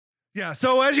Yeah,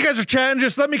 so as you guys are chatting,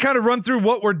 just let me kind of run through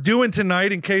what we're doing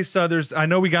tonight in case I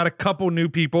know we got a couple new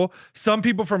people. Some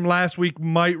people from last week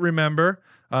might remember,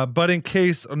 but in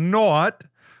case not,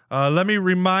 let me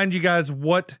remind you guys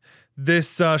what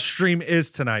this stream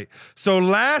is tonight. So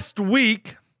last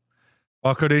week,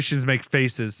 while Kodeations make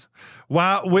faces,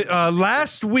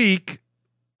 last week,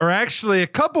 or actually a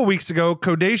couple weeks ago,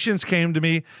 Kodeations came to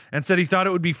me and said he thought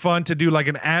it would be fun to do like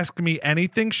an Ask Me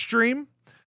Anything stream.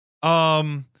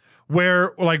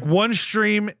 Where like one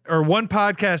stream or one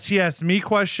podcast, he asks me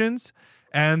questions,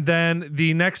 and then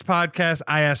the next podcast,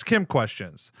 I ask him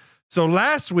questions. So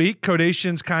last week,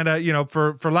 Kodeations kind of,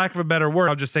 for lack of a better word,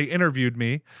 I'll just say interviewed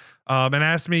me and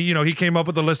asked me, he came up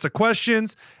with a list of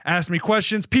questions, asked me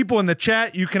questions. People in the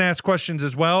chat, you can ask questions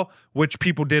as well, which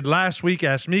people did last week,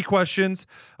 asked me questions.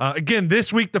 Again,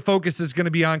 this week, the focus is going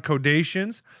to be on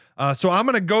Kodeations. So I'm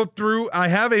going to go through, I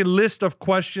have a list of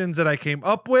questions that I came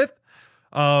up with.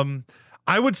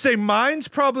 I would say mine's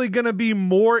probably going to be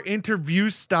more interview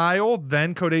style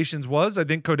than Kodeations was. I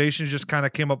think Kodeations just kind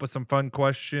of came up with some fun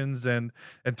questions and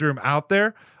threw them out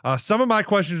there. Some of my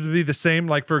questions would be the same.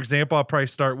 Like, for example, I'll probably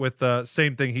start with the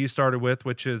same thing he started with,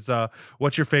 which is,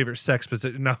 what's your favorite sex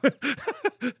position? No,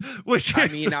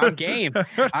 I'm game.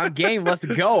 I'm game. Let's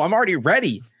go. I'm already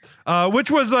ready. Which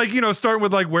was like, starting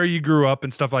with like where you grew up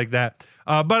and stuff like that.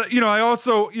 But I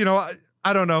also,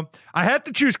 I don't know. I had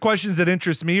to choose questions that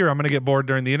interest me or I'm going to get bored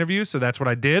during the interview. So that's what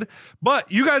I did.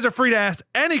 But you guys are free to ask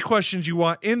any questions you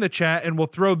want in the chat, and we'll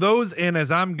throw those in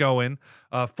as I'm going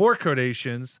for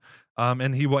Kodeations,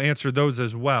 and he will answer those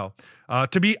as well.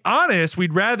 To be honest,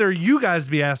 we'd rather you guys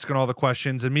be asking all the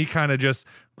questions and me kind of just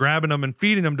grabbing them and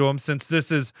feeding them to them, since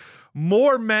this is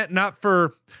more meant not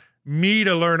for me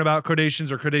to learn about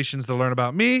Kodeations or Kodeations to learn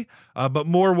about me, but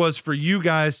more was for you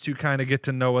guys to kind of get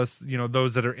to know us,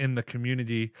 those that are in the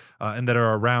community and that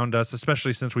are around us,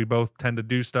 especially since we both tend to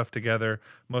do stuff together.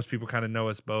 Most people kind of know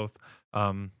us both.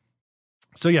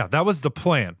 So yeah, that was the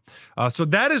plan. So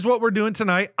that is what we're doing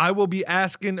tonight. I will be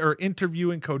asking or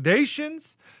interviewing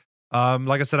Kodeations.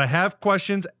 Like I said, I have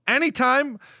questions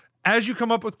anytime as you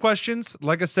come up with questions.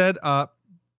 Like I said,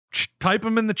 type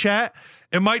them in the chat.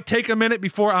 It might take a minute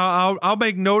before I'll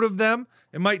make note of them.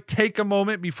 It might take a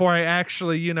moment before I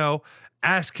actually,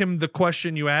 ask him the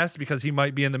question you asked, because he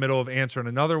might be in the middle of answering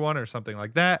another one or something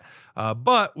like that.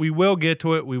 But we will get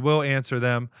to it. We will answer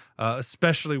them,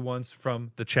 especially ones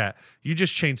from the chat. You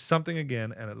just changed something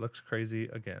again, and it looks crazy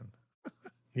again.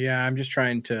 Yeah, I'm just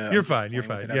trying to. You're fine. You're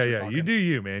fine. Yeah. You do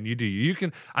you, man. You do you. You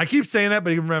can. I keep saying that, but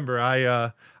remember,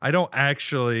 I don't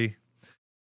actually.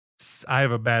 I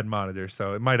have a bad monitor,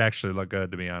 so it might actually look good,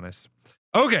 to be honest.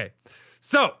 Okay,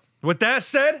 so with that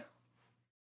said,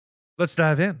 let's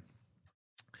dive in.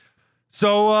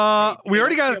 So we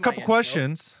already got a couple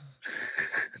questions.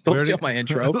 Don't steal my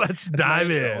intro. Let's dive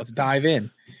in. Let's dive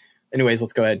in. Anyways,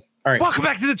 let's go ahead. All right. Welcome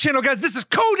back to the channel, guys. This is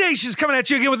Kodeations coming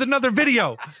at you again with another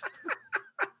video.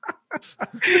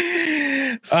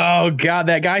 Oh god,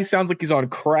 that guy sounds like he's on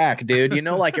crack, dude.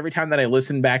 Like every time that I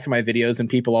listen back to my videos and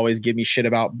people always give me shit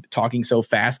about talking so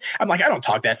fast, I'm like, I don't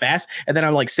talk that fast. And then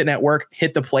I'm like sitting at work,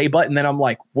 hit the play button, then I'm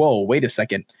like, whoa, wait a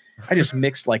second, I just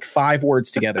mixed like 5 words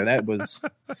together. That was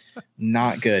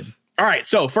not good. All right,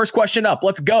 so first question up,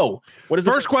 let's go. What is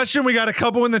the first question? We got a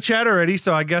couple in the chat already,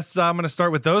 so I guess I'm gonna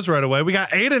start with those right away. We got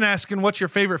Aiden asking, what's your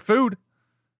favorite food?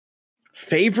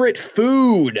 Favorite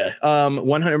food,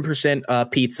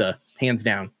 100% pizza, hands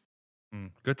down.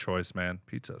 Good choice, man.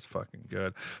 Pizza is fucking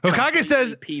good. Hokage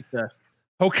says pizza.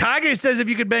 Hokage says if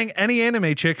you could bang any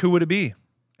anime chick, who would it be?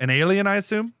 An alien, I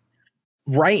assume?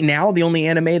 Right now, the only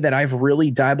anime that I've really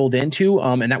dabbled into,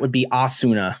 and that would be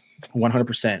Asuna,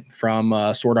 100%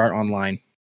 from Sword Art Online.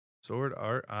 Sword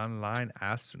Art Online,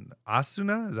 Asuna.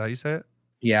 Asuna? Is that how you say it?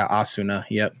 Yeah, Asuna.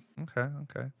 Yep.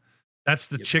 Okay. That's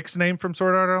the chick's name from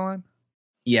Sword Art Online?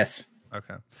 Yes.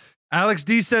 Okay. Alex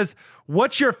D says,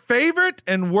 what's your favorite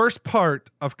and worst part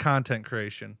of content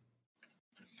creation?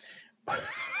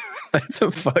 That's a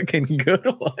fucking good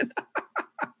one.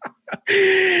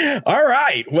 All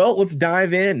right. Well, let's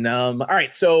dive in. All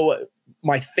right. So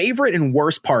my favorite and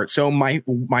worst part. So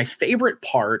my favorite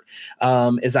part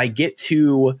is I get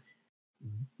to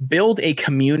build a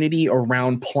community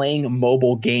around playing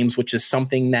mobile games, which is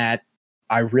something that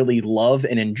I really love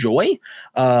and enjoy.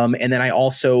 And then I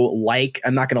also like,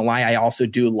 I'm not going to lie, I also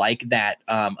do like that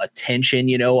attention,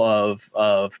 of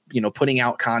putting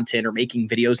out content or making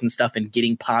videos and stuff and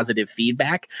getting positive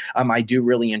feedback. I do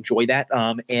really enjoy that.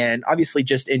 And obviously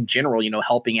just in general,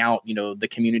 helping out, the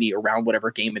community around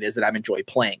whatever game it is that I've enjoyed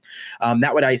playing.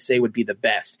 That would I say would be the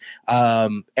best.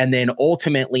 And then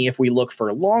ultimately, if we look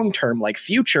for long-term, like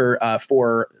future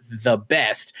for the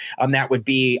best. That would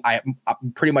be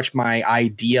pretty much my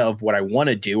idea of what I want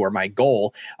to do, or my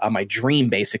goal, my dream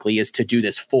basically is to do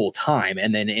this full time.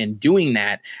 And then in doing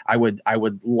that, I would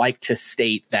like to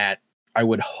state that I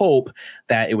would hope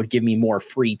that it would give me more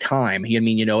free time. You know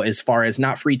what I mean? As far as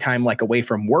not free time like away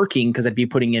from working, because I'd be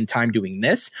putting in time doing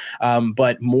this,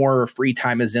 but more free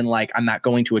time as in like I'm not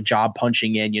going to a job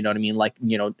punching in, you know what I mean? Like,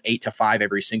 8 to 5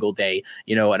 every single day,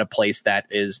 at a place that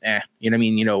is, you know what I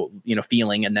mean?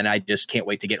 Feeling, and then I just can't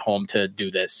wait to get home to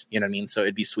do this, you know what I mean? So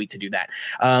it'd be sweet to do that.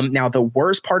 Now, the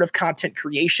worst part of content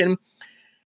creation,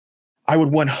 I would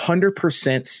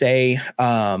 100% say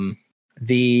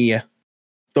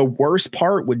the worst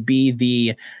part would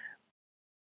be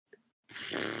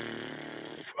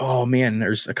oh man,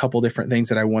 there's a couple different things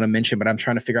that I want to mention, but I'm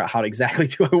trying to figure out how exactly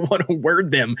do I want to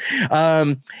word them.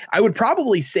 I would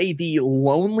probably say the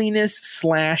loneliness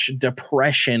 /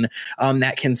 depression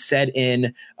that can set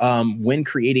in when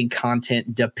creating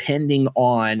content, depending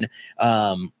on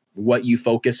what you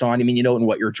focus on, and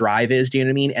what your drive is, do you know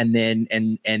what I mean? And then,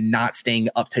 and not staying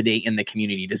up to date in the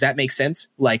community. Does that make sense?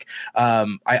 Like,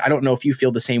 I don't know if you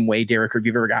feel the same way, Derek, or if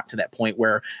you've ever got to that point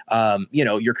where,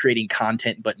 you're creating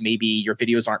content, but maybe your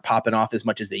videos aren't popping off as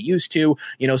much as they used to,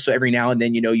 so every now and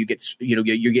then, you get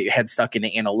your head stuck into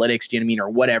analytics, do you know what I mean? Or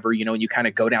whatever, and you kind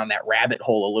of go down that rabbit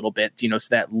hole a little bit, so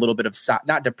that little bit of,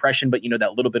 not depression, but,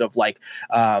 that little bit of like,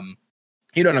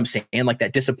 you know what I'm saying? Like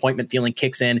that disappointment feeling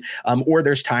kicks in. Or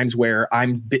there's times where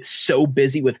I'm so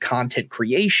busy with content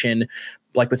creation,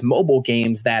 like with mobile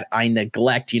games, that I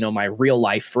neglect, my real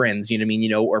life friends, you know what I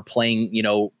mean? Or playing,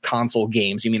 console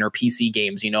games, or PC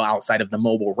games, outside of the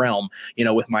mobile realm,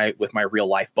 with my real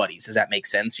life buddies. Does that make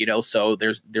sense? So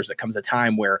there comes a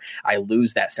time where I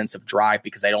lose that sense of drive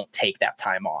because I don't take that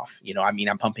time off.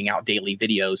 I'm pumping out daily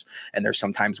videos, and there's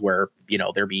sometimes where,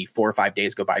 there'll be 4 or 5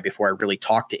 days go by before I really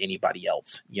talk to anybody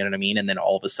else. You know what I mean? And then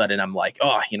all of a sudden I'm like,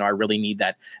 oh, I really need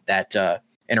that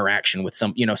interaction with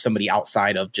somebody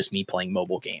outside of just me playing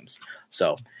mobile games.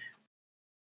 So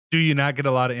do you not get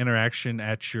a lot of interaction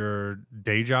at your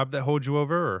day job that holds you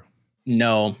over, or?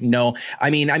 No. I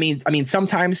mean,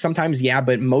 sometimes, yeah,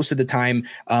 but most of the time,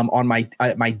 on my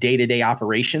day-to-day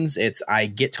operations, I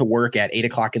get to work at 8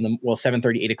 o'clock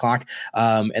 7:30, 8 o'clock.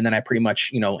 And then I pretty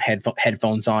much,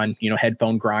 headphones on,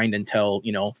 headphone grind until,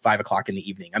 5 o'clock in the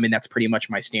evening. I mean, that's pretty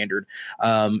much my standard.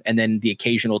 And then the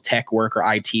occasional tech work or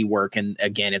IT work. And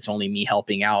again, it's only me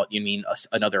helping out.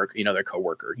 Another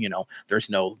coworker,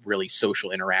 there's no really social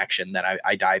interaction that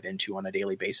I dive into on a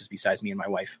daily basis besides me and my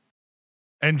wife.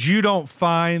 And you don't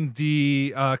find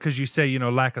because you say,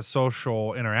 lack of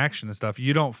social interaction and stuff,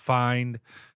 you don't find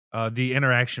the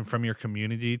interaction from your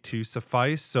community to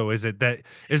suffice. So is it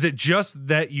just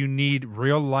that you need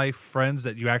real life friends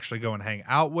that you actually go and hang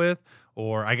out with?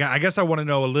 Or I guess I want to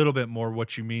know a little bit more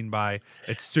what you mean by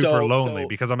it's super lonely,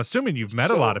 because I'm assuming you've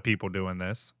met a lot of people doing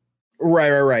this.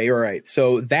 Right.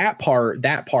 So that part,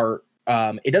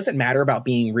 it doesn't matter about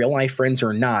being real life friends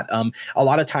or not. A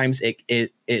lot of times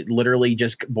it literally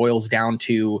just boils down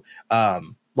to,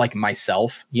 like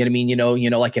myself, you know what I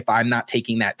mean? Like if I'm not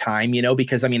taking that time,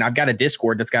 because I've got a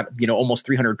Discord that's got, almost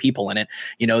 300 people in it,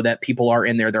 that people are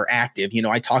in there, they're active.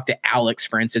 I talk to Alex,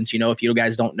 for instance, if you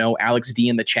guys don't know Alex D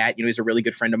in the chat, he's a really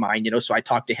good friend of mine, so I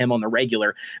talk to him on the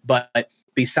regular, but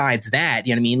besides that,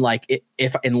 you know what I mean? Like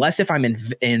unless I'm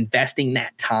investing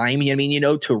that time, you know what I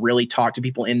mean? To really talk to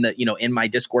people in the, in my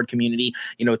Discord community,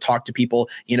 talk to people,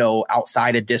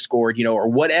 outside of Discord, or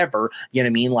whatever, you know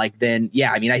what I mean? Like, then,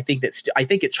 yeah, I think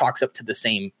it chalks up to the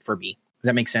same for me. Does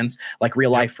that make sense? Like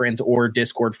real life friends or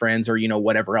Discord friends or,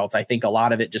 whatever else. I think a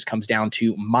lot of it just comes down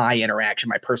to my interaction,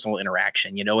 my personal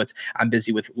interaction. I'm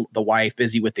busy with the wife,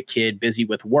 busy with the kid, busy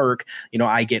with work.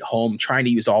 I get home trying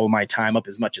to use all of my time up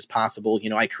as much as possible.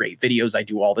 I create videos, I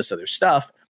do all this other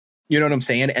stuff. You know what I'm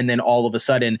saying? And then all of a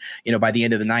sudden, by the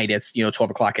end of the night, it's, 12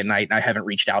 o'clock at night and I haven't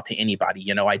reached out to anybody.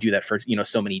 I do that for,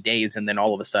 so many days. And then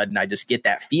all of a sudden I just get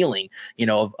that feeling,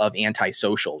 of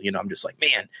antisocial. I'm just like,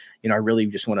 man, I really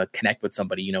just want to connect with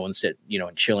somebody, and sit,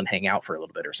 and chill and hang out for a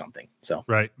little bit or something. So.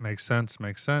 Right. Makes sense.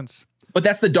 But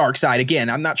that's the dark side. Again,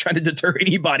 I'm not trying to deter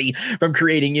anybody from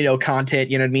creating, content,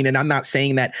 you know what I mean? And I'm not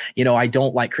saying that, I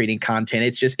don't like creating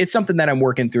content. It's something that I'm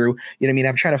working through, you know what I mean?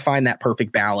 I'm trying to find that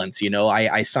perfect balance.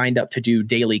 I signed up to do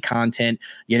daily content,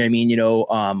 you know what I mean?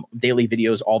 Daily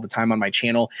videos all the time on my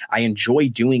channel. I enjoy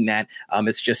doing that.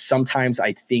 It's just sometimes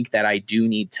I think that I do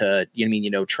need to, you know what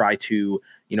I mean? Try to,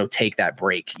 take that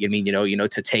break. You mean,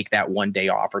 to take that one day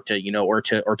off or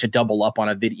to, or to double up on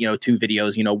a video, 2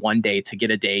 videos, one day to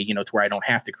get a day, to where I don't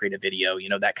have to create a video,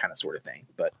 that kind of sort of thing.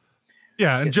 But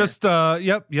Yeah, and just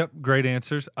yep, great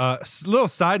answers. Little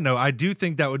side note, I do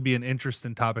think that would be an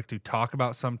interesting topic to talk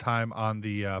about sometime on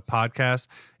the podcast.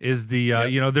 Is the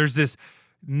there's this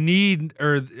need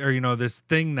or this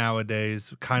thing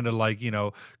nowadays, kind of like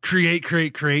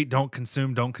create, don't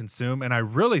consume, and I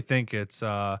really think it's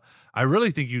I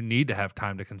really think you need to have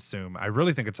time to consume. I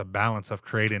really think it's a balance of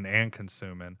creating and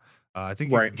consuming. I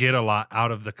think you get a lot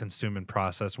out of the consuming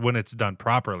process when it's done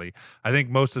properly. I think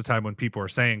most of the time when people are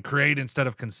saying create instead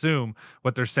of consume,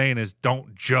 what they're saying is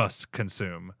don't just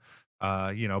consume,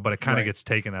 but it kind of gets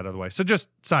taken out of the way. So just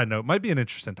side note, might be an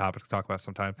interesting topic to talk about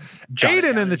sometime.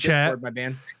 Aiden in the chat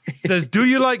says, do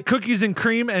you like cookies and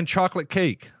cream and chocolate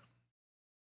cake?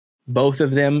 Both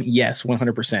of them, yes,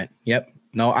 100%. Yep.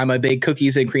 No, I'm a big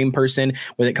cookies and cream person.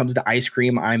 When it comes to ice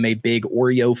cream, I'm a big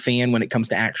Oreo fan. When it comes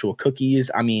to actual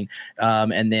cookies, I mean,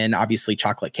 and then obviously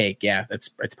chocolate cake. Yeah, it's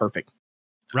perfect.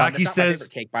 Rocky says, my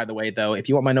favorite cake, by the way, though, if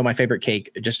you want to know my favorite cake,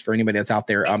 just for anybody that's out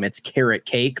there, it's carrot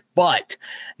cake, but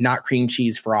not cream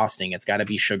cheese frosting. It's got to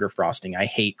be sugar frosting. I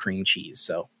hate cream cheese.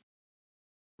 So.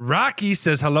 Rocky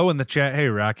says hello in the chat. Hey,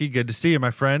 Rocky, good to see you,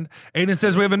 my friend. Aiden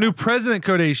says we have a new president,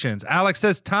 Kodeations. Alex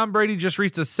says Tom Brady just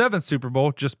reached the 7th Super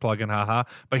Bowl. Just plugging, haha.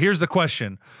 But here's the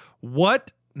question.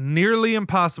 What nearly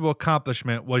impossible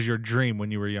accomplishment was your dream when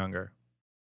you were younger?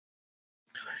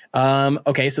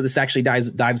 Okay, so this actually dives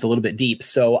a little bit deep.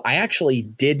 So I actually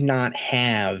did not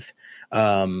have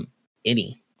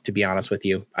any. To be honest with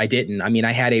you, I didn't. I mean,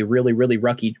 I had a really, really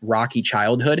rocky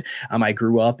childhood. I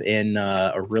grew up in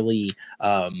a really,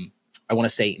 I want to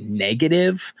say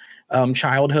negative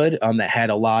childhood that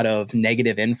had a lot of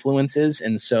negative influences.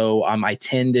 And so I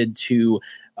tended to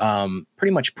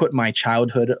pretty much put my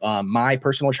childhood, my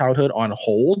personal childhood on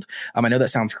hold. I know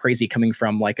that sounds crazy coming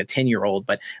from like a 10-year-old,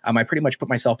 but I pretty much put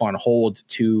myself on hold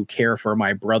to care for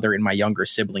my brother and my younger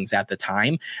siblings at the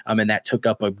time. And that took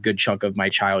up a good chunk of my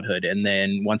childhood. And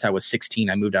then once I was 16,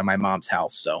 I moved out of my mom's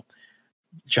house. So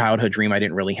childhood dream, I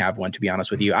didn't really have one, to be honest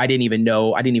with you. I didn't even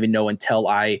know until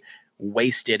I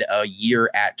wasted a year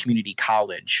at community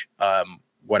college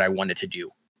what I wanted to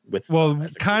do.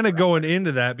 Kind of going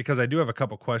into that, because I do have a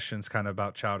couple questions kind of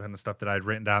about childhood and stuff that I'd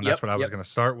written down. That's what I was going to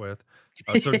start with.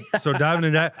 So diving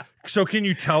into that. So can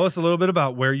you tell us a little bit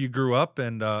about where you grew up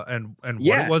and what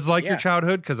it was like your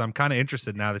childhood? Because I'm kind of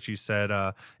interested now that you said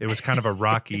it was kind of a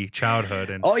rocky childhood,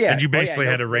 and and you basically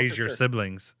had to raise your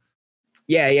siblings.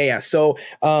 Yeah. So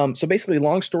basically,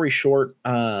 long story short,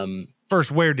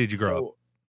 first, where did you grow up?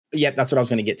 Yeah, that's what I was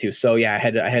going to get to. So yeah, I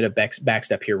had a back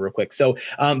step here real quick. So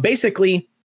basically.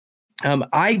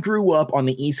 I grew up on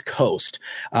the East Coast,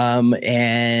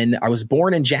 and I was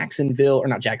born in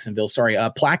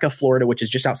Placa, Florida, which is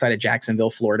just outside of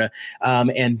Jacksonville, Florida.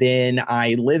 And then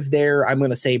I lived there, I'm going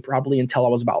to say probably until I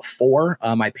was about 4.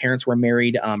 My parents were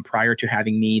married prior to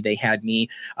having me. They had me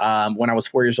when I was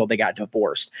 4 years old. They got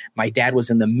divorced. My dad was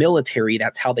in the military.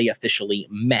 That's how they officially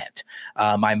met.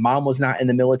 My mom was not in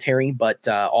the military, but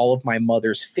all of my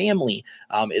mother's family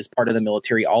is part of the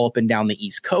military all up and down the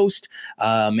East Coast.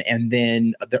 And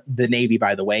then the Navy,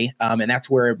 by the way. And that's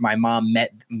where my mom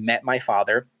met my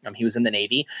father. He was in the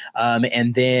Navy.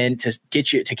 And then to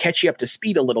catch you up to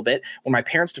speed a little bit, when my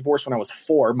parents divorced when I was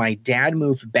 4, my dad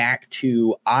moved back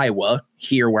to Iowa,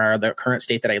 here where the current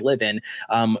state that I live in,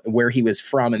 where he was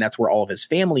from. And that's where all of his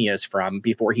family is from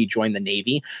before he joined the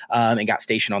Navy and got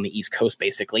stationed on the East Coast,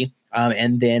 basically.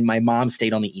 And then my mom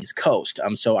stayed on the East Coast.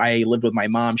 So I lived with my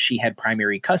mom. She had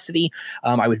primary custody.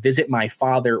 I would visit my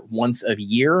father once a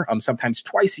year, sometimes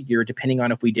twice a year, depending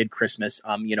on if we did Christmas,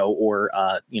 we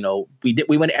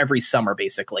went every summer,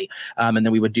 basically. And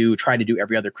then we would try to do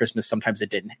every other Christmas. Sometimes it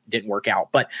didn't work out.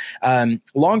 But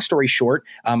long story short,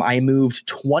 I moved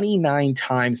 29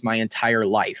 times my entire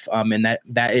life. And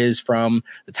that is from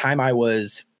the time I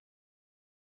was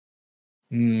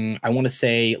I want to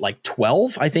say like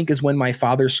 12, I think, is when my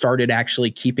father started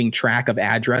actually keeping track of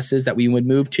addresses that we would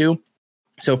move to.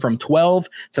 So from 12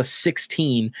 to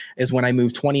 16 is when I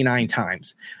moved 29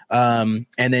 times. And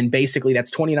then basically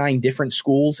that's 29 different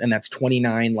schools, and that's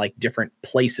 29 like different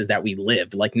places that we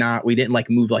lived. We didn't like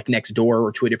move like next door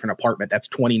or to a different apartment. That's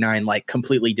 29 like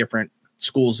completely different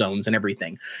school zones and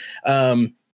everything.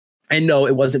 And no,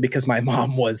 it wasn't because my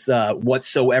mom was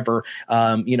whatsoever,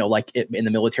 in the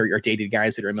military or dated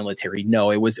guys that are in the military.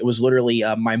 No, it was literally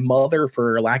my mother,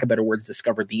 for lack of better words,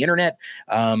 discovered the internet.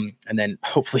 And then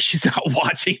hopefully she's not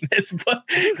watching this,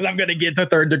 because I'm going to get the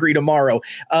 3rd degree tomorrow.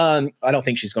 I don't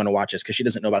think she's going to watch this because she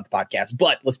doesn't know about the podcast,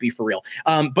 but let's be for real.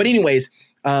 But anyways,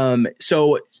 for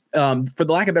the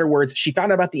lack of better words, she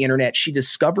found out about the internet. She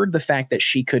discovered the fact that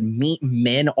she could meet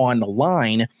men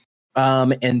online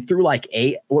And through like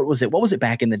what was it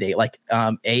back in the day? Like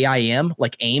AIM,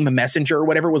 like AIM Messenger or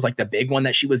whatever was like the big one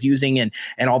that she was using, and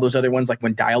all those other ones, like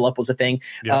when dial-up was a thing.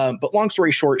 Yep. But long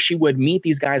story short, she would meet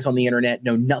these guys on the internet,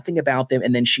 know nothing about them,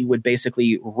 and then she would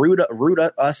basically root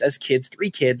us as kids, 3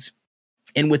 kids,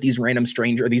 in with these random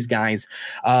these guys.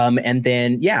 And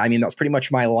then, yeah, I mean, that was pretty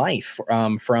much my life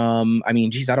from, I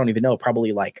mean, geez, I don't even know,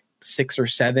 probably like 6 or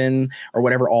 7 or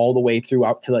whatever, all the way through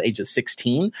up to the age of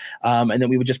 16. And then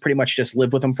we would just pretty much just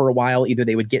live with them for a while. Either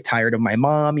they would get tired of my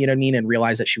mom, you know what I mean, and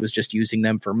realize that she was just using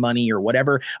them for money or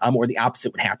whatever, or the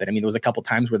opposite would happen. I mean, there was a couple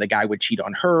times where the guy would cheat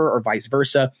on her or vice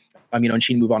versa. You know, and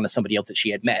she'd move on to somebody else that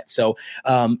she had met. So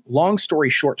long story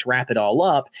short, to wrap it all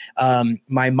up,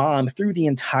 my mom, through the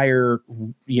entire,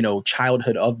 you know,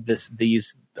 childhood of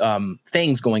these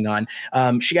things going on,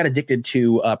 she got addicted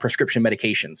to prescription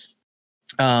medications.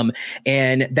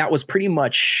 And that was pretty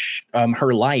much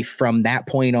her life from that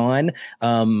point on.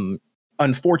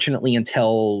 Unfortunately,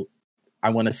 until I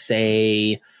want to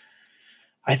say,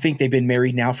 I think they've been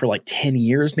married now for like 10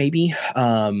 years, maybe.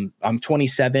 I'm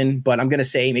 27, but I'm going to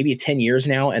say maybe 10 years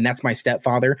now. And that's my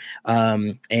stepfather.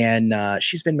 And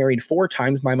she's been married 4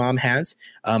 times. My mom has.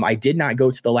 I did not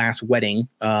go to the last wedding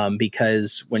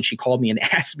because when she called me and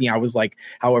asked me, I was like,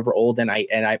 however old. And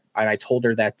I told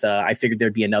her that I figured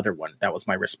there'd be another one. That was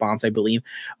my response, I believe.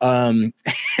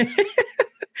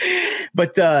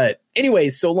 But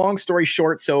anyways, so long story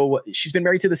short, so she's been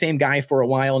married to the same guy for a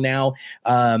while now,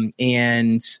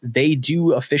 and they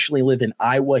do officially live in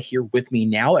Iowa here with me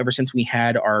now ever since we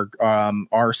had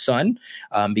our son,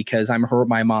 because I'm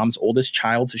my mom's oldest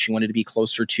child, so she wanted to be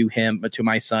closer to him, to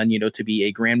my son, you know, to be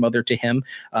a grandmother to him,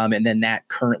 and then that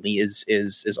currently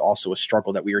is also a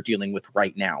struggle that we are dealing with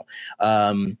right now.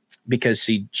 Because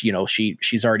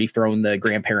she's already thrown the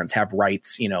grandparents have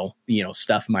rights, you know,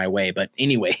 stuff my way. But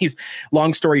anyways,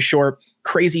 long story short,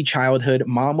 crazy childhood.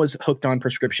 Mom was hooked on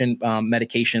prescription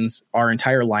medications our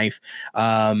entire life.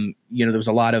 There was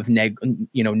a lot of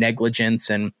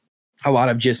negligence and a lot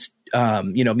of just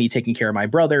me taking care of my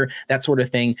brother, that sort of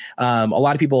thing. A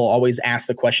lot of people always ask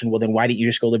the question, well, then why didn't you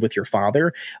just go live with your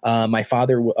father? My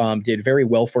father did very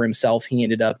well for himself. He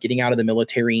ended up getting out of the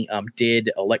military, did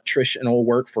electrical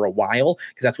work for a while,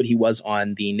 because that's what he was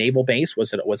on the naval base,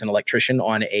 was an electrician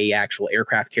on a actual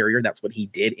aircraft carrier. That's what he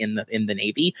did in the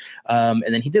Navy. And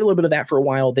then he did a little bit of that for a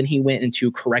while. Then he went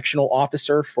into correctional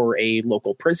officer for a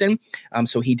local prison.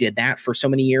 So he did that for so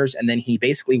many years. And then he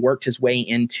basically worked his way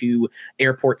into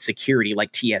airport security,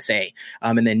 like TSA.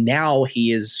 And then now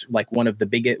he is like one of the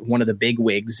big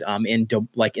wigs in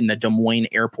the Des Moines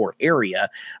airport area.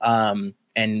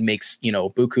 And makes,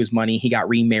 buku's money. He got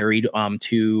remarried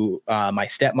to my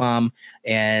stepmom,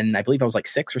 and I believe I was like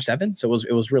 6 or 7. So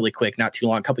it was really quick, not too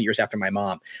long, a couple years after my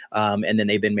mom. And then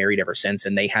they've been married ever since,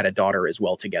 and they had a daughter as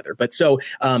well together. But so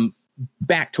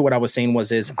back to what I was saying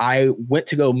is I went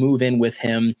to go move in with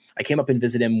him. I came up and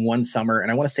visited him one summer,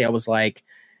 and I want to say I was like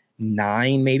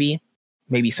 9, maybe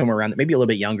somewhere around, maybe a little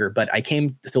bit younger, but I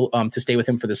came to stay with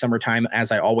him for the summertime,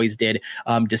 as I always did.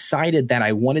 Decided that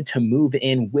I wanted to move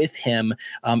in with him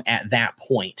at that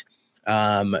point.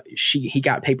 He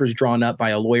got papers drawn up by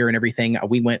a lawyer and everything.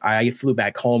 I flew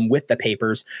back home with the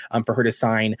papers for her to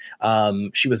sign.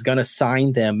 She was going to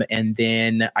sign them, and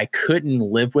then I couldn't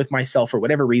live with myself for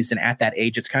whatever reason at that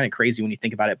age. It's kind of crazy when you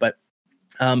think about it, but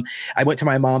I went to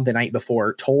my mom the night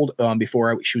before,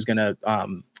 she was going to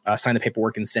sign the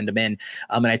paperwork and send them in.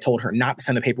 And I told her not to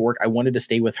sign the paperwork. I wanted to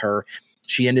stay with her.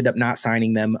 She ended up not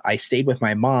signing them. I stayed with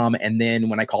my mom. And then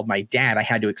when I called my dad, I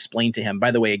had to explain to him, by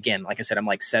the way, again, like I said, I'm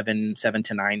like 7 to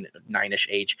 9-ish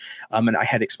age. And I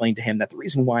had to explain to him that the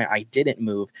reason why I didn't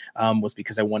move was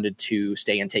because I wanted to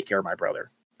stay and take care of my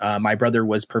brother. My brother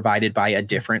was provided by a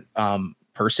different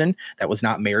person that was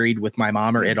not married with my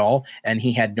mom or at all, and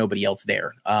he had nobody else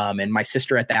there. And my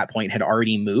sister at that point had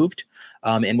already moved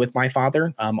in with my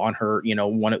father on her,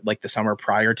 the summer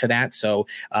prior to that. So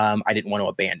I didn't want to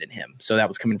abandon him. So that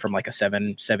was coming from like a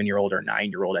 7-year-old or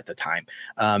 9-year-old at the time.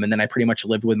 And then I pretty much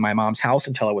lived with my mom's house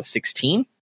until I was 16.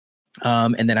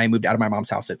 And then I moved out of my mom's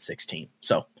house at 16.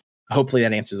 So hopefully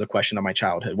that answers the question on my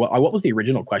childhood. What was the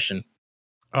original question?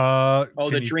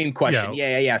 The dream question.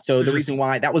 Yeah. So the reason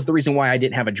why I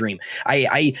didn't have a dream,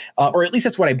 or at least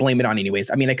that's what I blame it on anyways.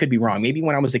 I mean, I could be wrong. Maybe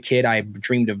when I was a kid, I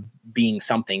dreamed of being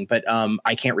something, but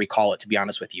I can't recall it, to be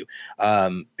honest with you,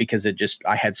 because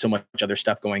I had so much other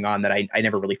stuff going on that I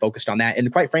never really focused on that.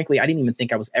 And quite frankly, I didn't even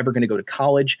think I was ever going to go to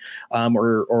college,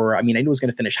 or I mean, I knew I was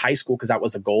going to finish high school because that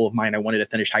was a goal of mine. I wanted to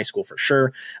finish high school for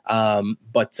sure.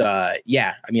 But I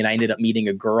mean, I ended up meeting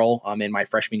a girl in my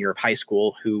freshman year of high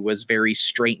school who was very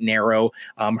strict straight and narrow.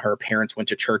 Her parents went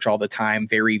to church all the time,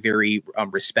 very, very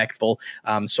respectful.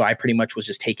 So I pretty much was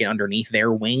just taken underneath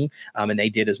their wing, and they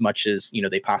did as much as,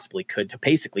 they possibly could to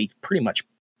basically pretty much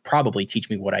probably teach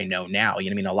me what I know now. You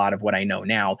know what I mean? A lot of what I know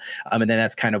now. And then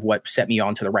that's kind of what set me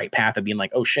onto the right path of being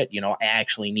like, oh shit, I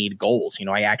actually need goals.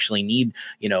 I actually need,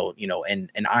 an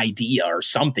idea or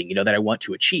something, that I want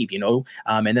to achieve,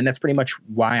 and then that's pretty much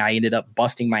why I ended up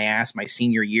busting my ass my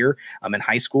senior year in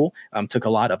high school. Took a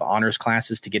lot of honors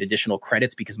classes to get additional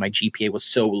credits because my GPA was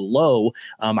so low.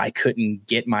 I couldn't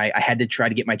get I had to try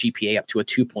to get my GPA up to a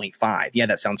 2.5. Yeah,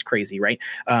 that sounds crazy, right?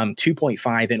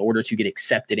 2.5 in order to get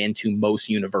accepted into most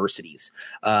universities.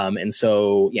 And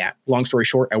so, yeah, long story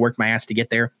short, I worked my ass to get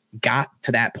there, got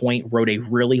to that point, wrote a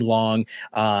really long,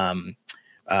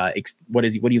 what do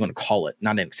you want to call it?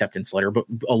 Not an acceptance letter, but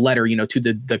a letter, to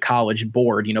the college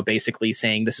board, basically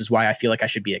saying this is why I feel like I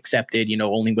should be accepted,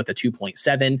 only with a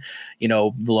 2.7,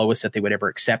 the lowest that they would ever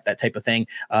accept, that type of thing.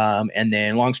 And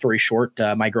then long story short,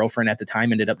 my girlfriend at the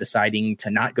time ended up deciding to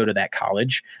not go to that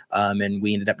college. And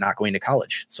we ended up not going to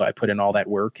college. So I put in all that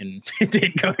work and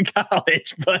didn't go to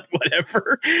college, but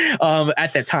whatever.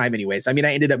 At that time anyways, I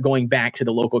ended up going back to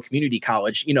the local community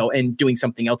college, and doing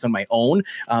something else on my own.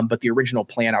 But the original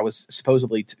plan, I was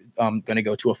supposedly going to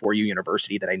go to a 4U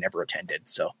university that I never attended.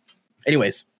 So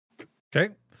anyways.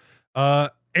 Okay.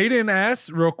 Aiden asks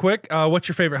real quick, what's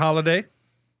your favorite holiday?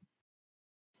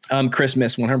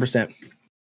 Christmas, 100%.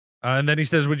 And then he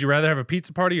says, would you rather have a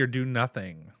pizza party or do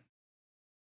nothing?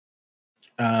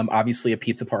 Obviously a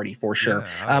pizza party for sure.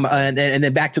 Yeah, and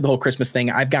then back to the whole Christmas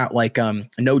thing. I've got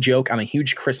no joke, I'm a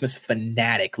huge Christmas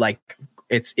fanatic.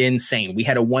 It's insane. We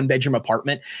had a 1-bedroom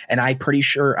apartment, and I'm pretty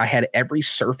sure I had every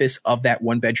surface of that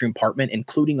 1-bedroom apartment,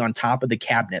 including on top of the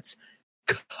cabinets,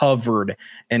 covered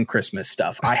in Christmas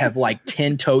stuff. I have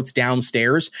 10 totes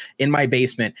downstairs in my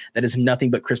basement that is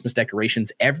nothing but Christmas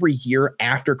decorations. Every year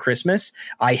after Christmas,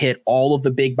 I hit all of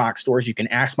the big box stores. You can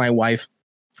ask my wife.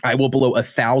 I will blow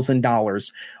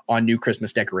 $1,000 on new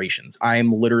Christmas decorations. I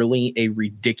am literally a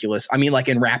ridiculous.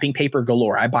 In wrapping paper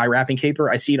galore. I buy wrapping paper.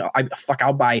 I see it.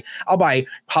 I'll buy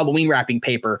Halloween wrapping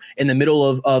paper in the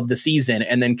middle of the season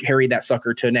and then carry that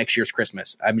sucker to next year's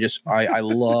Christmas. I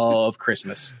love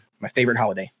Christmas. My favorite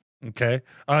holiday. Okay.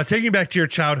 Taking back to your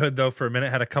childhood though for a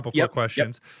minute, had a couple quick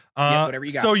questions. Whatever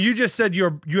you got. So you just said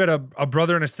you had a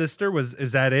brother and a sister.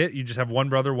 Is that it? You just have one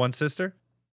brother, one sister?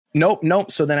 Nope.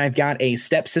 So then I've got a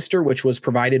stepsister, which was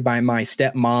provided by my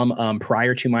stepmom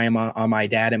prior to my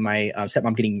dad and my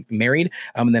stepmom getting married.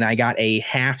 And then I got a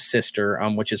half sister,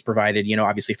 which is provided,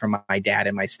 obviously from my dad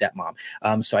and my stepmom.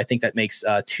 So I think that makes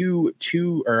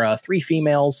three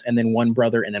females and then one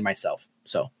brother and then myself.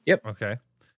 So, yep. Okay.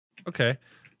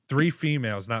 3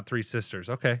 females, not 3 sisters.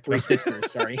 Okay. 3 sisters.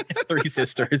 Sorry. 3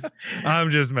 sisters. I'm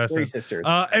just messing. 3 sisters.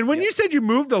 And when you said you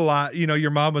moved a lot,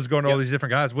 your mom was going to all these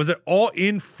different guys. Was it all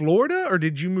in Florida or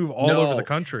did you move all over the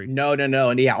country? No.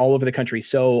 And yeah, all over the country.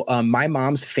 So my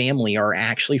mom's family are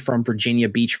actually from Virginia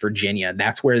Beach, Virginia.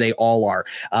 That's where they all are.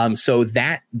 So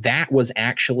that was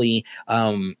actually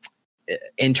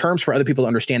in terms for other people to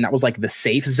understand, that was the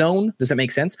safe zone. Does that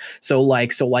make sense? So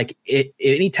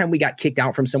anytime we got kicked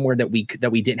out from somewhere that we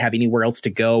didn't have anywhere else to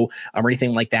go or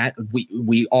anything like that,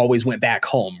 we always went back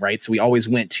home, right? So we always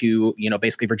went to,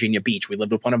 basically Virginia Beach. We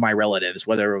lived with one of my relatives,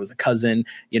 whether it was a cousin,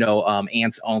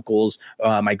 aunts, uncles,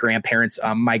 my grandparents,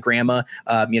 my grandma,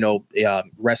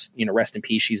 rest in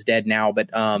peace. She's dead now, but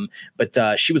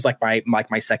she was like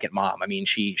my second mom.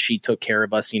 She took care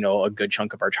of us, a good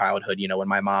chunk of our childhood, when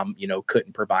my mom,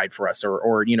 couldn't provide for us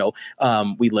or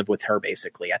we lived with her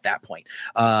basically at that point.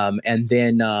 And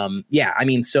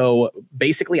then, so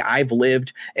basically I've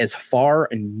lived as far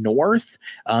north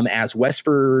as West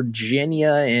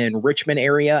Virginia and Richmond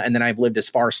area. And then I've lived as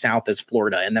far south as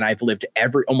Florida. And then I've lived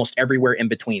almost everywhere in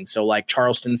between. So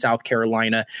Charleston, South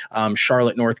Carolina,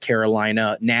 Charlotte, North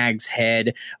Carolina, Nags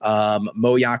Head,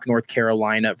 Moyock, North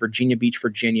Carolina, Virginia Beach,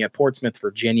 Virginia, Portsmouth,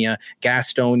 Virginia,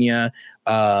 Gastonia,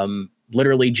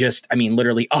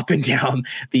 literally up and down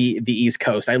the East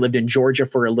Coast. I lived in Georgia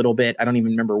for a little bit. I don't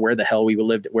even remember where the hell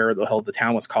where the hell the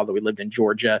town was called that we lived in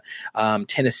Georgia.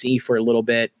 Tennessee for a little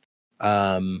bit.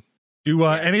 Do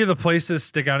any of the places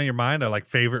stick out in your mind are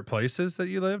favorite places that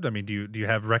you lived? Do you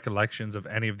have recollections of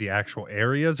any of the actual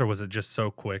areas, or was it just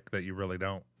so quick that you really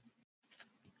don't?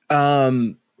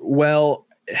 Well,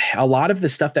 a lot of the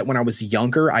stuff that when I was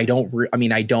younger, I don't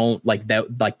like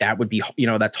that, that would be,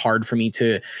 that's hard for me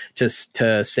to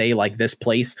say this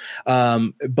place.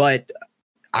 But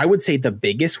I would say the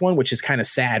biggest one, which is kind of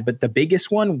sad, but the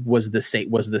biggest one was the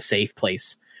safe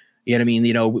place. You know what I mean?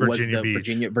 You know, was Virginia the Beach.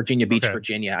 Virginia Beach, Okay.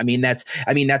 Virginia. I mean, that's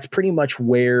pretty much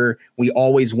where we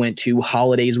always went to.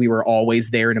 Holidays, we were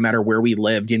always there, no matter where we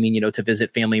lived. You know what I mean, you know, to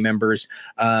visit family members.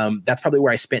 That's probably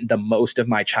where I spent the most of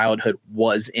my childhood,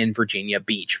 was in Virginia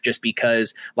Beach, just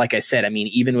because, like I said, I mean,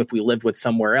 even if we lived with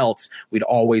somewhere else, we'd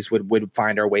always would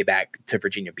find our way back to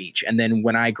Virginia Beach. And then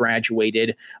when I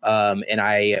graduated, and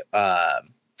I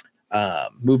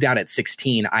moved out at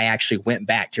 16, I actually went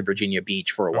back to Virginia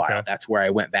Beach for a while. Okay. That's where I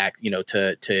went back, you know,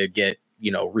 to get,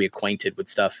 you know, reacquainted with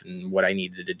stuff and what I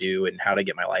needed to do and how to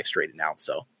get my life straightened out.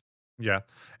 So, Yeah.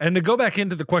 And to go back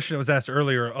into the question that was asked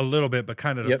earlier a little bit, but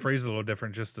kind of to Yep. phrase it a little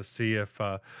different, just to see if,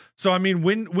 so, I mean,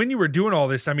 when you were doing all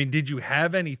this, I mean, did you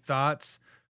have any thoughts?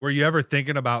 Were you ever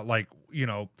thinking about, like, you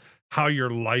know, how your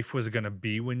life was going to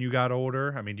be when you got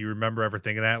older? I mean, do you remember ever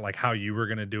thinking that, like, how you were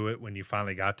going to do it when you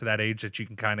finally got to that age that you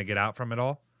can kind of get out from it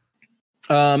all?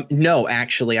 No,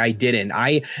 actually I didn't.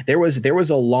 There was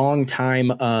a long time,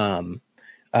 no,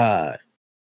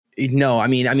 I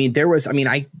mean, there was, I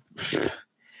mean,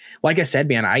 like I said,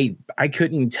 man, I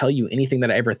couldn't even tell you anything that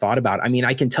I ever thought about. I mean,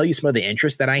 I can tell you some of the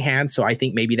interests that I had. So I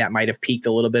think maybe that might have piqued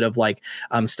a little bit of like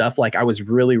stuff. Like I was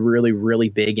really, really, really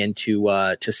big into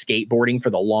to skateboarding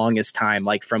for the longest time.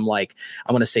 Like from like,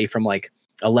 I want to say from like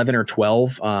 11 or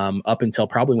 12 up until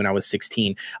probably when I was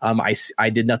 16. I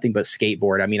did nothing but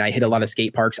skateboard. I mean, I hit a lot of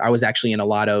skate parks. I was actually in a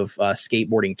lot of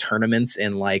skateboarding tournaments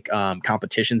and like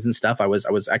competitions and stuff. I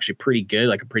was actually pretty good,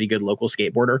 like a pretty good local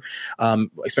skateboarder,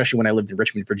 especially when I lived in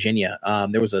Richmond, Virginia.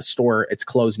 There was a store, it's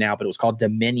closed now, but it was called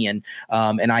Dominion.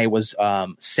 And I was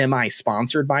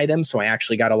semi-sponsored by them. So I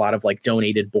actually got a lot of like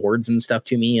donated boards and stuff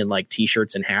to me, and like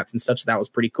t-shirts and hats and stuff. So that was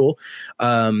pretty cool.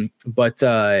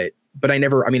 But I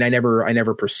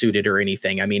never pursued it or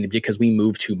anything. I mean, because we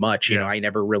moved too much, you know, I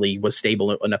never really was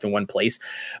stable enough in one place.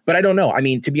 But I don't know. I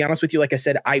mean, to be honest with you, like I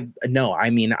said, I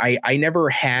never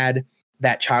had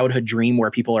that childhood dream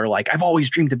where people are like, I've always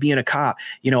dreamed of being a cop.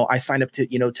 You know, I signed up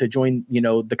to, you know, to join, you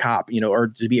know, the cop, you know, or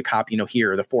to be a cop, you know,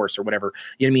 here, or the force or whatever.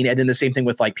 You know what I mean? And then the same thing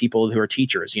with like people who are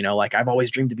teachers, you know, like I've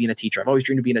always dreamed of being a teacher. I've always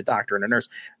dreamed of being a doctor and a nurse.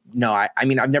 No, I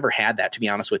mean, I've never had that, to be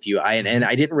honest with you. And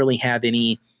I didn't really have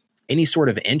any sort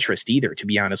of interest either, to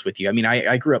be honest with you. I mean,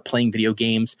 I grew up playing video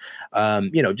games,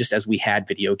 you know, just as we had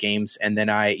video games, and then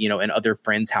you know, in other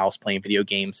friends' house playing video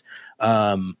games.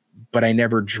 But I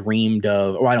never dreamed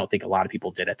of, or I don't think a lot of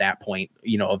people did at that point,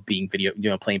 you know, of being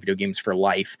playing video games for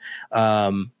life.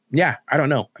 Yeah, I don't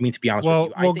know. I mean, to be honest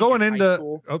with you, well, going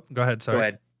into, go ahead. Sorry. Go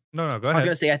ahead. No, go ahead. I was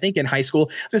going to say, I think in high school,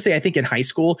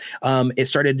 it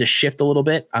started to shift a little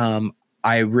bit.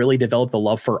 I really developed a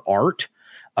love for art.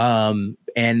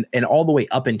 And all the way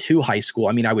up into high school,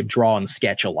 I mean, I would draw and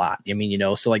sketch a lot. I mean, you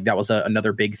know, so like that was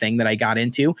another big thing that I got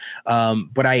into.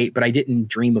 But I didn't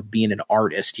dream of being an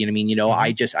artist. You know what I mean? You know,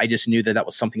 I just knew that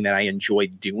was something that I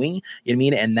enjoyed doing. You know what I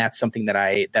mean? And that's something that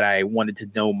I wanted to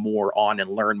know more on and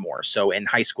learn more. So in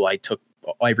high school, I took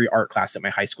every art class that my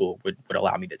high school would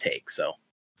allow me to take. So.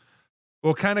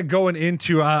 Well, kind of going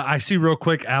into, I see real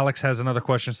quick, Alex has another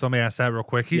question, so let me ask that real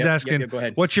quick. He's asking, go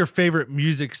ahead. What's your favorite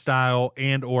music style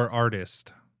and or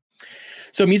artist?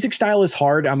 So music style is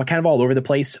hard. I'm kind of all over the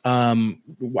place. I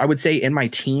would say in my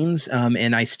teens,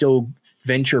 and I still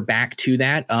venture back to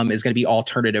that, is going to be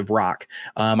alternative rock.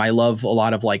 I love a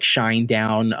lot of like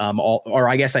Shinedown, or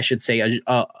I guess I should say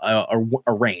a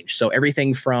range. So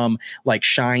everything from like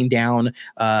Shinedown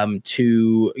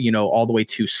to, you know, all the way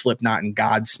to Slipknot and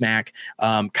Godsmack,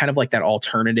 kind of like that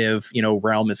alternative, you know,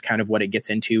 realm is kind of what it gets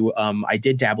into. I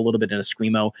did dab a little bit in a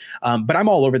screamo, but I'm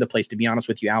all over the place, to be honest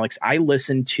with you, Alex. I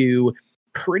listen to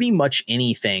pretty much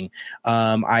anything.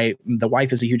 The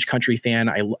wife is a huge country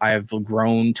fan. I've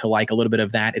grown to like a little bit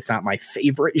of that. It's not my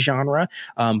favorite genre,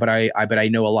 but I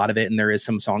know a lot of it, and there is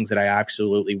some songs that I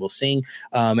absolutely will sing.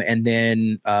 And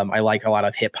then I like a lot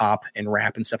of hip hop and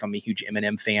rap and stuff. I'm a huge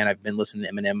Eminem fan. I've been listening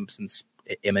to Eminem since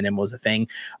Eminem was a thing.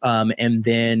 And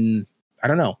then I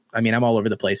don't know. I mean, I'm all over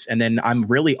the place. And then I'm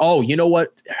really, you know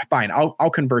what? Fine. I'll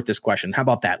convert this question. How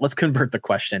about that? Let's convert the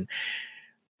question.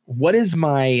 What is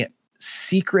my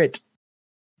secret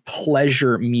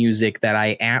pleasure music that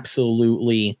I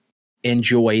absolutely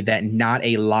enjoy that not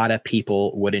a lot of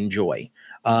people would enjoy?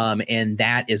 And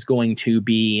that is going to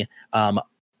be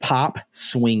pop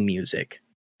swing music.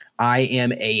 I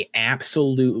am a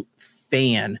absolute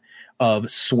fan of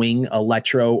swing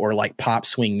electro or like pop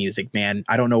swing music, man.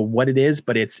 I don't know what it is,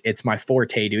 but it's my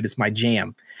forte, dude. It's my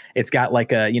jam. It's got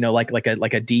like a, you know, like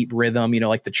a deep rhythm, you know,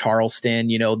 like the Charleston,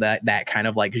 you know, that kind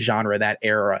of like genre, that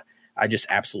era. I just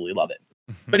absolutely love it.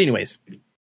 But anyways,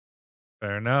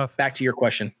 fair enough. Back to your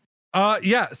question.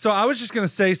 Yeah. So I was just gonna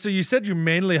say. So you said you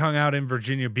mainly hung out in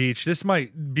Virginia Beach. This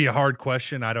might be a hard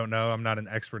question. I don't know. I'm not an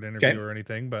expert interviewer or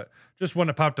anything, but just one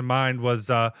that popped to mind was.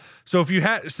 So if you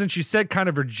had, since you said kind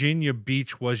of Virginia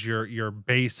Beach was your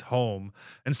base home,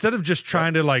 instead of just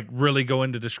trying to like really go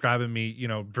into describing me,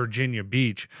 Virginia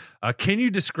Beach, can you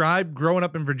describe growing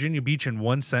up in Virginia Beach in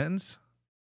one sentence?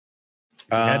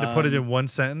 You had to put it in one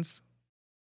sentence.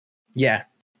 Yeah.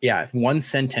 One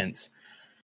sentence.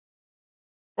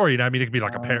 Or, I mean, it could be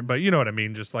like a parent, but you know what I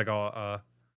mean? Just like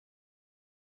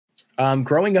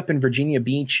growing up in Virginia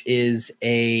Beach is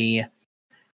I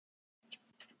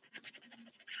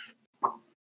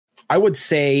would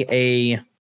say a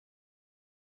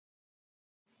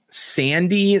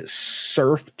sandy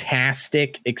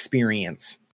surf-tastic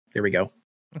experience. There we go.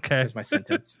 Okay. There's my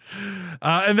sentence.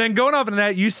 And then going off of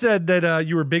that, you said that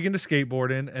you were big into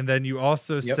skateboarding, and then you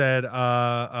also said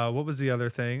what was the other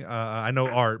thing? I know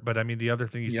art, but I mean the other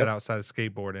thing you said outside of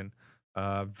skateboarding,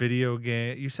 video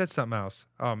game. You said something else.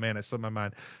 Oh man, it slipped my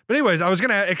mind. But anyways,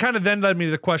 it kind of then led me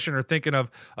to the question or thinking of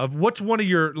what's one of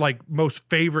your like most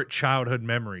favorite childhood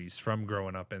memories from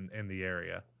growing up in the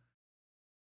area.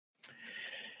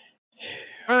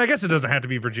 Well, I guess it doesn't have to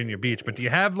be Virginia Beach, but do you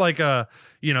have like I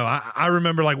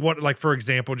remember like for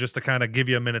example, just to kind of give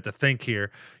you a minute to think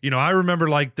here, I remember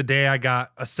like the day I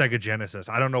got a Sega Genesis.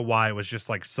 I don't know why, it was just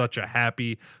like such a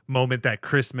happy moment that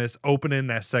Christmas opening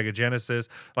that Sega Genesis.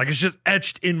 Like it's just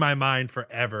etched in my mind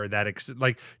forever.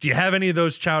 Like, do you have any of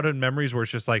those childhood memories where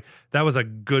it's just like, that was a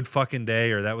good fucking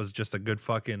day, or that was just a good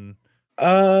fucking...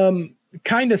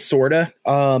 Kind of, sorta.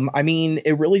 I mean,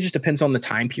 it really just depends on the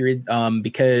time period.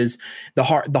 Because the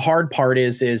hard part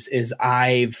is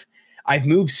I've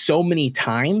moved so many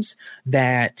times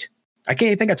that I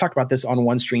think I talked about this on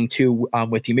one stream too,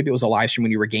 with you. Maybe it was a live stream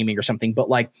when you were gaming or something, but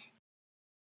like,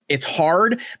 it's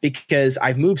hard because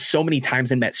I've moved so many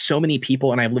times and met so many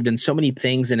people, and I've lived in so many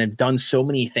things and have done so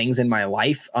many things in my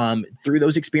life, through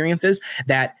those experiences,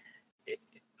 that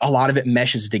a lot of it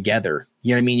meshes together.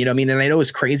 You know what I mean? And I know,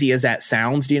 as crazy as that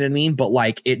sounds, do you know what I mean? But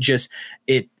like,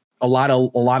 a lot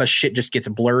of shit just gets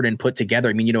blurred and put together.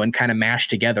 I mean, and kind of mashed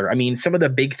together. I mean, some of the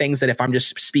big things that, if I'm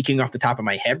just speaking off the top of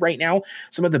my head right now,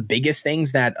 some of the biggest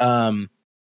things that kind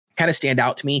of stand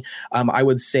out to me, I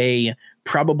would say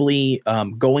probably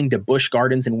going to Busch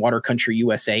Gardens in Water Country,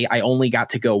 USA. I only got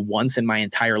to go once in my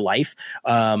entire life,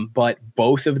 but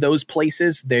both of those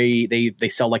places, they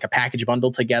sell like a package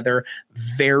bundle together.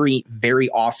 Very, very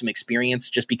awesome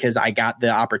experience, just because I got the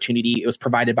opportunity. It was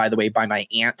provided, by the way, by my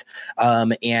aunt,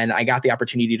 and I got the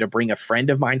opportunity to bring a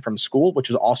friend of mine from school, which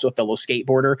was also a fellow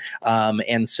skateboarder,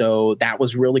 and so that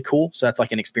was really cool. So that's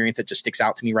like an experience that just sticks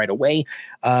out to me right away.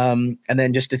 And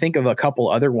then just to think of a couple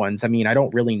other ones, I mean, I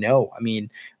don't really know. I mean,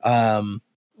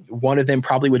 one of them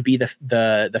probably would be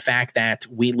the fact that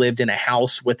we lived in a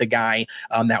house with a guy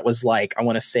that was like, I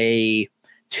want to say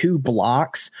 2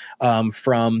 blocks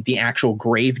from the actual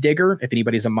Gravedigger, if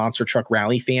anybody's a Monster Truck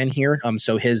Rally fan here.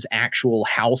 So his actual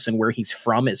house and where he's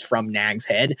from is from Nag's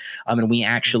Head. And we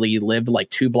actually lived like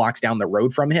 2 blocks down the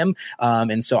road from him.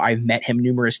 And so I've met him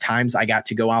numerous times. I got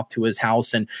to go out to his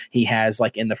house, and he has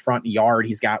like in the front yard,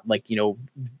 he's got like,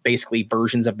 basically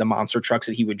versions of the monster trucks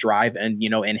that he would drive, and,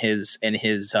 in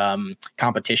his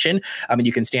competition. I mean,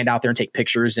 you can stand out there and take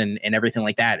pictures and everything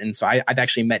like that. And so I've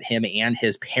actually met him and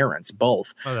his parents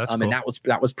both. Oh, that's cool. And that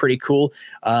was pretty cool.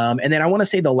 And then I want to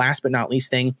say the last but not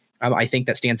least thing, I think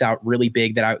that stands out really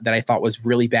big that I thought was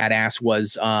really badass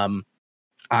was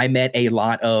I met a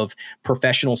lot of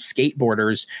professional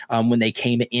skateboarders when they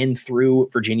came in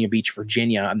through Virginia Beach,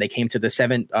 Virginia. They came to the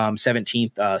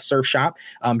 17th surf shop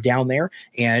down there,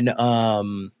 and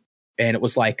it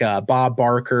was like Bob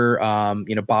Barker,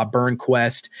 Bob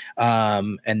Burnquist,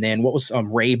 and then what was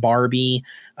Ray Barbie,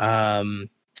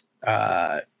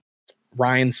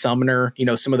 Ryan Sumner,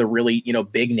 some of the really,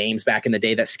 big names back in the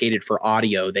day that skated for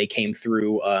Audio. They came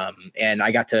through, and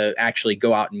I got to actually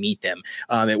go out and meet them.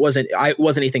 It wasn't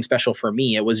anything special for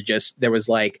me. It was just, there was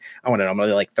like, I don't know,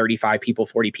 like 35 people,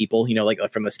 40 people, like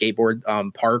from the skateboard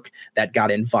park that got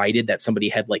invited, that somebody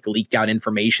had like leaked out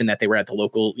information that they were at the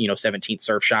local, 17th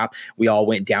surf shop. We all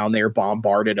went down there,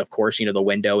 bombarded, of course, the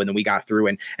window, and then we got through,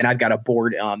 and I've got a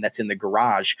board that's in the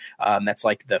garage. That's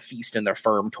like the Feast and the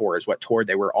Firm tour is what tour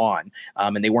they were on.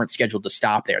 And they weren't scheduled to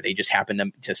stop there. They just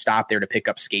happened to stop there to pick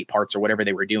up skate parts or whatever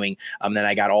they were doing. Then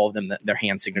I got all of them, their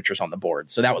hand signatures on the board.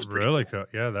 So that was really cool.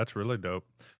 Yeah, that's really dope.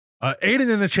 Aiden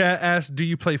in the chat asked, do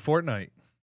you play Fortnite?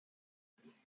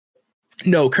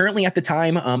 No, currently at the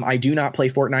time, I do not play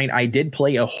Fortnite. I did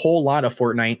play a whole lot of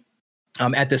Fortnite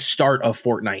At the start of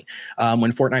Fortnite,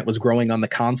 when Fortnite was growing on the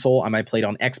console, I played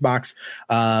on Xbox.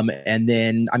 And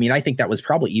then, I mean, I think that was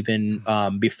probably even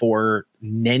before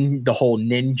the whole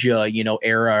Ninja,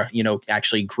 era,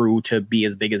 actually grew to be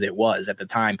as big as it was at the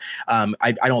time.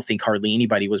 I don't think hardly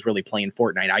anybody was really playing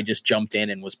Fortnite. I just jumped in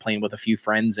and was playing with a few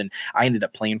friends, and I ended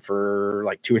up playing for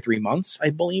like 2 or 3 months, I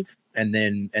believe. And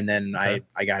then okay.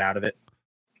 I got out of it.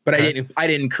 But okay. I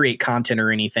didn't create content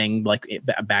or anything like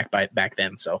back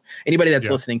then. So anybody that's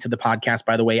listening to the podcast,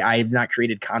 by the way, I have not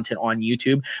created content on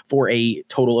YouTube for a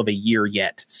total of a year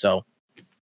yet. So.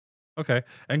 Okay.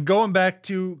 And going back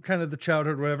to kind of the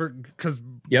childhood, whatever, because,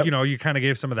 you kind of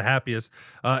gave some of the happiest,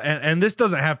 and this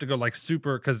doesn't have to go like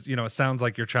super, because, it sounds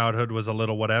like your childhood was a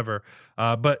little whatever.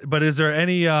 But is there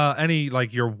any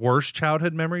like your worst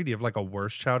childhood memory? Do you have like a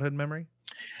worst childhood memory?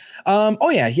 Oh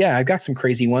yeah. I've got some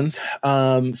crazy ones.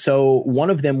 So one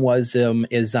of them was,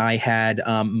 is I had,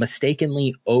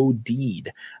 mistakenly OD'd,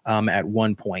 at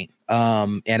one point.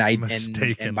 And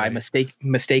by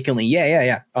mistakenly.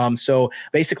 Yeah. So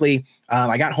basically,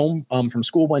 I got home, from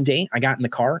school one day. I got in the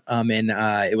car, and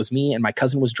it was me and my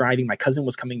cousin was driving. My cousin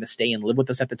was coming to stay and live with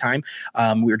us at the time.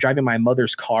 We were driving my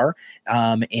mother's car,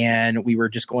 and we were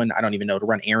just going, I don't even know, to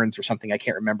run errands or something. I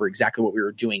can't remember exactly what we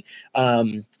were doing.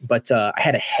 But I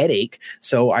had a headache.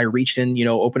 So I reached in,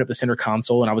 opened up the center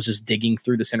console, and I was just digging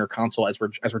through the center console as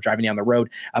we're driving down the road.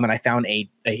 And I found a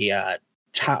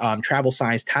travel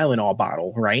size Tylenol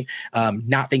bottle, right?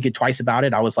 Not thinking twice about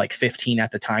it. I was like 15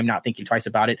 at the time, not thinking twice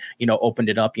about it, opened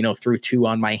it up, threw 2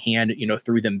 on my hand,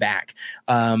 threw them back.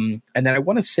 And then I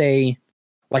want to say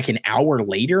like an hour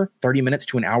later, 30 minutes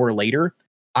to an hour later,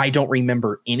 I don't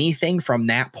remember anything from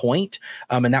that point.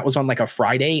 And that was on like a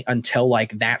Friday until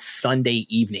like that Sunday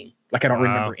evening. Like I don't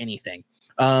remember anything.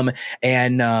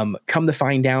 And come to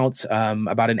find out,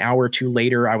 about an hour or two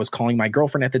later, I was calling my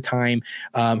girlfriend at the time,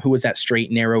 who was that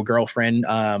straight, narrow girlfriend.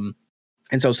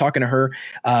 And so I was talking to her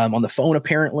on the phone,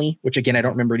 apparently, which, again, I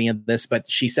don't remember any of this,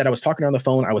 but she said I was talking to her on the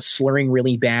phone. I was slurring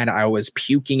really bad. I was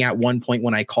puking at one point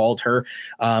when I called her.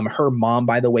 Her mom,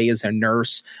 by the way, is a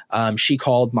nurse. She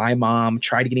called my mom,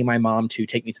 tried getting my mom to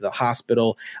take me to the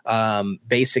hospital.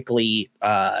 Basically,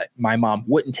 my mom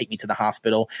wouldn't take me to the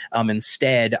hospital.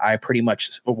 Instead, I pretty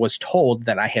much was told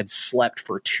that I had slept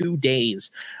for 2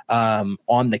 days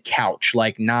on the couch,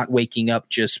 like not waking up,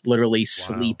 just literally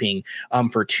sleeping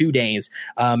for 2 days.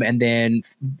 And then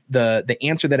the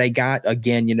answer that I got,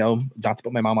 again, not to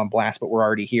put my mom on blast, but we're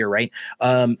already here, right?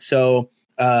 So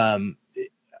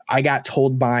I got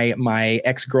told by my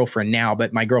ex-girlfriend now,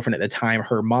 but my girlfriend at the time,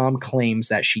 her mom claims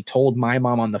that she told my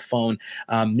mom on the phone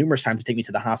numerous times to take me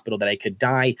to the hospital that I could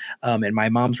die. And my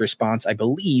mom's response, I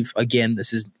believe, again,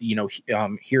 this is,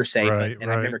 hearsay, I've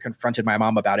never confronted my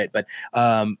mom about it. But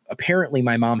apparently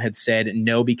my mom had said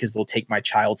no, because they'll take my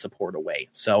child support away.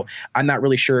 So I'm not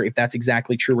really sure if that's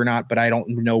exactly true or not, but I don't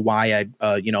know why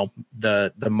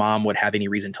the mom would have any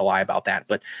reason to lie about that.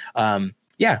 But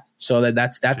yeah, so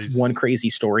that's Jeez. One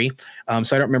crazy story.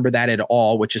 So I don't remember that at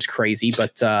all, which is crazy.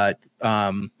 But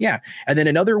yeah, and then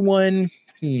another one.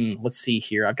 Let's see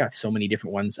here. I've got so many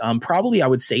different ones. Probably I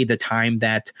would say the time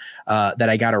that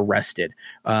I got arrested.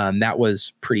 That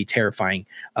was pretty terrifying.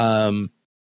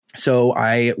 So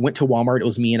I went to Walmart. It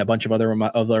was me and a bunch of other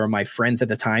of my friends at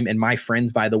the time. And my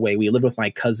friends, by the way, we lived with my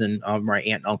cousin, my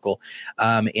aunt and uncle,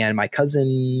 and my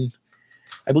cousin.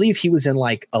 I believe he was in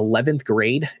like 11th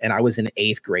grade and I was in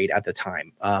 8th grade at the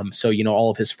time. So, all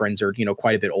of his friends are,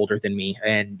 quite a bit older than me.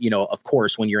 And, of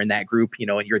course, when you're in that group,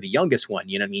 and you're the youngest one,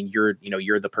 you're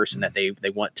the person that they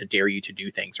want to dare you to do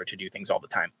things or to do things all the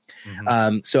time.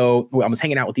 Mm-hmm. So I was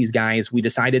hanging out with these guys. We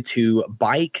decided to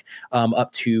bike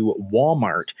up to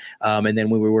Walmart. And then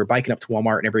when we were biking up to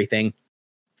Walmart and everything,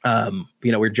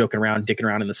 we were joking around, dicking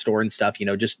around in the store and stuff,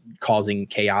 just causing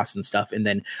chaos and stuff. And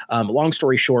then, long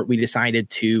story short, we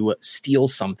decided to steal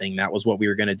something. That was what we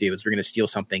were going to do, is we're going to steal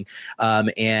something.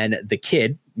 And the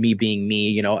kid, me being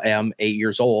me, I'm 8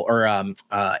 years old or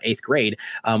 8th grade.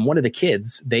 One of the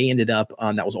kids, they ended up,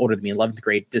 that was older than me, 11th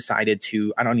grade, decided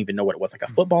to, I don't even know what it was, like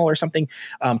a football or something,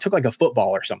 took like a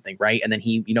football or something. Right. And then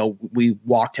he, we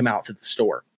walked him out to the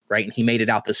store. Right. And he made it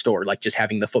out the store, like just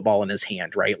having the football in his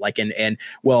hand. Right. Like, and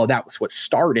well, that was what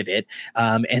started it.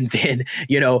 And then,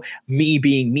 me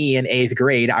being me in 8th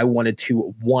grade, I wanted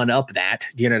to one up that,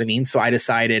 you know what I mean? So I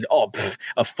decided,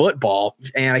 a football,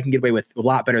 and I can get away with a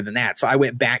lot better than that. So I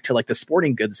went back to like the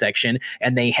sporting goods section,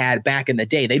 and they had, back in the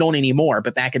day, they don't anymore,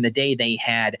 but back in the day, they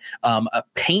had a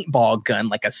paintball gun,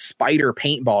 like a spider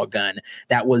paintball gun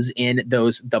that was in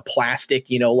the plastic,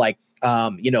 like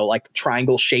like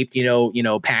triangle shaped,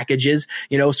 packages,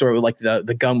 sort of like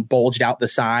the gum bulged out the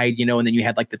side, and then you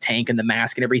had like the tank and the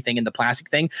mask and everything and the plastic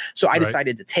thing. So I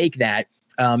decided to take that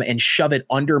and shove it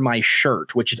under my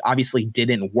shirt, which obviously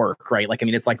didn't work, right? Like, I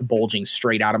mean, it's like bulging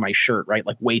straight out of my shirt, right?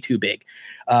 Like way too big.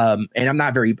 And I'm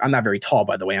not very tall,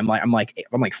 by the way. I'm like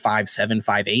 5'7",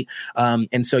 5'8".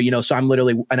 And so, so I'm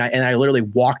literally, and I literally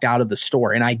walked out of the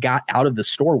store, and I got out of the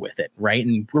store with it. Right.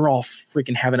 And we're all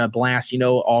freaking having a blast,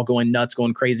 all going nuts,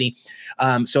 going crazy.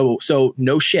 So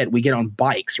no shit, we get on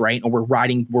bikes, right? And we're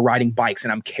riding bikes,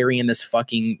 and I'm carrying this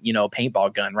fucking,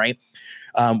 paintball gun, right?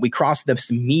 We cross this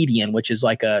median, which is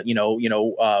like a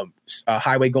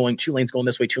highway going 2 lanes going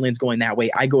this way, 2 lanes going that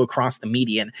way. I go across the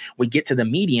median. We get to the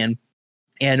median,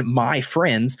 and my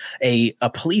friends, a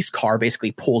police car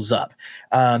basically pulls up,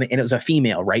 and it was a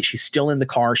female, right? She's still in the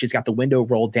car. She's got the window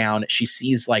rolled down. She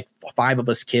sees like 5 of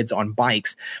us kids on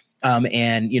bikes.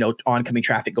 And oncoming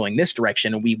traffic going this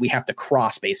direction, and we have to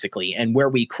cross basically. And where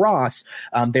we cross,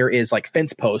 there is like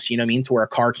fence posts, to where a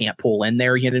car can't pull in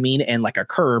there, and like a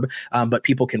curb, but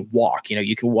people can walk.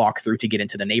 You can walk through to get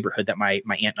into the neighborhood that my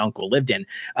aunt and uncle lived in.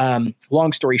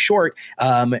 Long story short,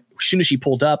 as soon as she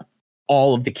pulled up,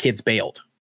 all of the kids bailed.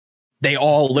 They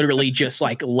all literally just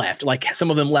like left. Like some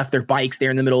of them left their bikes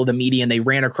there in the middle of the median. They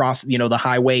ran across, the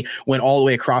highway, went all the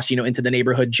way across, into the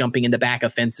neighborhood, jumping in the back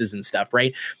of fences and stuff,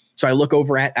 right? So I look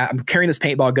over I'm carrying this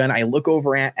paintball gun. I look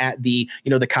over at the,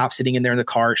 the cop sitting in there in the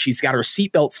car. She's got her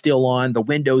seatbelt still on, the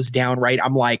windows down, right?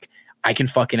 I'm like, I can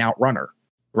fucking outrun her.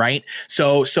 Right.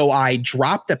 So I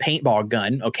dropped the paintball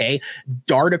gun. Okay.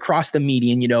 Dart across the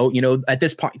median, at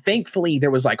this point, thankfully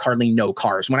there was like hardly no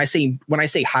cars. When I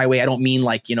say highway, I don't mean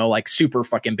like, like super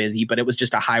fucking busy, but it was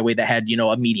just a highway that had,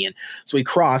 a median. So we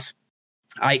cross.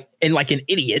 And like an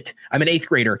idiot, I'm an 8th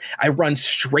grader. I run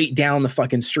straight down the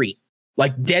fucking street.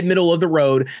 Like dead middle of the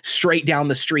road, straight down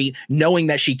the street, knowing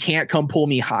that she can't come pull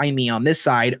me behind me on this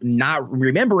side, not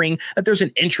remembering that there's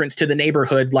an entrance to the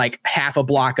neighborhood like half a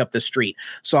block up the street.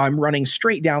 So I'm running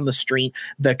straight down the street.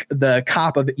 The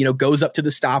cop goes up to the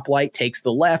stoplight, takes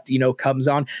the left, comes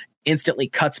on, instantly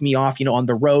cuts me off, on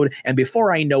the road. And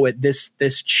before I know it, this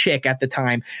chick at the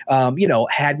time,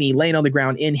 had me laying on the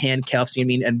ground in handcuffs,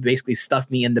 and basically stuffed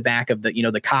me in the back of the,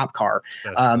 the cop car.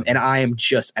 And I am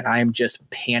just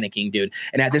panicking, dude.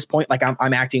 And at this point, like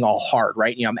I'm acting all hard,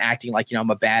 right? I'm acting like, I'm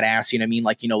a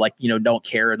badass, don't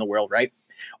care in the world, right?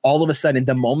 All of a sudden,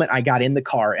 the moment I got in the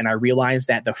car and I realized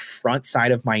that the front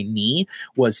side of my knee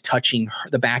was touching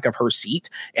the back of her seat,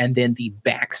 and then the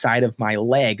back side of my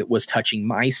leg was touching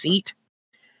my seat,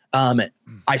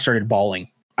 I started bawling.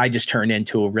 I just turned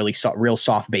into a real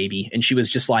soft baby. And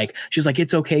she's like,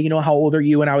 it's okay. How old are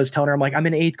you? And I was telling her, I'm like, I'm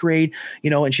in 8th grade,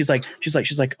 and she's like,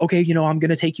 okay, I'm going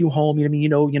to take you home.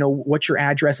 What's your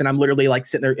address? And I'm literally like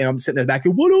sitting there, and I'm sitting there back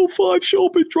at 105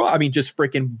 Shelby Drive. I mean, just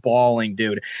freaking bawling,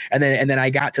 dude. And then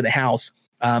I got to the house.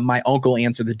 My uncle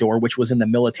answered the door, which was in the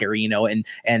military,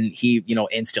 and he,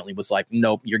 instantly was like,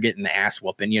 nope, you're getting the ass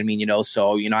whooping.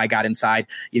 So, I got inside,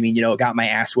 got my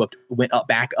ass whooped, went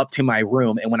back up to my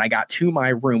room. And when I got to my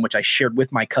room, which I shared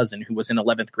with my cousin who was in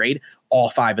 11th grade, all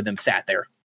 5 of them sat there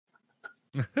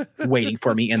waiting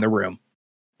for me in the room.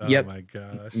 Oh my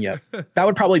gosh. Yep. That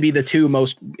would probably be the 2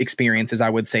 most experiences, I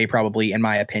would say, probably, in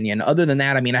my opinion. Other than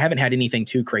that, I mean, I haven't had anything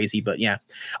too crazy, but yeah.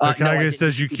 Okage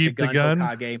says you keep the gun.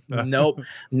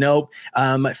 Nope.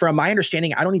 From my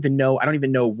understanding, I don't even know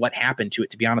what happened to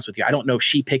it, to be honest with you. I don't know if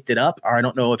she picked it up, or I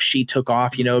don't know if she took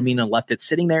off, and left it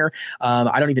sitting there.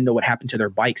 I don't even know what happened to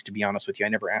their bikes, to be honest with you. I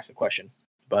never asked the question,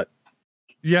 but.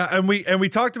 Yeah, and we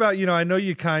talked about, I know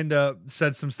you kind of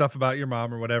said some stuff about your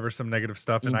mom or whatever, some negative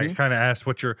stuff, and I kind of asked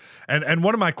what your and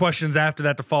one of my questions after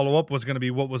that to follow up was going to be,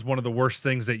 what was one of the worst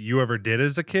things that you ever did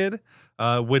as a kid?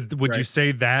 Would you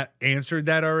say that answered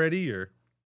that already, or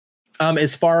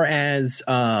as far as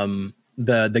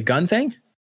the gun thing?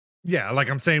 Yeah, like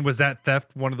I'm saying, was that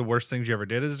theft one of the worst things you ever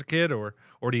did as a kid, or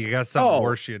do you got something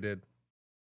worse you did?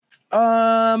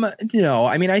 No,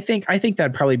 I mean, I think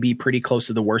that'd probably be pretty close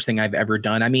to the worst thing I've ever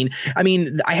done. I mean,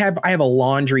 I have a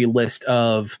laundry list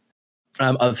of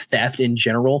theft in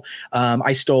general. I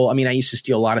used to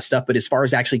steal a lot of stuff, but as far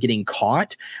as actually getting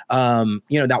caught,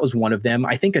 that was one of them.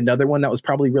 I think another one that was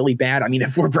probably really bad. I mean,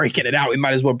 if we're breaking it out, we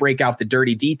might as well break out the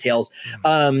dirty details.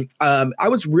 I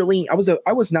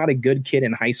was not a good kid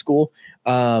in high school.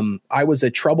 I was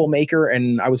a troublemaker,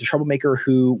 and I was a troublemaker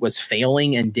who was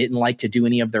failing and didn't like to do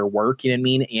any of their work. You know what I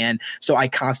mean? And so I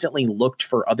constantly looked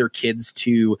for other kids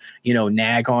to,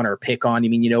 nag on or pick on,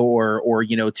 or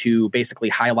to basically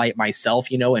highlight myself,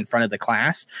 in front of the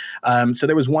class. So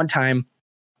there was one time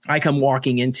I come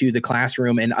walking into the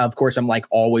classroom, and of course I'm like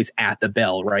always at the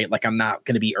bell, right? Like I'm not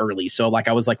going to be early. So like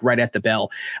I was like right at the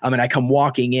bell. And I come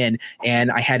walking in,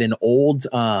 and I had an old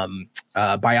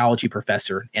biology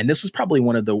professor, and this was probably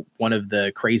one of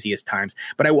the craziest times,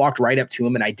 but I walked right up to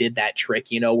him and I did that trick,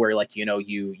 where like,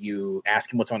 you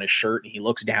ask him what's on his shirt and he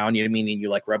looks down, you know what I mean? And you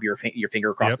like rub your finger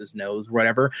across his nose,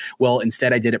 whatever. Well,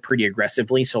 instead I did it pretty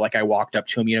aggressively. So like I walked up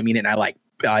to him, you know what I mean? And I like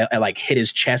hit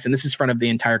his chest, and this is in front of the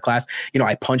entire class.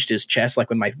 I punched his chest like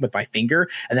with my finger,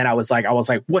 and then I was like,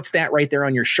 what's that right there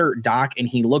on your shirt, doc? And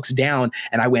he looks down,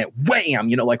 and I went wham,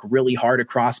 like really hard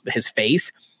across his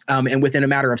face. And within a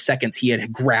matter of seconds, he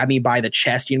had grabbed me by the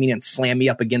chest, you know what I mean, and slammed me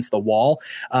up against the wall.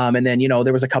 And then,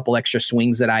 there was a couple extra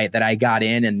swings that I got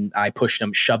in, and I pushed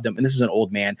him, shoved him. And this is an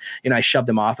old man, I shoved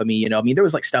him off of me, there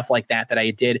was like stuff like that I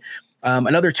did.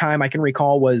 Another time I can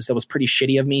recall that was pretty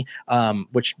shitty of me,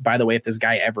 which, by the way, if this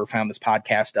guy ever found this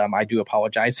podcast, I do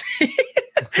apologize.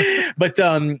 But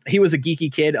he was a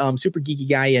geeky kid, super geeky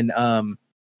guy. And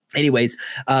anyways,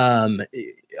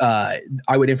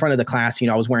 I would, in front of the class,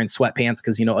 I was wearing sweatpants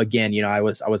because, again, I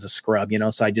was a scrub,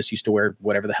 so I just used to wear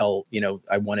whatever the hell,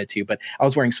 I wanted to, but I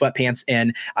was wearing sweatpants,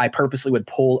 and I purposely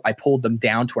pulled them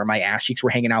down to where my ass cheeks were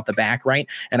hanging out the back. Right.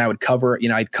 And I would cover,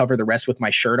 I'd cover the rest with my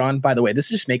shirt on. By the way, this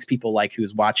just makes people like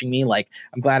who's watching me. Like,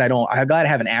 I'm glad I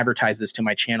haven't advertised this to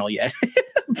my channel yet.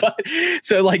 But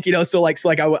so like,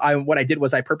 what I did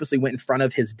was I purposely went in front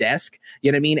of his desk,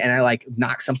 you know what I mean? And I like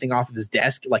knocked something off of his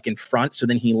desk, like in front. So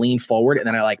then he leaned forward, and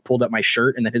then I like pulled up my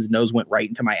shirt, and then his nose went right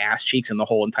into my ass cheeks, and the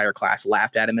whole entire class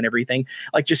laughed at him and everything,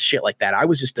 like just shit like that. I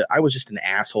was just an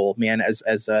asshole, man,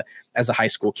 as a high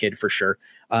school kid for sure.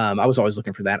 I was always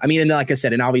looking for that. I mean, and like I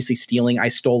said, and obviously stealing, I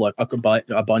stole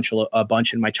a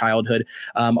bunch in my childhood.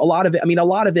 A lot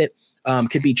of it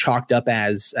could be chalked up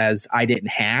as I didn't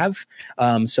have.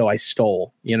 So I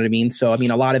stole, you know what I mean? So, I mean,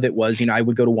 a lot of it was, I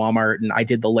would go to Walmart and I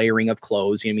did the layering of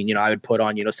clothes. You know what I mean? I would put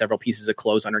on, several pieces of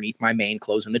clothes underneath my main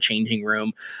clothes in the changing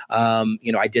room.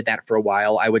 I did that for a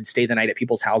while. I would stay the night at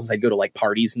people's houses. I'd go to like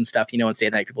parties and stuff, and stay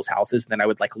the night at people's houses. And then I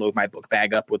would like load my book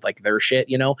bag up with like their shit,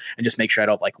 and just make sure I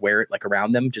don't like wear it like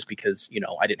around them just because,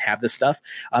 I didn't have this stuff.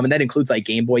 And that includes like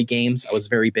Game Boy games. I was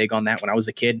very big on that when I was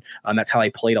a kid. That's how I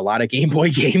played a lot of Game Boy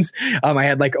games. I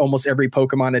had like almost every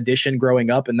Pokemon edition growing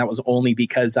up, and that was only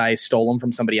because I stole them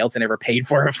from somebody else and never paid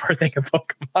for it for a thing of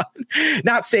Pokemon.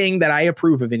 Not saying that I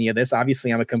approve of any of this.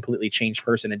 Obviously, I'm a completely changed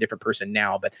person, a different person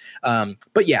now.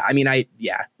 But yeah, I mean,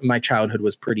 my childhood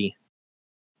was pretty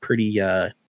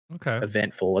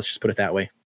eventful. Let's just put it that way.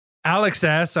 Alex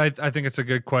asks, I think it's a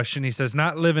good question. He says,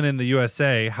 not living in the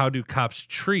USA, how do cops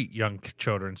treat young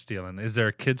children stealing? Is there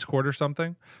a kids' court or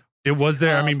something? Was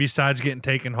there, I mean, besides getting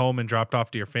taken home and dropped off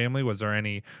to your family, was there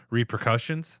any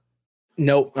repercussions?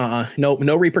 No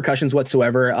repercussions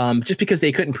whatsoever. Just because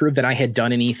they couldn't prove that I had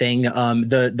done anything.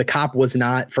 The cop was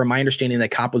not, from my understanding, the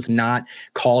cop was not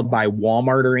called by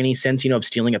Walmart or any sense, of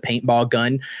stealing a paintball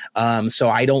gun.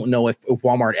 So I don't know if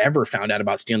Walmart ever found out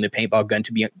about stealing the paintball gun,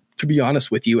 to be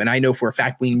honest with you. And I know for a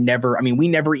fact we never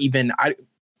even,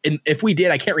 and if we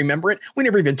did, I can't remember it. We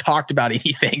never even talked about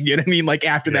anything, you know what I mean? Like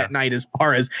after that night, as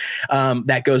far as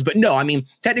that goes. But no, I mean,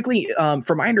 technically,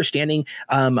 from my understanding,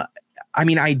 I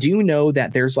mean, I do know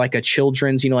that there's like a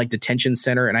children's, like detention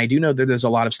center. And I do know that there's a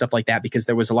lot of stuff like that because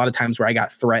there was a lot of times where I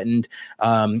got threatened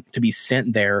to be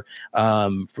sent there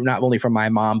from not only from my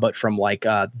mom, but from like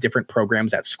different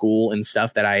programs at school and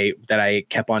stuff that I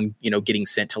kept on, getting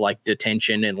sent to like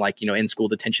detention and like, in school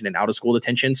detention and out of school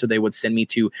detention. So they would send me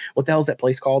to, what the hell is that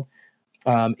place called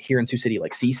here in Sioux City,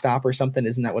 like C-Stop or something?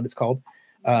 Isn't that what it's called?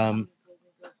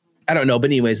 I don't know, but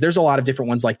anyways, there's a lot of different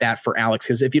ones like that for Alex.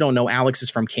 Because if you don't know, Alex is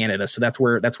from Canada, so that's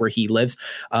where he lives.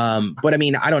 But I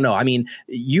mean, I don't know. I mean,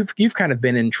 you've kind of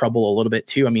been in trouble a little bit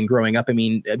too. I mean, growing up. I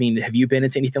mean, have you been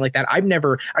into anything like that? I've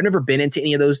never been into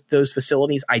any of those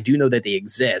facilities. I do know that they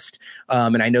exist,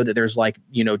 and I know that there's like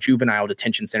juvenile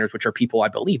detention centers, which are people I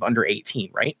believe under 18.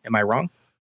 Right? Am I wrong?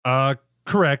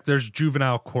 Correct. There's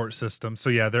juvenile court system. So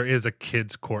yeah, there is a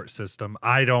kids court system.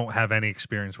 I don't have any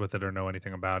experience with it or know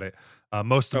anything about it.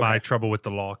 Most of my trouble with the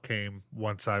law came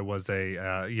once I was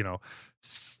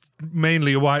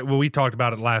mainly we talked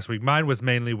about it last week. Mine was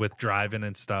mainly with driving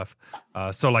and stuff.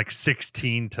 So like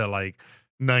 16 to like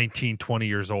 19, 20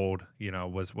 years old,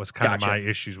 was kind of my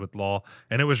issues with law.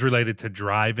 And it was related to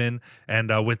driving.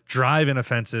 And with driving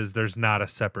offenses, there's not a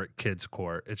separate kids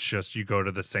court. It's just you go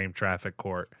to the same traffic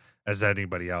court as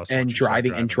anybody else. And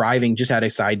driving, just had a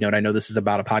side note. I know this is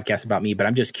about a podcast about me, but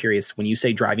I'm just curious, when you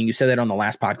say driving, you said that on the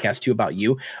last podcast too about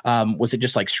you. Was it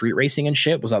just like street racing and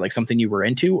shit? Was that like something you were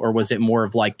into, or was it more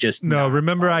of like just no?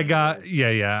 Remember, I got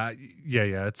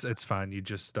Yeah, it's fine. You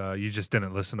just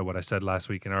didn't listen to what I said last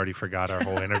week and already forgot our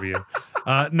whole interview.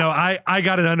 No, I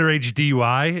got an underage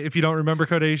DUI, if you don't remember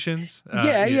Kodeations.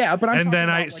 Yeah, but and then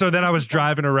I was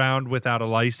driving around without a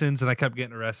license, and I kept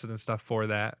getting arrested and stuff for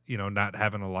that, not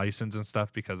having a license and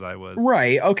stuff because I was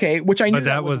right. Okay, which I knew but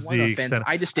that was one the offense. extent.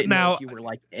 I just didn't know if you were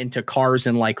like into cars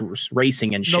and like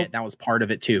racing and shit. Nope. That was part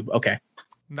of it too. Okay.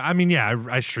 I mean, yeah,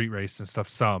 I street raced and stuff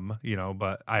some,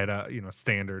 but I had a,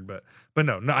 standard, but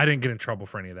no, I didn't get in trouble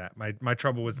for any of that. My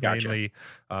trouble was mainly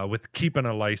with keeping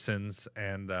a license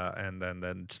and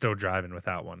then still driving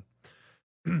without one.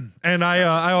 And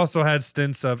I also had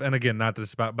stints of, and again, not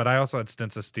this about, but I also had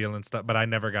stints of stealing stuff, but I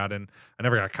never got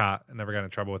caught. I never got in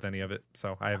trouble with any of it.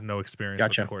 So I have no experience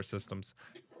with the court systems.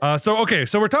 So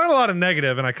we're talking a lot of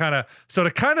negative, and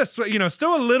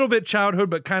still a little bit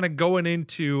childhood, but kind of going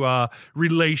into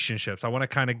relationships. I want to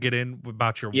kind of get in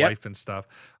about your wife and stuff.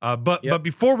 But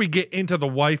before we get into the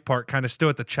wife part, kind of still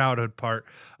at the childhood part,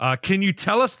 can you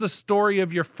tell us the story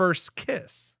of your first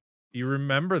kiss? You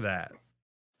remember that?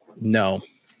 No.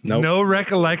 Nope. No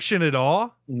recollection at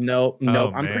all? No.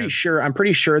 Oh, I'm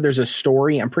pretty sure there's a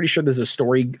story.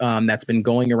 That's been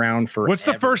going around for. What's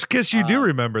the first kiss you do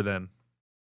remember then?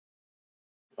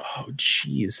 Oh,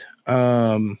 jeez.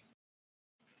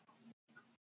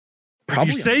 If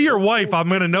you say your wife, I'm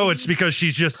going to know it's because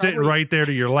she's just sitting right there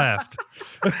to your left.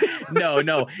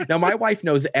 No. My wife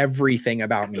knows everything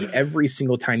about me, every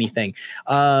single tiny thing.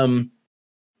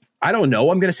 I don't know.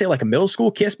 I'm going to say like a middle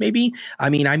school kiss, maybe. I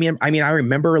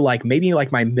remember like maybe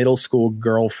like my middle school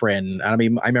girlfriend. I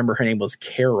remember her name was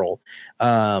Carol.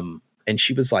 And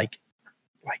she was like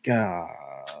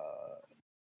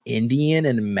Indian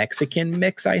and Mexican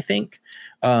mix, I think.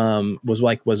 Was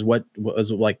what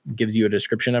gives you a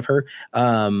description of her.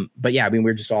 But yeah,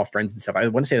 we're just all friends and stuff. I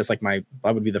want to say that's like that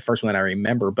would be the first one that I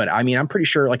remember, but I'm pretty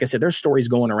sure, like I said, there's stories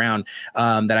going around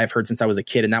that I've heard since I was a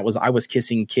kid, and that was I was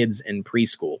kissing kids in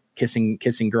preschool, kissing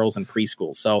girls in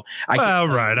preschool. So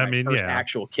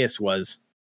actual kiss was.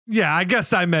 Yeah, I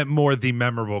guess I meant more the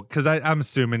memorable, because I'm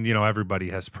assuming, everybody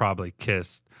has probably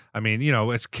kissed. I mean,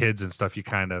 it's kids and stuff. You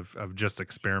kind of just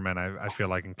experiment. I feel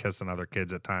like in kissing other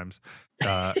kids at times,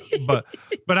 but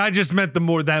I just meant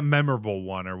that memorable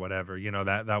one or whatever.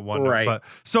 That one. Right. But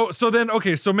so then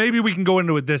so maybe we can go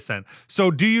into it this then.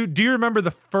 So do you remember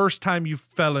the first time you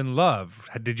fell in love?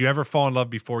 Did you ever fall in love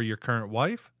before your current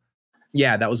wife?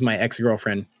 Yeah, that was my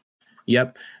ex-girlfriend.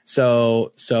 Yep.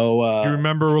 So do you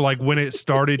remember like when it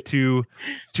started to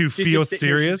feel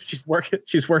serious?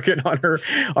 She's working on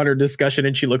her discussion,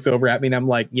 and she looks over at me, and I'm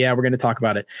like, yeah, we're going to talk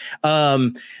about it.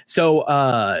 So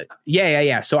I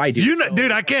do.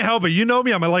 Dude, I can't help it. You know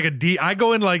me. I'm like I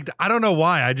go in like, I don't know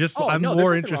why. I'm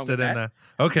more interested in that.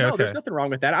 Okay. There's nothing wrong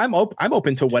with that. I'm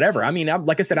open to whatever. I mean,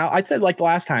 like I said, I said like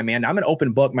last time, man, I'm an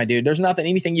open book, my dude. There's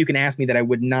anything you can ask me that I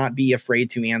would not be afraid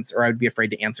to answer, or I would be afraid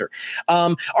to answer.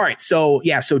 All right. So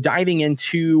diving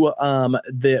into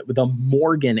the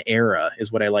Morgan era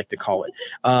is what I like to call it.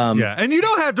 And you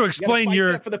don't have to explain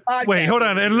wait, hold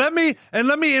on. And let me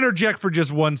interject for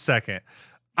just 1 second.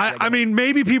 I mean,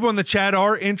 maybe people in the chat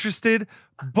are interested,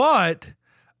 but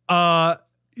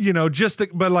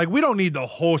but like, we don't need the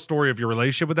whole story of your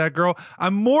relationship with that girl.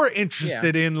 I'm more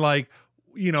interested in like,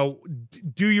 do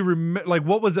you remember, like,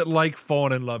 what was it like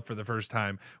falling in love for the first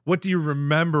time? What do you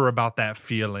remember about that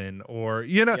feeling? Or,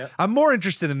 I'm more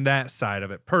interested in that side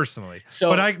of it personally.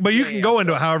 So, but you can go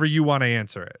into it however you want to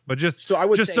answer it, but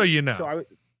so you know.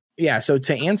 So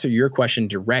to answer your question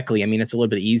directly, I mean, it's a little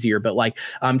bit easier, but like,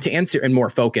 to answer and more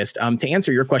focused, to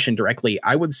answer your question directly,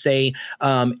 I would say,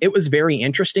 it was very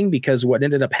interesting, because what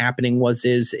ended up happening was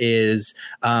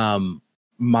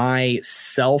my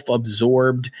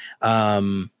self-absorbed,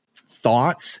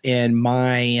 thoughts and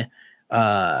my,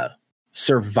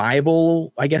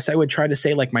 survival, I guess I would try to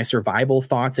say, like, my survival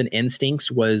thoughts and instincts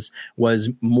was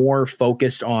more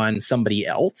focused on somebody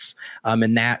else,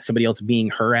 and that somebody else being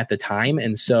her at the time.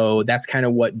 And so that's kind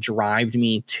of what drove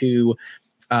me to,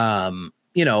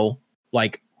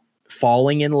 like,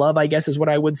 falling in love, I guess is what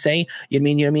I would say. You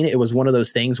know what I mean? It was one of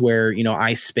those things where,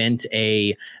 I spent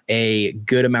a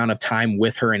good amount of time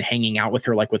with her and hanging out with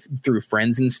her, like through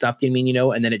friends and stuff. You know what I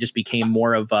mean? And then it just became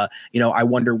more of a, I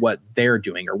wonder what they're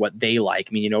doing or what they like.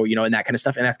 I mean, and that kind of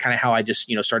stuff. And that's kind of how I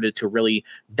just, started to really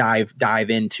dive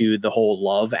into the whole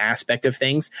love aspect of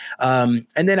things. And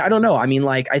then I don't know. I mean,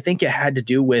 like, I think it had to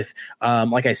do with,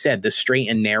 like I said, the straight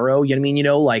and narrow, you know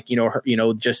what I mean?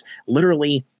 Her, just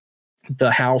literally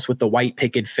the house with the white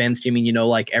picket fence. You mean,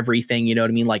 like everything, you know what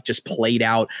I mean? Like just played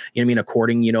out, you know what I mean?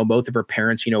 According, both of her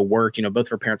parents, worked, both of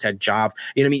her parents had jobs,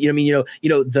 you know what I mean?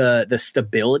 The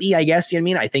stability, I guess, you know what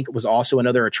I mean? I think it was also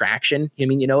another attraction, you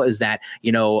know what I mean? Is that,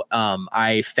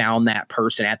 I found that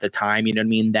person at the time, you know what I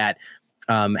mean? That,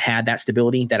 had that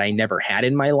stability that I never had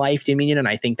in my life, you know what I mean? And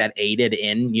I think that aided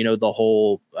in, the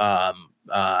whole,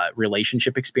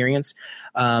 relationship experience.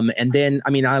 And then, I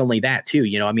mean, not only that too,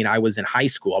 I was in high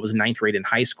school, I was in ninth grade in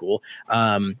high school.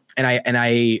 That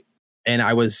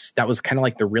was kind of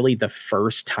like the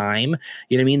first time,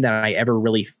 you know what I mean, that I ever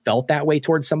really felt that way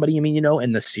towards somebody. I mean,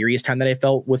 and the serious time that I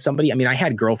felt with somebody. I mean, I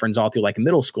had girlfriends all through like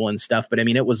middle school and stuff, but I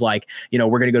mean, it was like,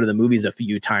 we're going to go to the movies a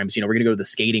few times, we're going to go to the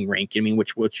skating rink, you know what I mean,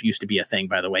 which used to be a thing,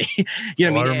 by the way. You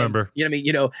know what I mean? I remember.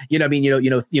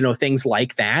 Things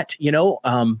like that,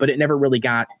 but it never really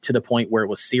got to the point where it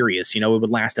was serious. It would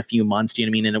last a few months, you know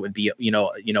what I mean? And it would be,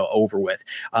 over with,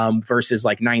 versus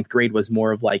like ninth grade was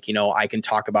more of like, I can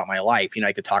talk about my life,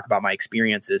 I could talk about my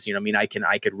experiences, I mean, I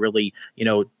could really,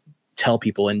 tell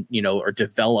people and, or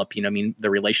develop, the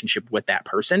relationship with that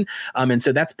person. And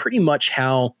so that's pretty much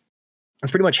how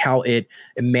it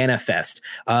manifests.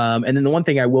 And then the one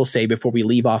thing I will say before we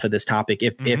leave off of this topic,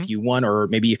 if you want, or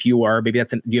maybe if you are, maybe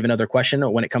do you have another question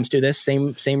when it comes to this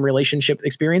same relationship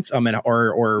experience? Or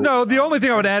no, the only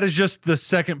thing I would add is just the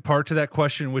second part to that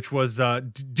question, which was,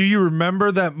 do you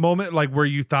remember that moment, like where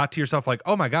you thought to yourself, like,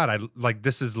 oh my God,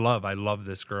 this is love. I love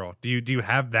this girl. Do you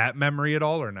have that memory at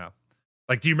all or no?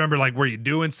 Like, do you remember, like, were you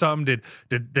doing something?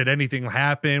 Did anything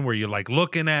happen? Were you like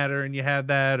looking at her and you had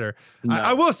that? Or no.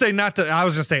 I will say I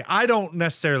was gonna say I don't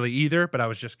necessarily either, but I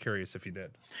was just curious if you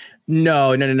did.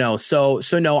 No. So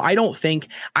no, I don't think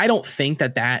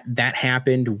that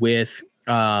happened with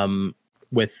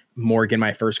Morgan,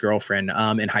 my first girlfriend,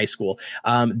 in high school.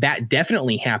 That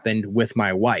definitely happened with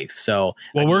my wife. So,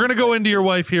 well, we're going to go into your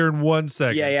wife here in 1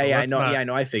 second. Yeah. I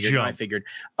know. I figured.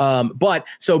 But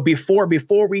so before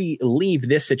we leave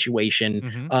this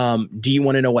situation, do you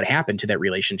want to know what happened to that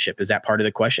relationship? Is that part of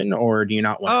the question, or do you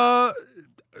not want?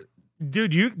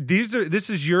 Dude, this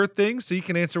is your thing, so you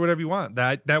can answer whatever you want.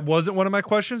 That wasn't one of my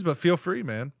questions, but feel free,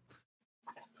 man.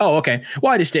 Oh, okay.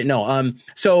 Well, I just didn't know.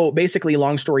 So basically,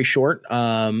 long story short,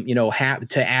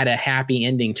 to add a happy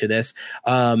ending to this.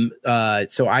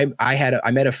 So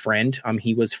I met a friend.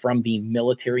 He was from the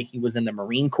military. He was in the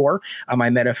Marine Corps. I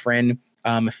met a friend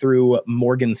through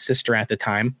Morgan's sister at the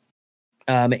time.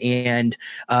 And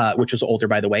which was older,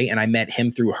 by the way. And I met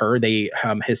him through her.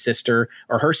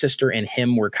 Her sister and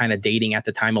him were kind of dating at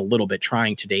the time, a little bit,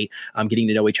 trying to date, getting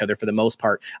to know each other for the most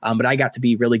part. But I got to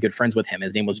be really good friends with him.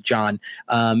 His name was John.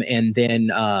 And then,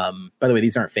 by the way,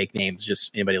 these aren't fake names,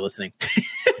 just anybody listening.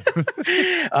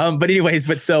 But anyways,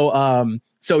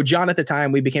 so John, at the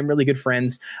time, we became really good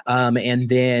friends. And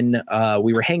then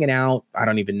we were hanging out. I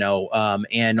don't even know.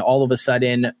 And all of a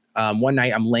sudden, one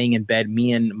night I'm laying in bed.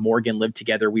 Me and Morgan lived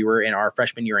together. We were in our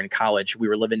freshman year in college. We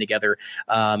were living together.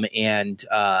 And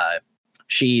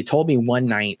she told me one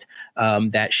night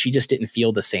that she just didn't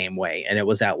feel the same way. And it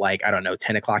was at like, I don't know,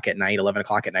 10 o'clock at night, 11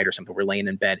 o'clock at night or something. We're laying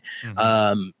in bed.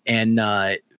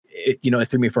 It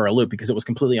threw me for a loop because it was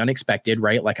completely unexpected,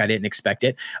 right? Like I didn't expect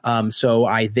it. So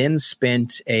I then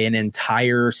spent an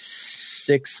entire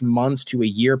 6 months to a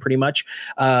year pretty much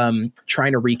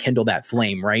trying to rekindle that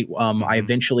flame, right? I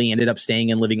eventually ended up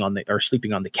staying and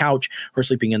sleeping on the couch, her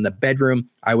sleeping in the bedroom.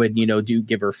 I would,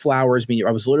 give her flowers.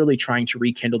 I was literally trying to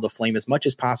rekindle the flame as much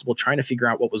as possible, trying to figure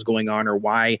out what was going on or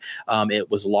why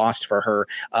it was lost for her.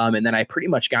 And then I pretty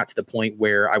much got to the point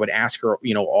where I would ask her,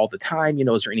 all the time,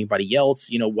 is there anybody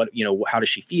else? How does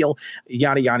she feel?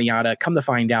 Yada, yada, yada. Come to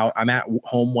find out, I'm at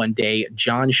home one day.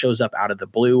 John shows up out of the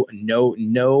blue.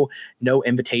 No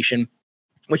invitation,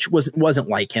 which wasn't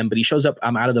like him, but he shows up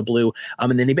out of the blue.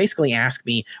 And then he basically asks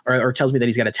me or tells me that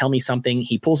he's got to tell me something.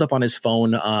 He pulls up on his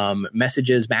phone,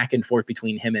 messages back and forth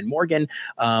between him and Morgan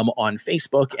on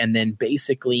Facebook, and then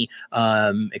basically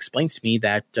explains to me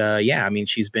that,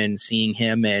 she's been seeing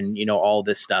him and, all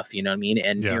this stuff, you know what I mean?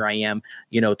 And here I am,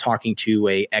 talking to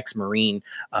a ex-Marine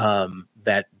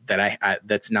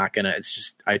that's not gonna, it's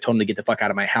just, I told him to get the fuck out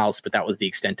of my house, but that was the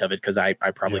extent of it. Cause I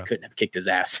probably couldn't have kicked his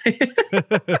ass.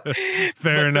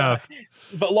 Fair enough.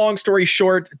 But long story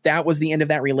short, that was the end of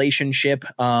that relationship.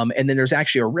 And then there's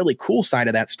actually a really cool side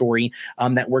of that story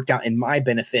that worked out in my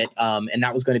benefit. And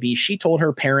that was going to be, she told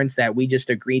her parents that we just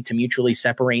agreed to mutually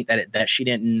separate, that she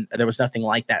didn't, there was nothing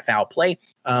like that foul play.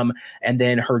 And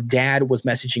then her dad was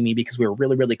messaging me because we were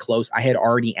really, really close. I had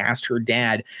already asked her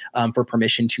dad for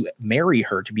permission to marry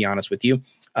her, to be honest with you.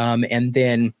 And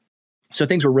then So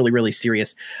things were really, really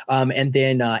serious. And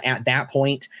then at that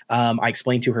point, I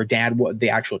explained to her dad what the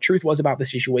actual truth was about the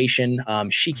situation.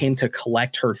 She came to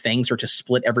collect her things or to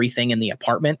split everything in the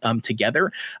apartment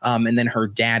together. And then her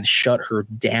dad shut her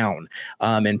down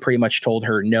and pretty much told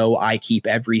her, no, I keep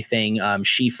everything.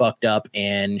 She fucked up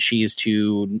and she's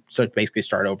to basically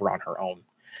start over on her own.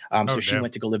 So she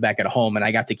went to go live back at home and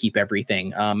I got to keep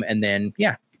everything. And then,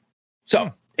 yeah.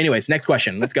 So anyways, next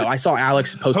question. Let's go. I saw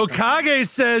Alex post. Hokage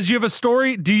says, you have a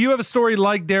story. Do you have a story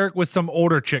like Derek with some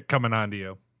older chick coming on to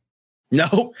you?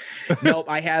 Nope.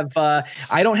 I have,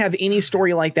 I don't have any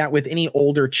story like that with any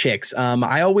older chicks.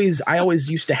 I always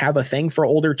used to have a thing for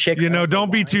older chicks. You know, don't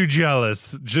be too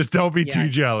jealous. Just don't be too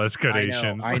jealous,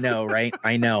 Kodeations. I know, right?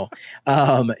 I know.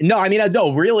 No, I mean,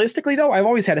 no, realistically though, I've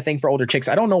always had a thing for older chicks.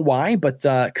 I don't know why, but,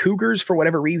 cougars for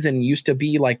whatever reason used to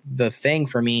be like the thing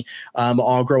for me,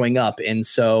 all growing up. And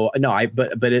so, no,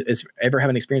 but is ever have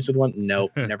an experience with one? No,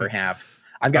 never have.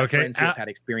 I've got friends who have had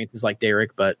experiences like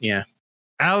Derek, but yeah.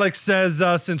 Alex says,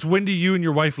 since when do you and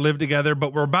your wife live together?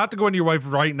 But we're about to go into your wife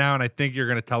right now, and I think you're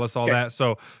going to tell us all that.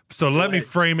 So let me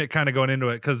frame it kind of going into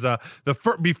it, because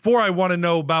before I want to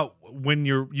know about when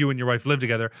you and your wife live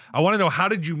together, I want to know, how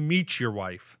did you meet your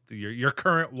wife, your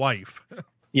current wife?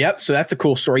 Yep. So that's a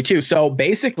cool story too. So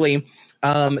basically,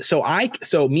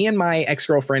 so me and my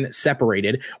ex-girlfriend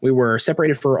separated. We were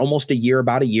separated for almost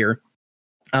about a year.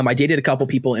 I dated a couple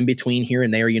people in between here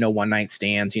and there, one night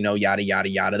stands, yada, yada,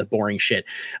 yada, the boring shit.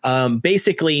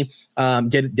 Basically,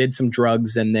 did some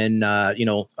drugs and then,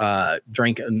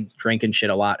 drank and shit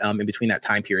a lot in between that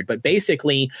time period. But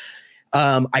basically,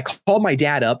 I called my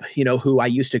dad up, who I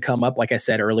used to come up, like I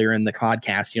said earlier in the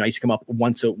podcast, I used to come up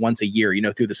once a year,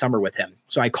 through the summer with him.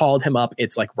 So I called him up.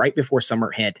 It's like right before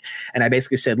summer hit. And I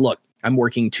basically said, look, I'm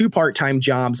working 2 part-time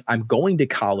jobs. I'm going to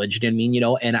college.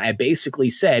 And I basically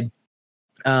said,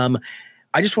 I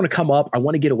just want to come up. I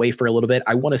want to get away for a little bit.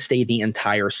 I want to stay the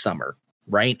entire summer.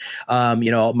 Right.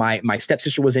 My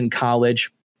stepsister was in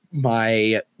college.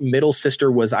 My middle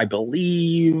sister was, I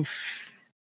believe,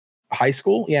 high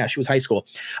school. Yeah, she was high school.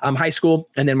 High school.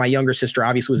 And then my younger sister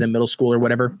obviously was in middle school or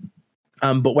whatever.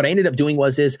 But what I ended up doing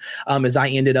is I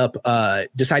ended up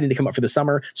deciding to come up for the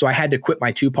summer. So I had to quit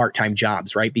my 2 part-time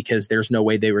jobs, right? Because there's no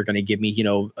way they were going to give me,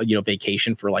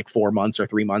 vacation for like 4 months or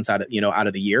 3 months out of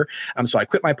the year. So I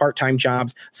quit my part-time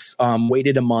jobs,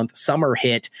 waited a month, summer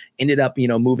hit, ended up,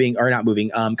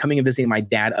 coming and visiting my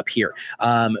dad up here.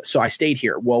 So I stayed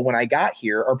here. Well, when I got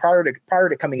here, or prior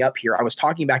to coming up here, I was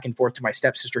talking back and forth to my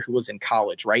stepsister who was in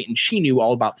college, right? And she knew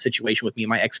all about the situation with me and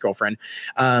my ex-girlfriend,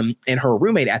 and her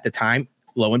roommate at the time,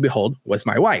 lo and behold, was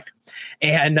my wife.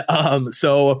 And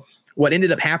so what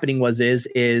ended up happening was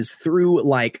through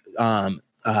like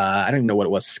I don't even know what it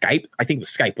was. Skype. I think it was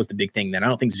Skype was the big thing then. I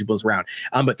don't think Zoom was around.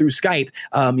 But through Skype,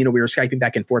 we were Skyping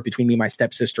back and forth between me and my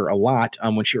stepsister a lot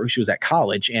when she was at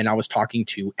college, and I was talking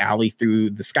to Allie through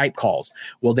the Skype calls.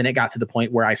 Well, then it got to the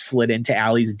point where I slid into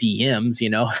Allie's DMs,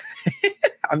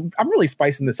 I'm really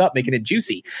spicing this up, making it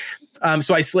juicy.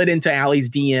 So I slid into Allie's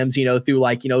DMs, through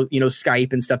like,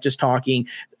 Skype and stuff, just talking,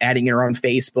 adding her on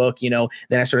Facebook,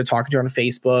 then I started talking to her on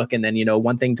Facebook. And then,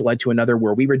 one thing led to another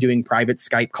where we were doing private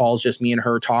Skype calls, just me and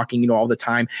her talking, all the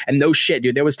time. And no shit,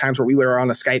 dude, there was times where we were on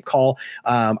a Skype call.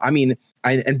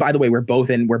 And by the way, we're both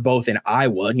in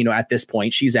Iowa, at this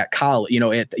point. She's at college,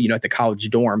 at the college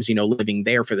dorms, living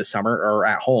there for the summer or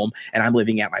at home. And I'm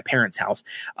living at my parents' house,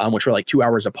 which were like 2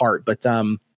 hours apart. But,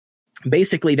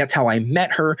 basically, that's how I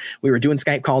met her. We were doing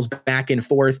Skype calls back and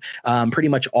forth pretty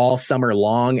much all summer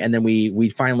long. And then we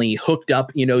finally hooked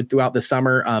up, throughout the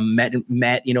summer, met,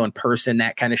 in person,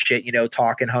 that kind of shit,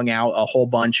 talk and hung out a whole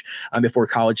bunch before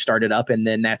college started up. And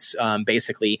then that's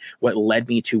basically what led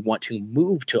me to want to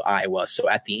move to Iowa. So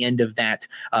at the end of that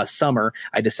summer,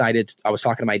 I decided, I was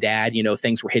talking to my dad,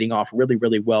 things were hitting off really,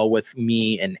 really well with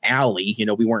me and Allie.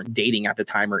 We weren't dating at the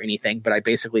time or anything, but I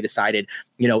basically decided,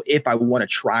 if I want to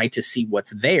try to see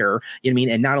what's there,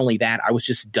 and not only that, I was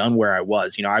just done where I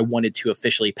was. I wanted to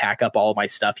officially pack up all of my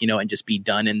stuff, and just be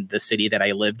done in the city that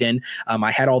I lived in.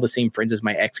 I had all the same friends as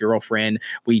my ex-girlfriend.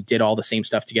 We did all the same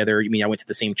stuff together. I went to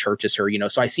the same church as her,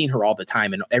 so I seen her all the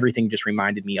time, and everything just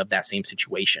reminded me of that same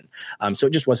situation. So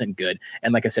it just wasn't good.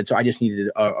 And like I said, so I just needed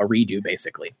a redo,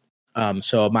 basically.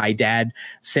 So my dad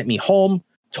sent me home,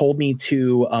 told me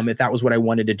to, if that was what I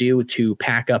wanted to do, to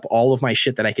pack up all of my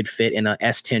shit that I could fit in a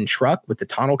S10 truck with the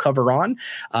tonneau cover on,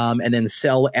 and then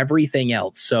sell everything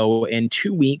else. So in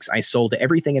 2 weeks, I sold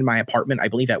everything in my apartment. I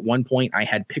believe at one point I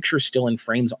had pictures still in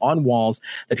frames on walls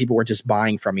that people were just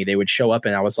buying from me. They would show up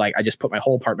and I was like, I just put my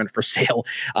whole apartment for sale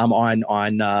on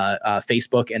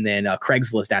Facebook and then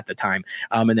Craigslist at the time.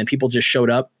 And then people just showed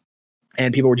up.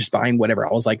 And people were just buying whatever.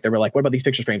 I was like, they were like, what about these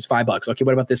picture frames? $5. Okay,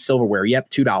 what about this silverware? Yep,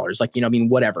 $2. Like, I mean,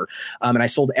 whatever. And I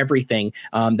sold everything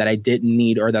that I didn't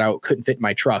need or that I couldn't fit in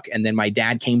my truck. And then my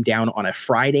dad came down on a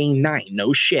Friday night.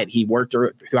 No shit. He worked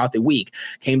throughout the week,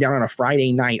 came down on a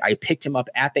Friday night. I picked him up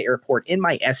at the airport in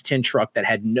my S10 truck that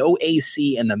had no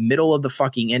AC in the middle of the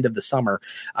fucking end of the summer.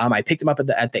 I picked him up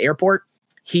at the airport.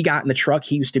 He got in the truck.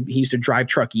 He used to drive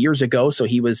truck years ago, so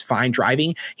he was fine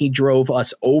driving. He drove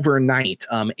us overnight,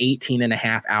 18 and a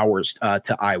half hours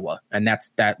to Iowa. And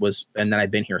and then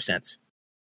I've been here since.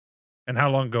 And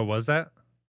how long ago was that?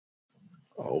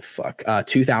 Oh, fuck.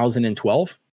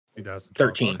 2012?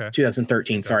 2013. Okay.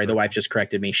 2013. Sorry, the wife just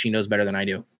corrected me. She knows better than I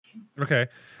do. Okay.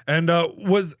 And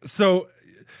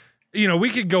we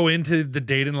could go into the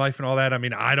dating life and all that. I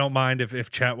mean, I don't mind if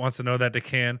chat wants to know that they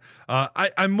can.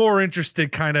 I'm more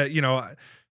interested kind of,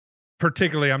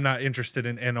 particularly I'm not interested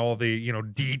in all the,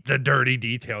 the dirty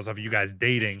details of you guys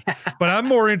dating, but I'm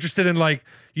more interested in like,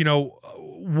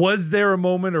 was there a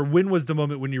moment or when was the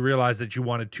moment when you realized that you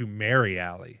wanted to marry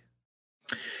Allie?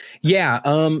 Yeah.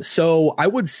 So I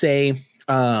would say,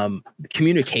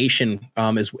 communication,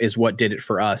 is what did it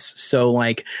for us. So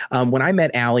like, when I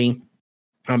met Allie,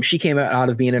 she came out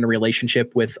of being in a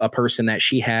relationship with a person that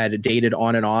she had dated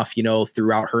on and off,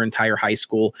 throughout her entire high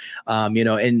school.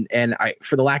 And I,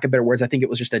 for the lack of better words, I think it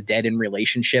was just a dead end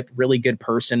relationship, really good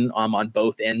person, on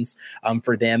both ends,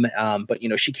 for them. But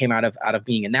she came out of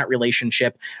being in that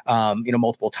relationship,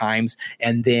 multiple times.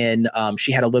 And then,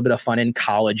 she had a little bit of fun in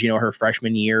college, her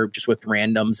freshman year, just with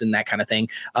randoms and that kind of thing.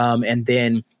 And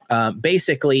then,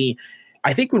 basically,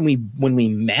 I think when we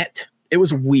met, it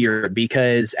was weird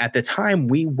because at the time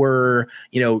we were,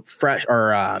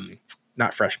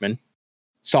 not freshmen,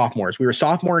 sophomores. We were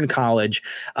sophomore in college.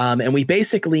 And we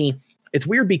basically, it's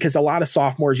weird because a lot of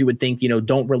sophomores you would think,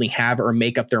 don't really have or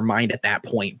make up their mind at that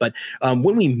point. But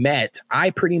when we met,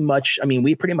 we pretty much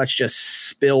just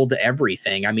spilled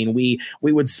everything. I mean, we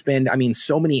would spend,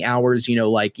 so many hours, there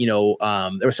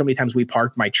were so many times we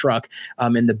parked my truck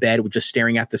in the bed with just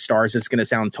staring at the stars. It's going to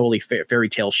sound totally fairy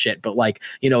tale shit, but like,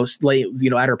 at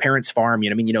her parents' farm,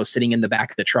 sitting in the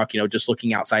back of the truck, just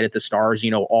looking outside at the stars,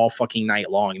 all fucking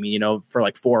night long. For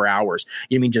like 4 hours,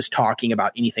 just talking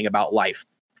about anything about life.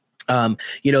 Then,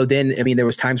 there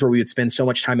was times where we would spend so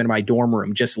much time in my dorm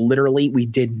room, just literally, we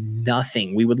did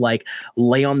nothing. We would like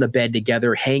lay on the bed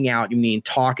together, hang out,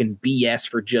 talk and BS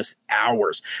for just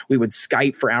hours. We would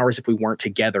Skype for hours if we weren't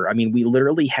together. We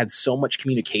literally had so much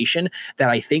communication that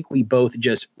I think we both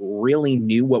just really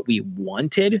knew what we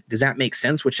wanted. Does that make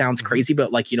sense? Which sounds crazy,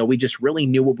 but like, we just really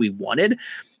knew what we wanted,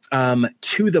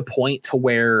 to the point to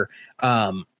where,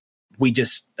 we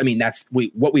just,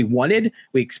 what we wanted,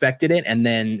 we expected it. And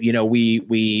then,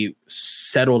 we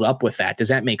settled up with that. Does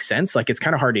that make sense? Like, it's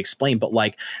kind of hard to explain, but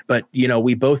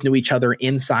we both knew each other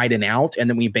inside and out. And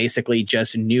then we basically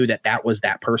just knew that was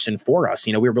that person for us.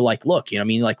 We were like, look,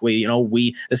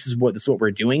 this is what we're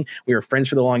doing. We were friends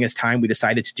for the longest time. We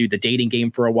decided to do the dating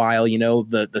game for a while.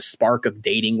 The spark of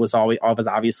dating was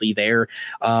obviously there.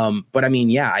 But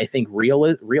I think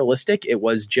realistic, it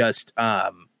was just,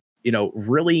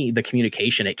 really the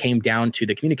communication. It came down to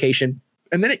the communication.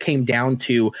 And then it came down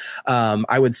to,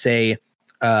 I would say,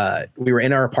 we were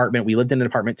in our apartment. We lived in an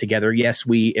apartment together. Yes,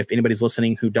 if anybody's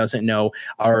listening who doesn't know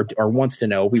or wants to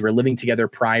know, we were living together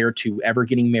prior to ever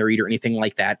getting married or anything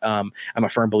like that. I'm a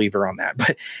firm believer on that.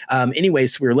 But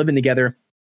anyways, we were living together.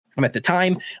 At the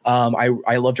time,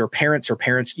 I loved her parents. Her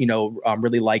parents,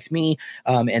 really liked me.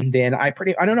 And then I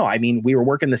don't know. We were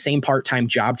working the same part-time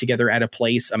job together at a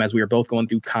place as we were both going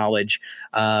through college.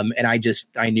 And I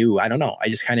knew, I don't know. I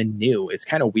just kind of knew. It's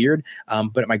kind of weird.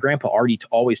 But my grandpa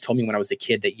always told me when I was a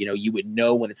kid that, you would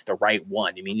know when it's the right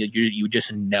one. You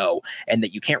just know, and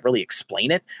that you can't really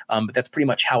explain it. But that's pretty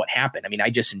much how it happened. I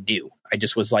just knew. I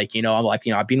just was like,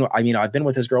 I've been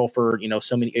with this girl for,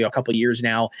 so many, a couple of years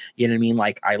now,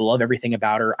 Like, I love everything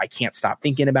about her. I can't stop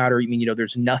thinking about her.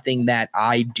 There's nothing that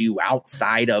I do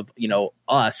outside of,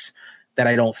 us that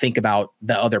I don't think about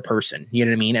the other person,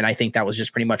 And I think that was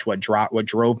just pretty much what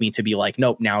drove me to be like,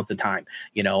 nope, now's the time.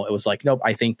 It was like, nope,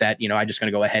 I think that, I'm just going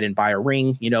to go ahead and buy a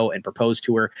ring, and propose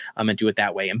to her, and do it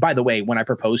that way. And by the way, when I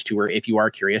proposed to her, if you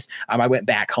are curious, I went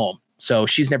back home. So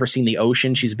she's never seen the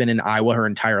ocean. She's been in Iowa her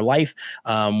entire life.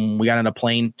 We got on a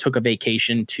plane, took a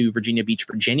vacation to Virginia Beach,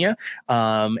 Virginia.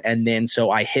 And then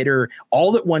so I hit her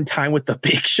all at one time with the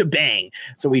big shebang.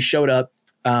 So we showed up.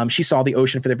 She saw the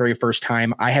ocean for the very first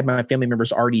time. I had my family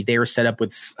members already there set up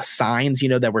with signs,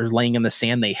 that were laying in the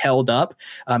sand. They held up,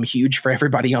 huge for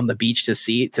everybody on the beach to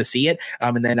see it.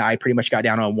 And then I pretty much got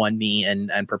down on one knee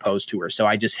and proposed to her. So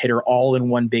I just hit her all in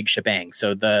one big shebang.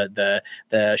 So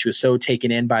she was so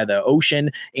taken in by the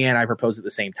ocean, and I proposed at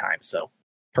the same time. So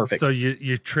perfect. So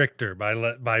you tricked her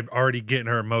by already getting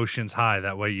her emotions high.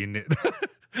 That way you knew.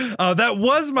 That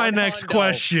was my next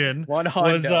question.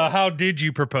 Was how did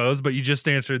you propose? But you just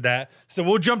answered that. So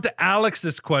we'll jump to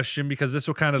Alex's question, because this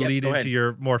will kind of lead into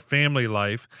your more family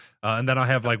life, and then I'll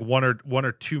have like one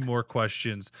or two more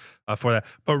questions for that.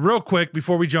 But real quick,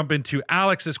 before we jump into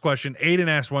Alex's question, Aiden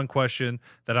asked one question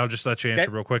that I'll just let you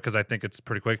answer real quick, because I think it's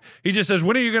pretty quick. He just says,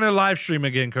 "When are you going to live stream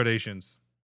again, Kodeations?"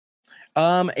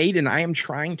 Aiden, I am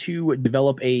trying to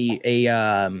develop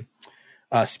a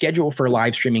schedule for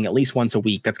live streaming at least once a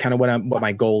week. That's kind of what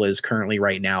my goal is currently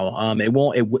right now.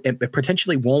 It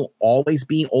potentially won't always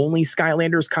be only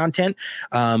Skylanders content,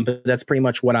 but that's pretty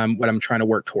much what I'm trying to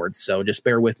work towards. So just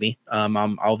bear with me.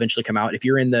 I'll eventually come out. If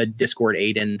you're in the Discord,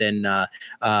 Aiden,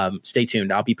 then stay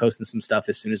tuned. I'll be posting some stuff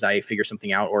as soon as I figure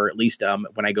something out, or at least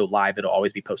when I go live, it'll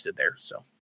always be posted there. So.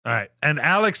 All right. And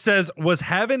Alex says, was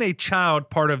having a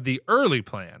child part of the early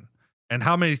plan? And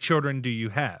how many children do you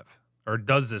have? Or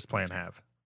does this plan have?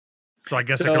 So I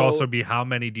guess it could also be, how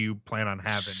many do you plan on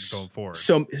having going forward?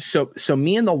 So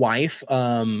me and the wife,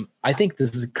 I think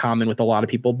this is common with a lot of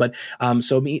people, but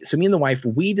so me and the wife,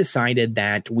 we decided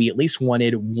that we at least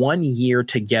wanted 1 year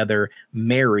together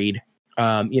married,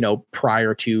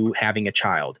 prior to having a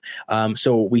child.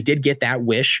 So we did get that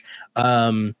wish.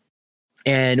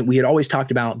 And we had always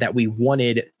talked about that we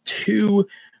wanted 2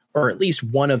 or at least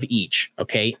one of each.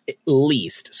 Okay. At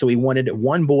least. So we wanted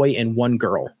 1 boy and 1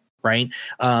 girl. Right.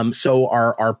 So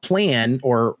our plan,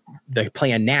 or the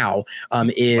plan now,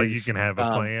 is, like, you can have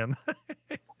a plan.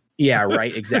 Yeah,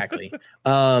 right. Exactly.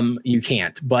 You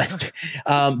can't, but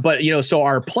so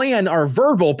our plan, our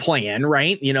verbal plan,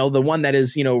 right? The one that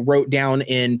is, wrote down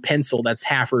in pencil, that's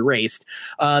half erased,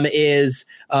 is,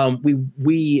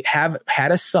 we have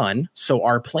had a son. So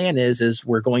our plan is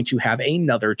we're going to have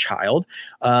another child.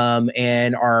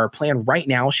 And our plan right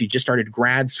now, she just started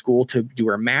grad school to do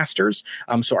her master's.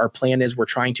 So our plan is we're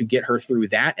trying to get her through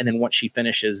that. And then once she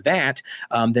finishes that,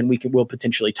 then we'll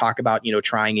potentially talk about,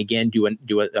 trying again,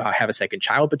 have a second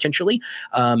child potentially.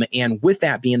 And with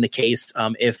that being the case,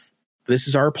 if this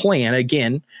is our plan,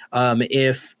 again,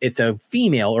 if it's a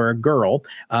female or a girl,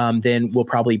 then we'll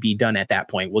probably be done at that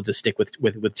point. We'll just stick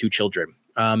with 2 children.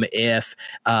 If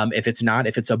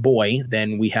it's a boy,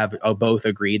 then we have both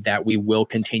agreed that we will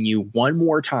continue one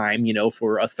more time,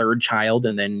 for a third child.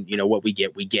 And then, what we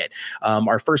get.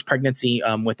 Our first pregnancy,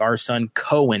 with our son,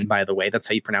 Cohen, by the way, that's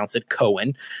how you pronounce it.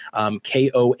 Cohen,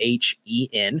 Kohen.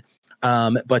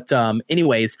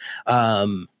 Anyways,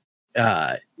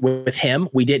 with him,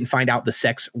 we didn't find out the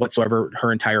sex whatsoever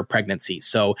her entire pregnancy.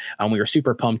 So we were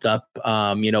super pumped up,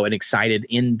 and excited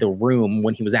in the room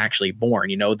when he was actually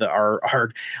born. Our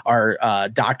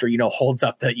doctor, holds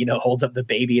up the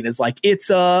baby and is like, it's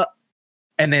a.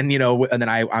 And then,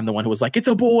 I'm the one who was like, it's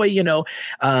a boy,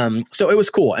 so it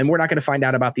was cool. And we're not going to find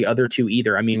out about the other 2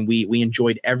 either. I mean, we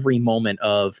enjoyed every moment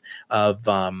of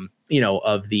the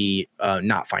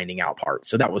not finding out part.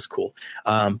 So that was cool.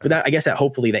 But I guess that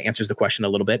hopefully that answers the question a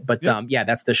little bit. But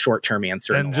that's the short-term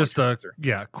answer. And just a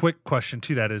quick question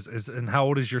to that is, and how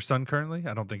old is your son currently?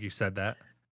 I don't think you said that.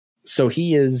 So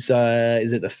he is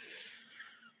it the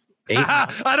 8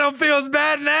 months? I don't feel as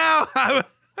bad now.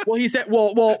 Well, he said,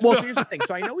 well, so here's the thing.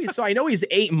 So I know he's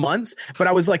 8 months, but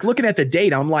I was like looking at the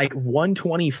date. I'm like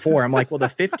 124. I'm like, well, the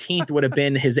 15th would have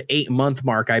been his 8-month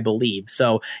mark, I believe.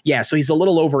 So yeah, so he's a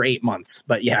little over 8 months,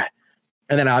 but yeah.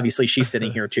 And then obviously she's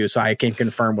sitting here too, so I can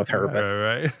confirm with her. But, all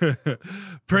right.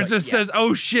 Princess says,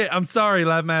 "Oh shit, I'm sorry,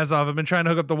 laugh my ass off. I've been trying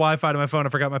to hook up the Wi-Fi to my phone. I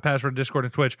forgot my password, Discord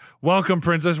and Twitch. Welcome,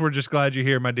 Princess. We're just glad you're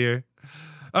here, my dear."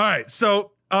 All right,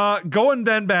 so going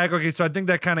then back. Okay, so I think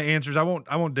that kind of answers. I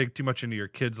won't dig too much into your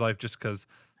kid's life, just because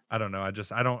I don't know. I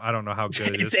don't know how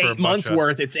good it is. It's 8 months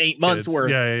worth. It's 8 months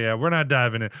worth. Yeah. We're not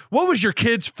diving in. What was your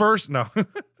kid's first? No.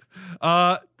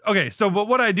 Okay. So, but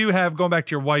what I do have going back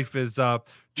to your wife is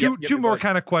two more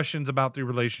kind of questions about the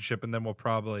relationship, and then we'll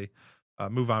probably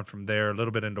move on from there a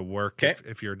little bit into work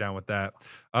if you're down with that.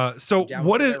 So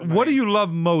what do you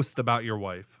love most about your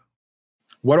wife?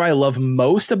 What do I love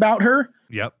most about her?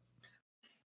 Yep.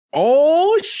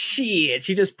 Oh shit!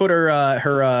 She just put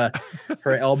her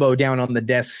elbow down on the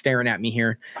desk, staring at me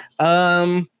here.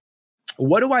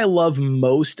 What do I love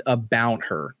most about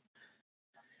her?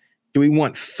 Do we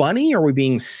want funny, or are we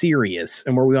being serious?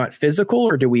 And where we want physical,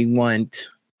 or do we want?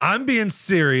 I'm being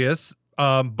serious.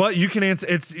 But you can answer.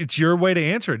 It's your way to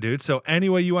answer it, dude. So any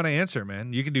way you want to answer,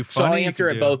 man, you can do funny. So I'll answer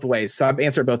it both ways. So I'll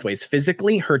answer it both ways.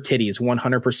 Physically, her titties,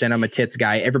 100%. I'm a tits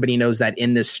guy. Everybody knows that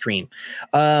in this stream.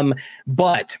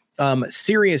 But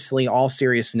seriously, all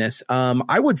seriousness,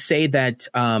 I would say that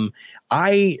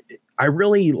I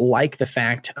really like the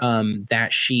fact that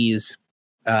she's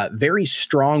very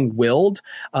strong-willed,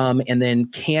 and then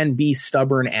can be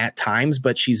stubborn at times,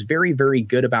 but she's very, very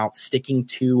good about sticking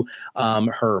to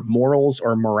her morals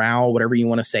or morale, whatever you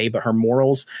want to say, but her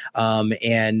morals.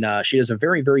 And she does a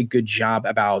very, very good job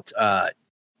about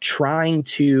trying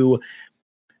to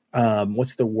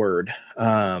what's the word?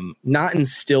 Not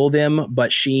instill them,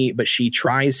 but she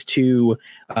tries to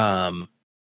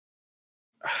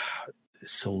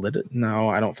no,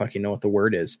 I don't fucking know what the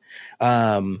word is.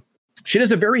 She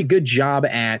does a very good job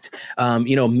at,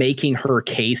 making her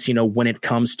case, when it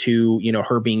comes to,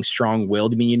 her being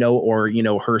strong-willed, or,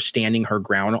 her standing her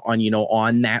ground on,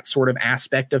 on that sort of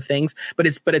aspect of things. But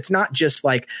it's not just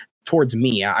like towards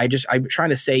me. I'm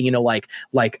trying to say,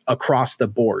 like across the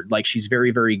board, like she's very,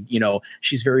 very,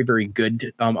 she's very, very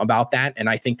good about that. And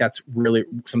I think that's really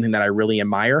something that I really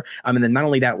admire. And then not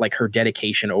only that, like her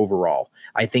dedication overall.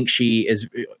 I think she is,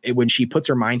 when she puts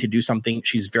her mind to do something,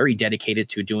 she's very dedicated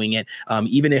to doing it.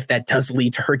 Even if that does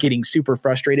lead to her getting super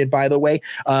frustrated, by the way,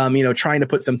 trying to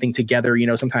put something together,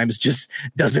 sometimes just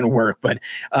doesn't work. But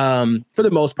for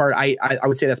the most part, I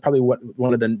would say that's probably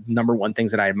one of the number one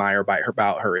things that I admire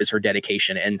about her is her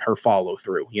dedication and her follow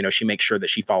through. She makes sure that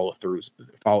she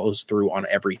follows through on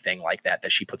everything like that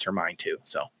she puts her mind to.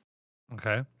 So,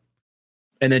 okay.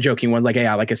 And then joking one, like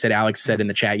I said, Alex said in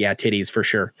the chat, yeah, titties for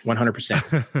sure,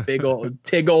 100%. Big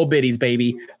old bitties,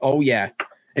 baby. Oh yeah,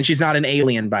 and she's not an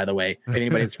alien, by the way. If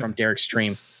anybody's from Derek's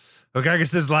stream. Okay, I guess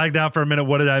this lagged out for a minute.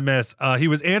 What did I miss? He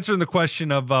was answering the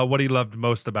question of what he loved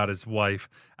most about his wife.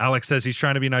 Alex says he's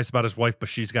trying to be nice about his wife, but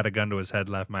she's got a gun to his head.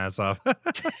 Laugh my ass off.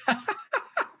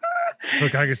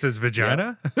 Look, I guess says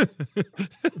vagina. Yep.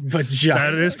 Vagina.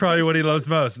 That is probably what he loves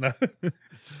most.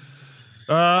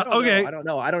 Okay. I don't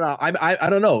know. I don't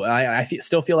know. I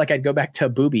still feel like I'd go back to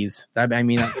boobies. I'm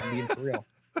being for real.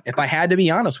 If I had to be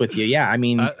honest with you, yeah. I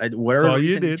mean, whatever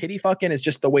reason, titty fucking is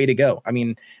just the way to go. I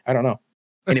mean, I don't know.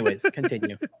 Anyways,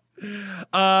 continue.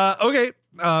 Okay.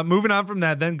 Moving on from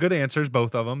that, then good answers,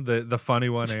 both of them, the funny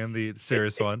one and the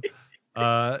serious one.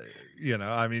 I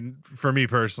mean, for me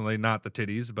personally, not the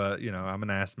titties, but I'm an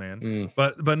ass man.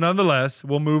 But nonetheless,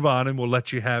 we'll move on and we'll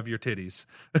let you have your titties.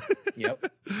 Yep.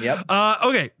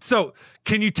 Okay. So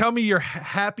can you tell me your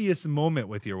happiest moment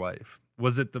with your wife?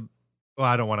 Was it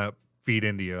I don't want to feed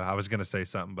into you. I was going to say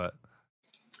something, but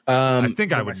I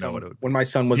think I would know what it would be. When my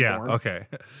son was born. Okay.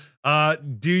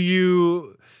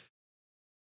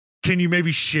 Can you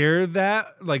maybe share that?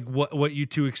 Like what you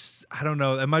two, I don't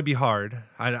know. It might be hard.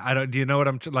 I don't, do you know what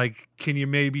I'm like? Can you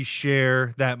maybe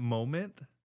share that moment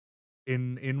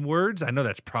in words? I know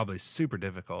that's probably super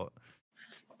difficult.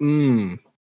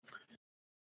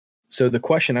 So the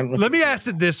question, I don't know. Let me ask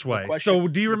it this way. So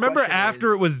do you remember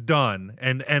after it was done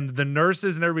and the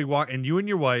nurses and everybody walked and you and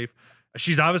your wife,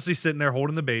 she's obviously sitting there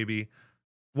holding the baby.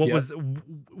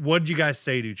 What did you guys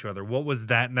say to each other? What was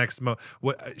that next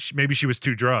maybe she was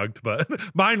too drugged, but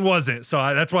mine wasn't. So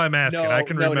that's why I'm asking. I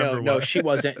can remember. No, she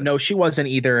wasn't. No, she wasn't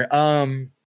either.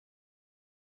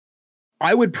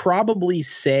 I would probably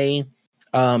say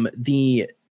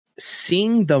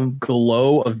seeing the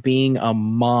glow of being a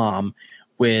mom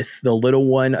with the little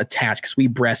one attached, because we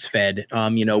breastfed,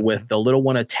 with the little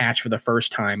one attached for the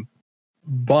first time,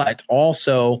 but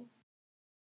also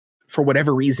for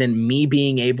whatever reason, me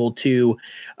being able to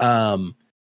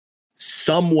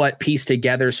somewhat piece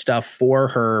together stuff for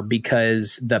her,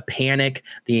 because the panic,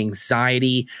 the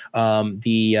anxiety,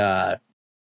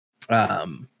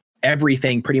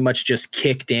 everything pretty much just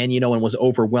kicked in, and was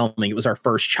overwhelming. It was our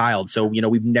first child. So,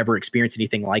 we've never experienced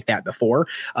anything like that before.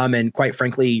 And quite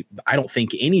frankly, I don't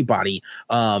think anybody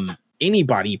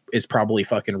is probably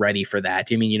fucking ready for that.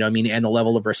 I mean, and the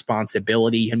level of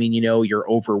responsibility. I mean, you're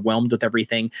overwhelmed with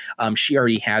everything. She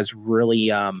already has really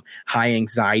high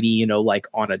anxiety, like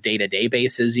on a day-to-day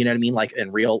basis, like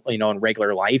in real, in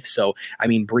regular life. So, I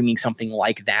mean, bringing something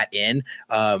like that in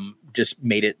just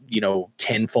made it,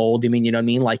 tenfold. I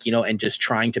mean, like, and just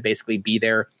trying to basically be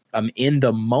there in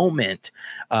the moment.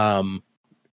 I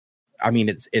mean,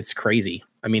 it's crazy.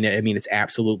 I mean, it's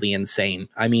absolutely insane.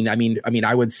 I mean,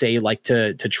 I would say, like,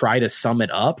 to try to sum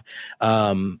it up.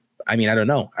 I mean, I don't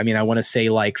know. I mean, I want to say,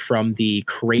 like, from the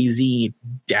crazy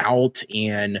doubt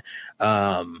and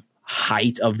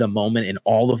height of the moment, and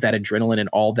all of that adrenaline and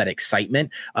all of that excitement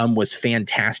was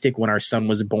fantastic when our son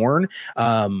was born.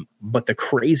 But the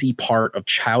crazy part of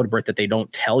childbirth that they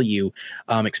don't tell you,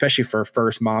 especially for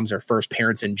first moms or first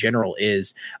parents in general,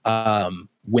 is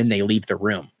when they leave the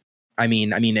room. I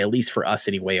mean, at least for us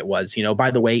anyway, it was,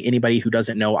 by the way, anybody who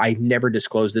doesn't know, I never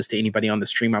disclosed this to anybody on the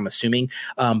stream, I'm assuming.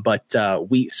 But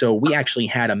we actually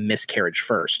had a miscarriage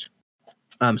first.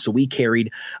 So we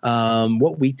carried,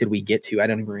 what week did we get to? I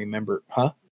don't even remember.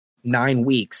 9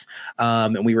 weeks.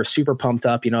 And we were super pumped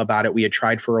up, about it. We had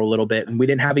tried for a little bit and we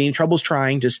didn't have any troubles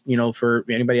trying, just, for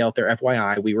anybody out there,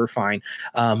 FYI, we were fine.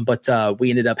 But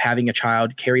we ended up having a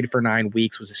child, carried for 9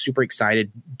 weeks, was super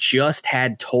excited, just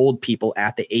had told people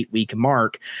at the 8-week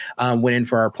mark, went in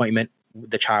for our appointment.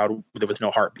 The child, there was no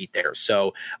heartbeat there.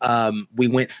 So we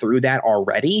went through that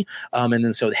already. And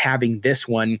then so having this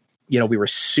one, we were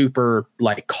super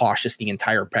cautious the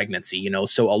entire pregnancy,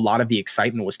 so a lot of the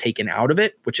excitement was taken out of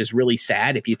it, which is really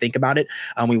sad if you think about it.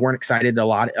 We weren't excited a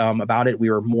lot about it. We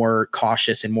were more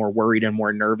cautious and more worried and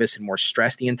more nervous and more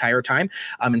stressed the entire time.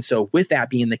 And so with that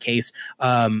being the case,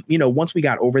 once we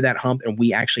got over that hump and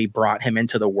we actually brought him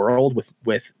into the world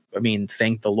with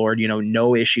thank the Lord,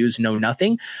 no issues, no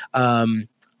nothing.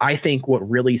 I think what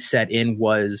really set in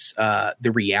was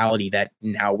the reality that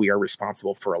now we are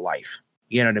responsible for a life.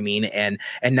 You know what I mean? And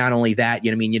not only that,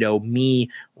 me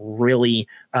really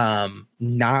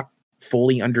not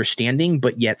fully understanding,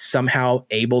 but yet somehow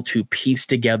able to piece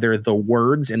together the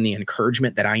words and the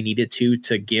encouragement that I needed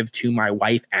to give to my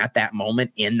wife at that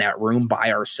moment in that room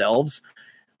by ourselves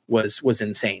was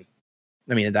insane.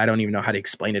 I don't even know how to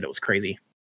explain it. It was crazy.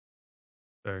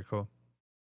 Very cool.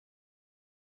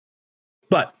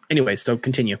 But anyway, so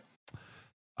continue.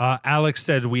 Alex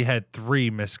said we had 3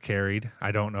 miscarried.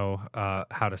 I don't know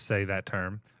how to say that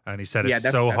term. And he said it's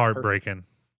so heartbreaking.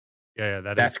 Perfect.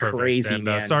 Yeah, that's crazy, and,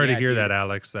 man. Sorry to hear that,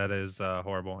 Alex. That is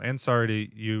horrible. And sorry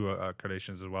to you,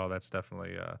 Kodeations, as well. That's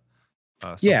definitely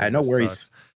no worries. Sucks.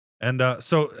 And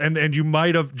and you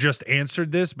might have just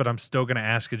answered this, but I'm still going to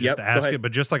ask it just to ask it.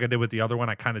 But just like I did with the other one,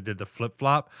 I kind of did the flip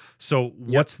flop. So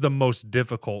what's the most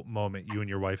difficult moment you and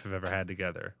your wife have ever had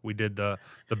together? We did the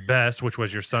best, which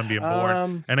was your son being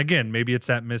born. And again, maybe it's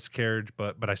that miscarriage,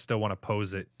 but I still want to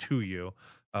pose it to you.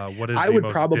 What is I the would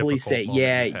most probably difficult say, moment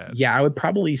you've had? I would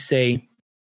probably say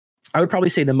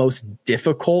the most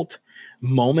difficult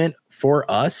moment for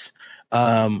us.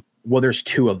 Well, there's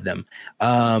 2 of them.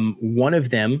 One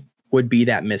of them would be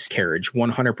that miscarriage.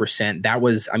 100%.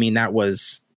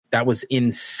 That was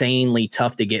insanely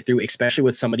tough to get through, especially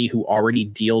with somebody who already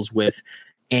deals with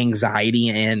anxiety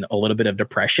and a little bit of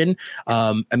depression.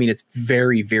 It's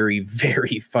very, very,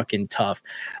 very fucking tough.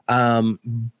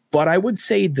 But I would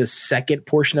say the second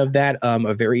portion of that,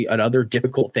 another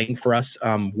difficult thing for us,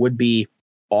 would be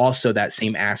also that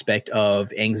same aspect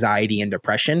of anxiety and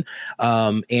depression.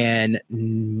 And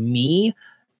me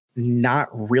not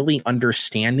really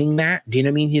understanding that. Do you know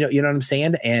what I mean? You know what I'm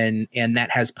saying? And that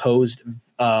has posed,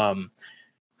 in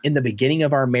the beginning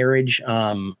of our marriage,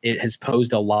 it has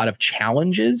posed a lot of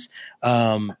challenges,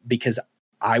 because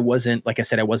I wasn't, like I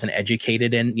said, I wasn't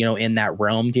educated in that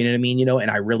realm. Do you know what I mean?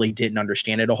 And I really didn't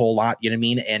understand it a whole lot, you know what I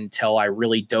mean? Until I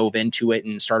really dove into it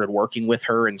and started working with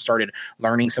her and started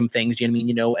learning some things, you know what I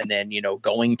mean? And then,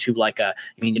 going to like a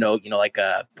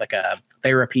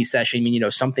therapy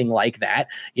session, something like that,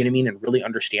 you know what I mean? And really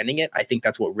understanding it. I think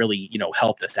that's what really,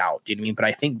 helped us out. Do you know what I mean? But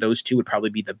I think those 2 would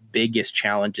probably be the biggest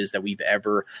challenges that we've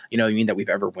ever, that we've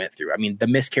ever went through. The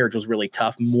miscarriage was really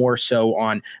tough, more so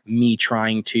on me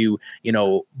trying to,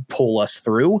 pull us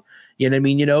through, you know what I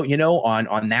mean?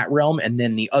 On that realm. And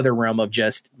then the other realm of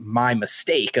just my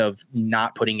mistake of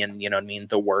not putting in,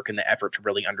 the work and the effort to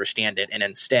really understand it. And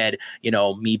instead,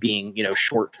 me being,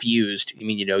 short fused,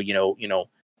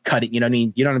 cut it, you know what I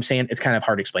mean? You know what I'm saying? It's kind of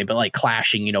hard to explain, but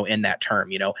clashing, in that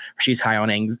term, she's high on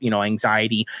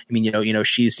anxiety.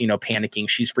 She's, panicking,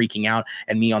 she's freaking out.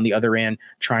 And me on the other end,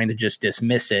 trying to just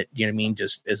dismiss it, you know what I mean?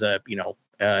 Just as a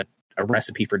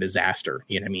recipe for disaster,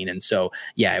 you know what I mean? And so,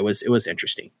 yeah, it was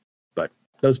interesting, but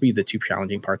those would be the 2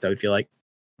 challenging parts, I would feel like.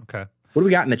 Okay. What do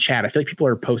we got in the chat? I feel like people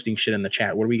are posting shit in the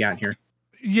chat. What do we got in here?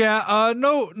 Yeah.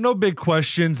 No big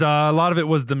questions. A lot of it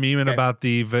was the memeing about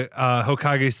the,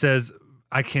 Hokage says,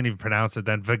 I can't even pronounce it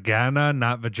then. Vagina,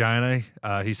 not vagina.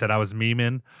 He said I was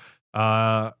memeing.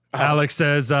 Alex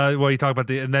says, you talk about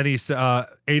and then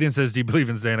Aiden says, do you believe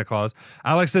in Santa Claus?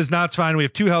 Alex says, no, it's fine. We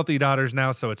have 2 healthy daughters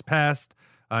now, so it's past.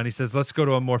 And he says, let's go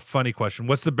to a more funny question.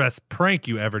 What's the best prank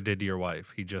you ever did to your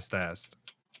wife? He just asked.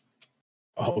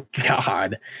 Oh,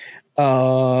 God.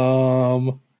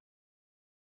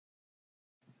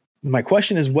 My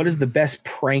question is, what is the best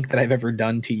prank that I've ever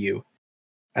done to you?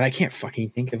 And I can't fucking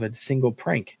think of a single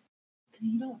prank.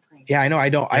 You don't prank. Yeah, I know. I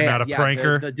don't. You're not a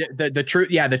pranker. The truth.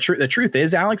 Yeah, the truth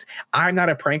is, Alex, I'm not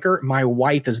a pranker. My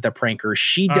wife is the pranker.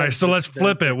 She does. All right, so let's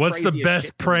flip it. What's the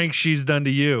best prank she's done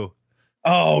to you?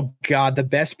 Oh God, the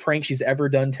best prank she's ever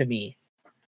done to me.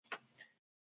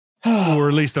 Or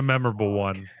at least a memorable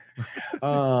one.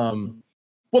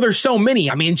 Well, there's so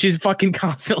many. I mean, she's fucking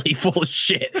constantly full of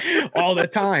shit all the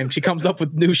time. She comes up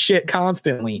with new shit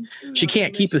constantly. She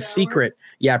can't keep a secret.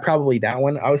 Yeah, probably that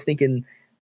one. I was thinking,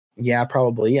 yeah,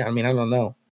 probably. Yeah, I mean, I don't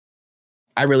know.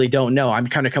 I really don't know. I'm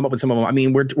kind of come up with some of them. I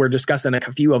mean, we're discussing a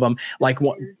few of them. Like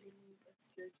what?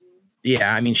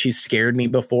 Yeah, I mean, she's scared me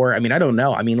before. I mean, I don't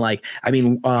know. I mean, okay.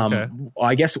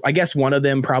 I guess one of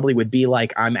them probably would be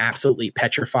like, I'm absolutely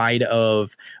petrified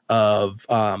of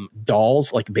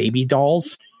dolls, like baby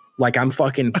dolls. Like I'm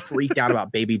fucking freaked out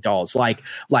about baby dolls, like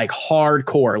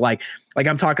hardcore. Like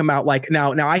I'm talking about like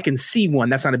now I can see one.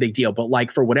 That's not a big deal. But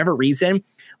like for whatever reason,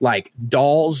 like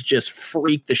dolls just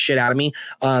freak the shit out of me.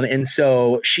 And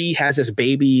so she has this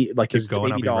baby, like this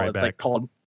baby doll. It's like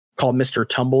called Mr.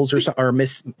 Tumbles or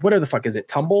Miss, whatever the fuck is it?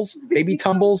 Tumbles? Baby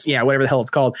Tumbles? Yeah, whatever the hell it's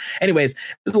called. Anyways,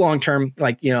 it's a long-term,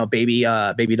 like, you know, baby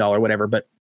doll or whatever. But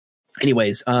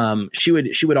anyways, she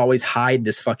would always hide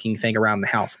this fucking thing around the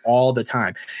house all the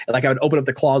time. Like I would open up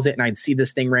the closet and I'd see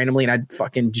this thing randomly and I'd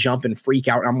fucking jump and freak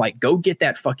out. And I'm like, go get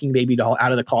that fucking baby doll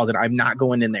out of the closet. I'm not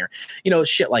going in there, you know,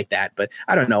 shit like that. But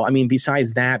I don't know. I mean,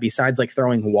 besides like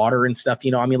throwing water and stuff,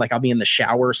 you know, I mean, like I'll be in the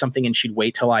shower or something and she'd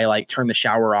wait till I like turn the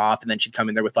shower off and then she'd come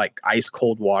in there with like ice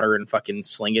cold water and fucking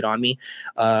sling it on me.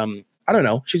 I don't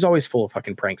know. She's always full of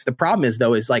fucking pranks. The problem is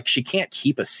though, is like, she can't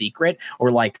keep a secret or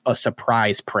like a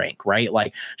surprise prank, right?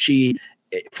 Like she,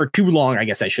 for too long, I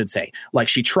guess I should say, like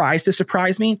she tries to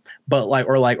surprise me, but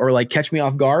like catch me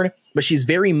off guard. But she's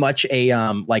very much a,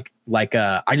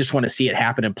 I just want to see it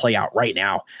happen and play out right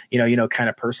now, you know, kind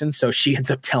of person. So she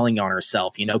ends up telling on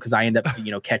herself, you know, cause I end up,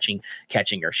 you know, catching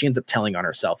her. She ends up telling on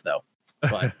herself though.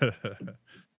 But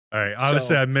all right.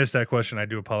 Obviously, I missed that question. I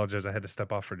do apologize. I had to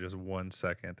step off for just 1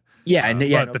 second. Yeah.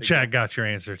 But the chat got your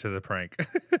answer to the prank.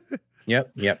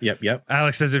 Yep.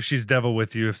 Alex says if she's devil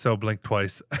with you, if so, blink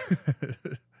twice.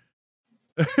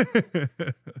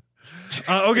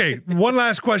 Okay. One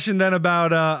last question then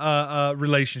about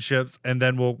relationships, and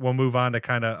then we'll move on to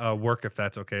kind of work, if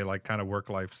that's okay, like kind of work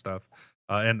life stuff.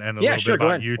 And a little bit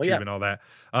about YouTube and all that.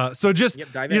 So just, you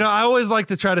know, I always like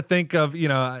to try to think of, you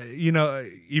know,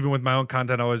 even with my own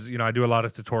content, I always, you know, I do a lot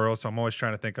of tutorials. So I'm always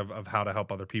trying to think of how to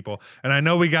help other people. And I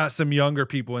know we got some younger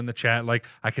people in the chat. Like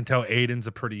I can tell Aiden's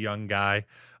a pretty young guy.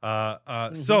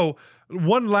 So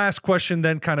one last question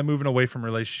then, kind of moving away from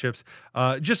relationships,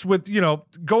 just with, you know,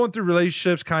 going through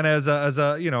relationships kind of as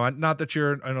a, you know, not that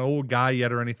you're an old guy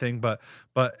yet or anything, but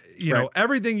you know,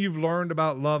 everything you've learned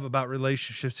about love, about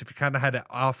relationships, if you kind of had to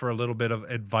offer a little bit of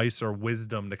advice or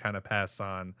wisdom to kind of pass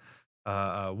on,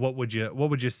 what would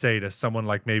you say to someone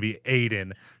like maybe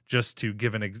Aiden, just to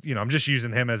give you know, I'm just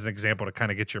using him as an example to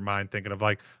kind of get your mind thinking of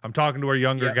like, I'm talking to a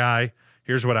younger guy.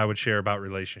 Here's what I would share about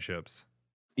relationships.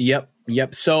 Yep.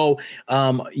 So,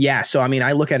 so, I mean,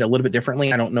 I look at it a little bit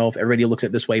differently. I don't know if everybody looks at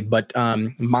it this way, but,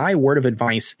 my word of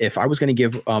advice, if I was going to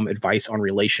give, advice on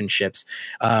relationships,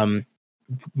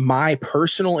 my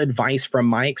personal advice from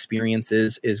my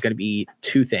experiences is going to be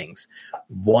two things.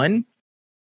 One,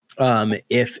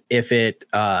 if it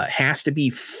has to be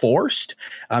forced,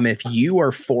 if you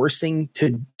are forcing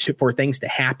for things to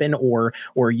happen, or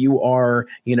you are,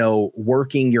 you know,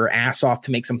 working your ass off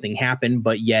to make something happen,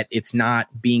 but yet it's not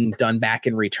being done back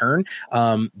in return,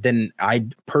 then I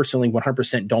personally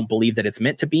 100% don't believe that it's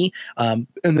meant to be. And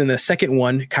then the second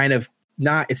one, kind of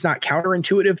it's not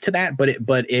counterintuitive to that,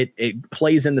 but it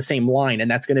plays in the same line, and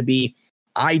that's going to be,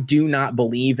 I do not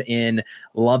believe in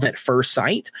love at first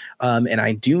sight. And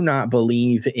I do not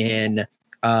believe in,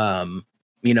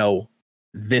 you know,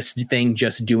 this thing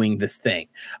just doing this thing.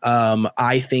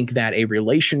 I think that a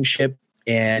relationship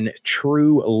and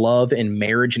true love and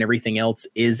marriage and everything else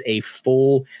is a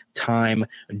full-time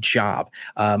job.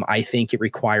 I think it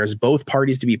requires both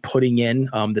parties to be putting in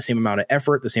the same amount of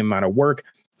effort, the same amount of work,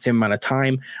 same amount of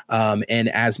time. And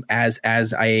as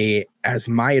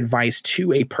my advice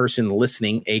to a person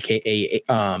listening, aka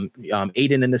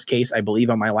Aiden in this case, I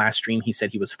believe on my last stream he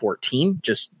said he was 14,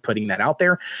 just putting that out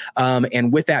there.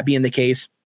 And with that being the case,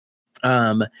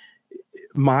 my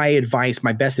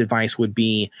best advice would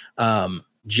be,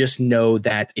 just know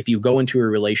that if you go into a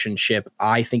relationship,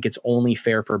 I think it's only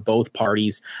fair for both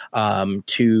parties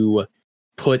to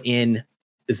put in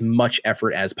as much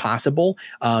effort as possible,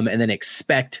 and then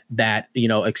expect that,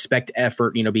 expect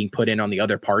effort, being put in on the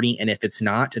other party. And if it's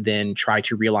not, then try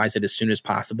to realize it as soon as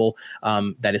possible,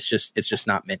 that it's just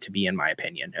not meant to be, in my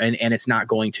opinion. And it's not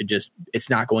going to just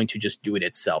do it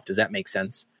itself. Does that make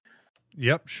sense?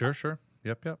 Yep. Sure.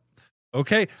 Yep.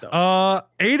 Okay. So,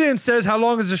 Aiden says, how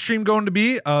long is the stream going to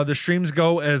be? The streams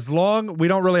go as long. We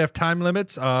don't really have time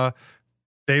limits.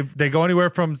 They go anywhere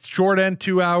from short end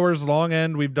 2 hours, long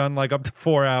end we've done like up to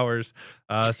 4 hours.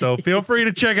 So feel free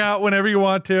to check out whenever you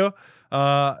want to.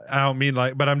 I don't mean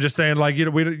like, but I'm just saying like,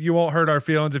 you won't hurt our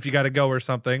feelings if you got to go or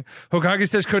something. Hokage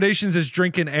says Kodeations is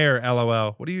drinking air.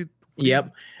 LOL. What do you?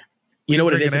 Yep. You know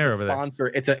what it is? It's a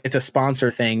sponsor. It's a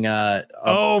sponsor thing.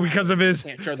 Because of his.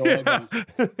 Can't show the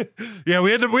logos. Yeah,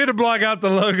 we had to block out the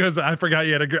logos. I forgot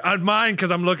you had on mine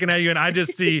because I'm looking at you and I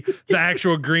just see the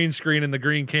actual green screen and the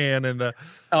green can. And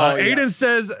Aiden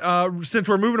says, since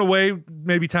we're moving away,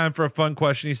 maybe time for a fun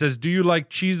question. He says, do you like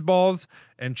cheese balls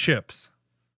and chips?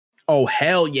 Oh,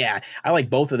 hell yeah. I like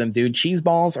both of them, dude. Cheese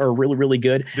balls are really, really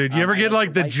good. Dude, you ever get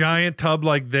like the giant tub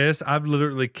like this? I've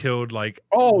literally killed like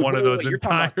one of those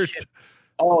entire.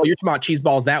 Oh, you're talking about cheese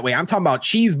balls that way. I'm talking about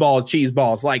cheese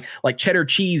balls, like cheddar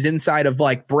cheese inside of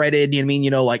like breaded,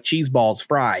 like cheese balls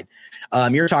fried.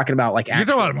 You're talking about like, you're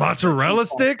talking about mozzarella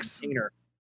sticks?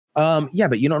 Yeah,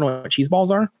 but you don't know what cheese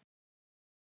balls are?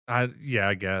 Yeah,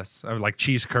 I guess. Like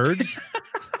cheese curds.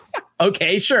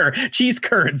 Okay, sure. Cheese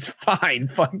curds, fine.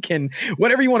 Fucking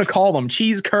whatever you want to call them.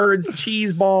 Cheese curds,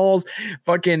 cheese balls,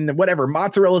 fucking whatever.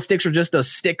 Mozzarella sticks are just a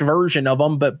stick version of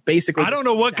them, but basically I don't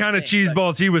know what kind of cheese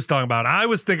balls he was talking about. I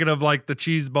was thinking of like the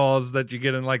cheese balls that you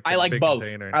get in like the I like big both.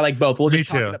 container. I like both. We'll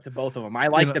just chalk it up to both of them. I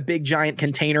like the big giant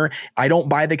container. I don't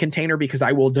buy the container because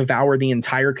I will devour the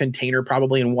entire container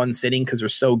probably in one sitting because they're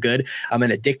so good and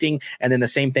addicting. And then the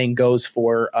same thing goes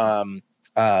for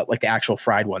like the actual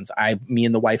fried ones. Me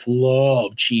and the wife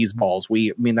love cheese balls.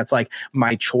 That's like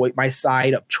my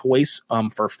side of choice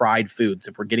for fried foods.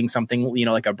 If we're getting something,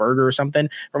 like a burger or something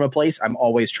from a place, I'm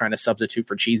always trying to substitute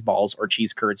for cheese balls or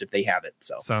cheese curds if they have it.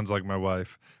 So sounds like my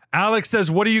wife. Alex says,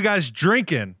 what are you guys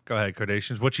drinking? Go ahead,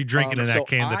 Kodeations. What you drinking in that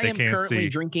can that they can't see? I am currently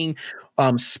drinking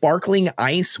sparkling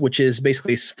ice, which is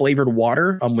basically flavored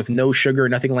water with no sugar,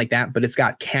 nothing like that, but it's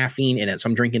got caffeine in it. So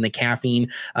I'm drinking the caffeine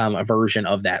version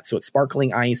of that. So it's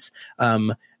sparkling ice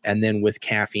and then with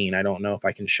caffeine. I don't know if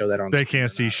I can show that on They can't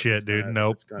see shit, dude.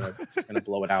 Nope. It's gonna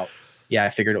blow it out. Yeah, I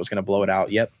figured it was gonna blow it out.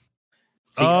 Yep.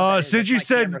 Since you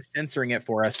said censoring it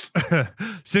for us,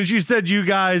 since you said you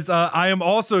guys, I am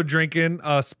also drinking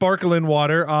sparkling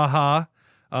water.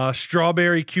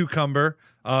 Strawberry cucumber,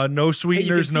 no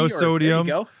sweeteners, no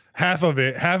sodium. Half of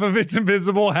it's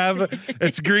invisible.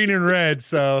 It's green and red.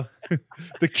 So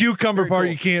the cucumber part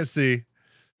you can't see.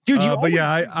 Dude,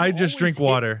 I just drink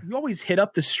water. You always hit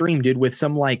up the stream, dude, with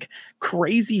some like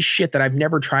crazy shit that I've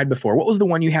never tried before. What was the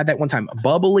one you had that one time?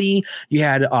 Bubbly. You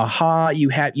had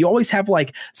you always have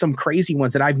like some crazy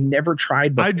ones that I've never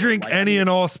tried before. I drink any and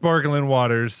all sparkling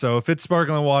waters. So if it's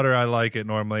sparkling water, I like it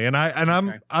normally. And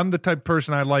I'm the type of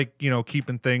person I like,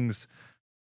 keeping things.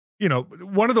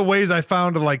 One of the ways I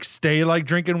found to like stay like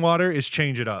drinking water is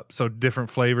change it up. So different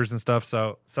flavors and stuff.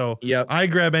 So yep. I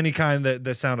grab any kind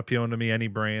that sound appealing to me, any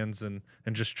brands and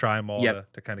just try them all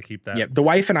to kind of keep that. Yeah. The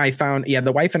wife and I found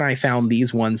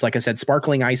these ones. Like I said,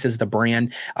 sparkling ice is the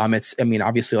brand.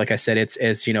 Obviously, like I said, it's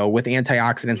with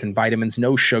antioxidants and vitamins,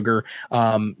 no sugar,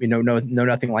 no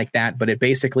nothing like that. But it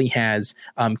basically has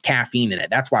caffeine in it.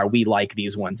 That's why we like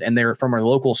these ones. And they're from our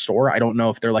local store. I don't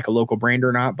know if they're like a local brand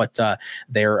or not, but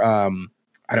they're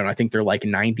I don't know. I think they're like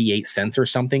 98 cents or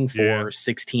something for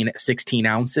 16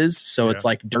 ounces. So it's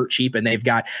like dirt cheap, and they've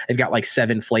got like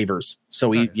 7 flavors. So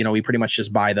we pretty much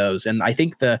just buy those. And I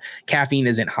think the caffeine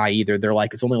isn't high either. They're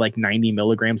like, it's only like 90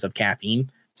 milligrams of caffeine.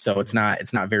 So it's not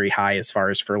very high as far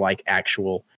as for like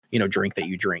actual, drink that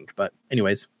you drink. But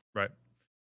anyways. Right.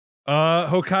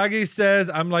 Hokage says,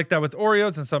 I'm like that with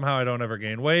Oreos and somehow I don't ever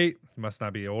gain weight. Must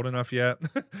not be old enough yet.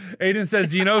 Aiden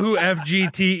says, do you know who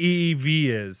FGTEEV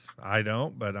is? I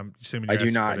don't, but I'm assuming I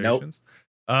do not. Nope.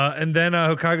 And then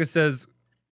Hokage says,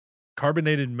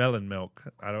 carbonated melon milk.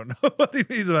 I don't know what he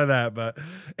means by that, but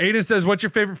Aiden says, what's your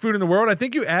favorite food in the world? I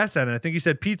think you asked that, and I think you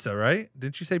said pizza, right?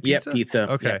 Didn't you say pizza? Yeah,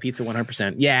 pizza. Okay. Yeah, pizza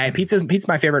 100%. Yeah, pizza's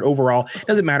my favorite overall.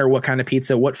 Doesn't matter what kind of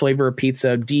pizza, what flavor of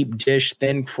pizza, deep dish,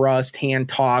 thin crust, hand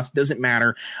tossed, doesn't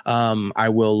matter.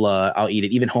 I'll eat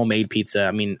it. Even homemade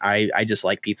pizza. I just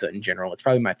like pizza in general. It's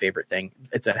probably my favorite thing.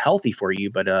 It's healthy for you,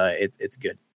 but it's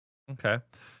good. Okay.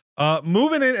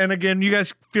 Moving in, and again, you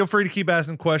guys feel free to keep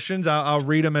asking questions. I'll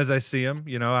read them as I see them.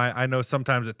 I know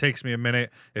sometimes it takes me a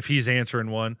minute if he's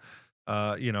answering one,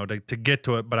 to get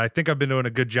to it. But I think I've been doing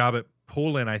a good job at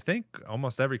pulling, I think,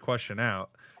 almost every question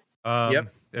out.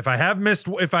 Yep. If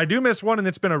I do miss one and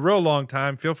it's been a real long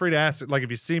time, feel free to ask it. Like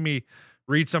if you see me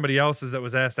read somebody else's that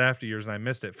was asked after yours and I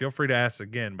missed it, feel free to ask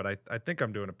again. But I think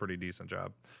I'm doing a pretty decent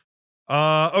job.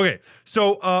 Okay.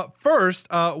 So first,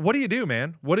 what do you do,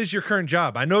 man? What is your current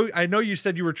job? I know you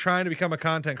said you were trying to become a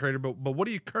content creator, but what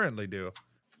do you currently do?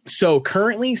 So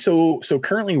currently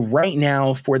right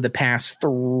now for the past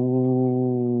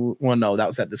well, no, that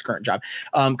was at this current job.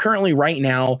 Currently right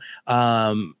now,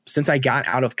 since I got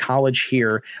out of college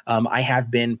here, I have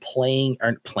been playing.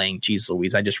 Geez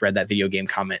Louise, I just read that video game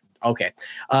comment. Okay.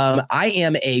 I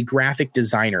am a graphic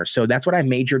designer. So that's what I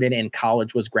majored in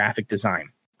college, was graphic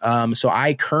design. So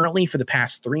I currently, for the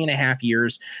past 3.5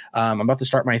 years, I'm about to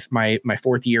start my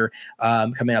fourth year,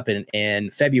 coming up in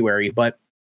February, but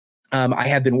I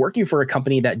have been working for a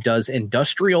company that does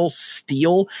industrial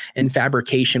steel and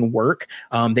fabrication work.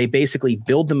 They basically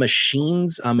build the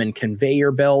machines and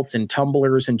conveyor belts and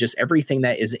tumblers and just everything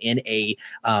that is in a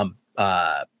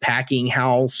packing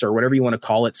house or whatever you want to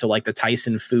call it. So like the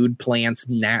Tyson food plants,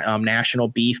 National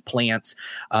Beef plants,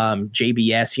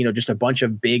 JBS, just a bunch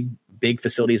of big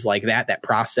facilities like that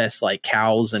process like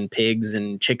cows and pigs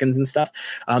and chickens and stuff.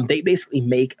 They basically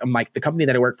make, like, the company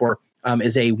that I work for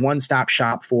is a one-stop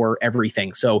shop for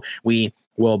everything. So we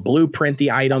will blueprint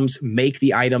the items, make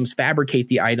the items, fabricate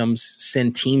the items,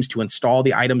 send teams to install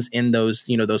the items in those,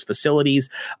 those facilities,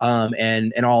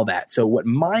 and all that. So what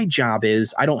my job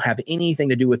is, I don't have anything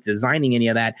to do with designing any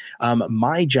of that.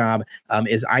 My job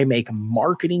is I make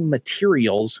marketing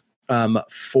materials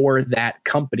for that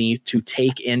company to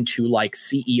take into like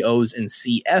CEOs and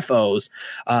CFOs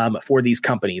for these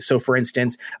companies. So for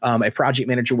instance, a project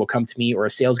manager will come to me, or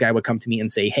a sales guy would come to me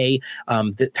and say, hey,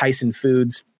 the Tyson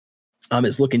Foods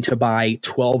is looking to buy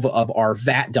 12 of our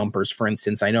vat dumpers, for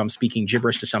instance. I know I'm speaking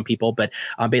gibberish to some people, but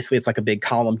basically it's like a big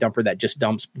column dumper that just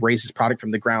raises product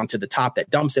from the ground to the top, that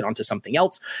dumps it onto something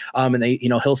else. And they,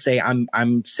 he'll say,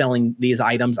 I'm selling these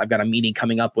items. I've got a meeting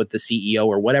coming up with the CEO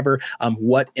or whatever.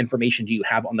 What information do you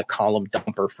have on the column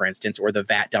dumper, for instance, or the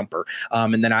vat dumper?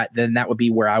 And then that would be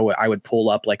where I would pull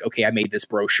up, like, okay, I made this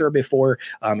brochure before.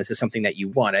 Is this something that you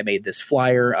want? I made this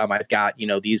flyer. I've got,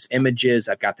 these images.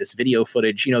 I've got this video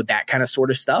footage, that kind of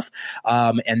sort of stuff.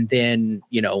 And then,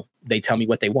 they tell me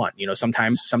what they want.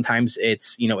 Sometimes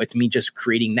it's, it's me just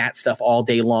creating that stuff all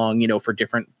day long, for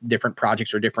different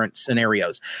projects or different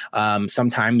scenarios.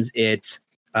 Sometimes it's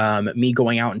me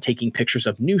going out and taking pictures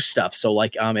of new stuff. So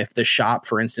like if the shop,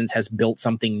 for instance, has built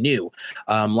something new.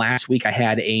 Last week I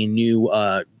had a new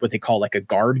what they call like a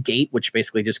guard gate, which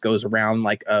basically just goes around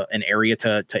like an area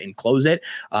to enclose it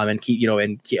and keep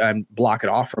and block it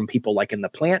off from people like in the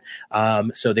plant.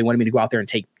 So they wanted me to go out there and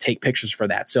take pictures for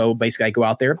that. So basically I go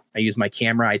out there, I use my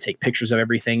camera, I take pictures of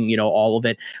everything, all of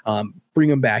it. Bring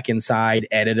them back inside,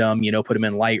 edit them, put them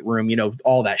in Lightroom,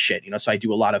 all that shit. So I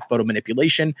do a lot of photo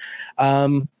manipulation.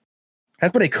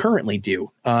 That's what I currently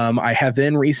do. I have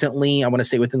then recently, I want to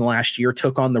say within the last year,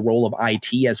 took on the role of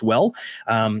IT as well.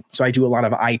 So I do a lot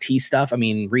of IT stuff. I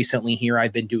mean, recently here,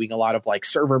 I've been doing a lot of like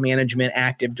server management,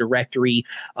 Active Directory,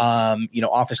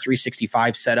 Office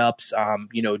 365 setups,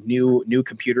 new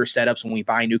computer setups. When we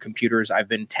buy new computers, I've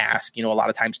been tasked, a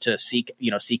lot of times to seek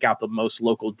out the most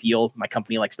local deal. My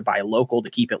company likes to buy local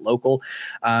to keep it local.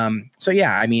 So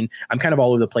yeah, I mean, I'm kind of all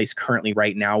over the place currently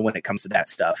right now when it comes to that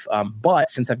stuff.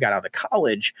 But since I've got out of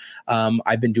college,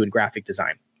 I've been doing graphic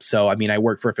design. So, I mean, I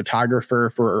worked for a photographer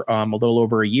for a little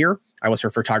over a year. I was her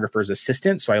photographer's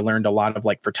assistant. So I learned a lot of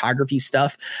like photography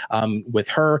stuff with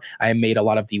her. I made a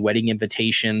lot of the wedding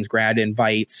invitations, grad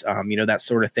invites, that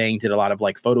sort of thing. Did a lot of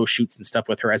like photo shoots and stuff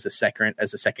with her as a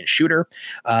second shooter.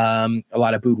 A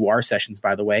lot of boudoir sessions,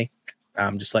 by the way.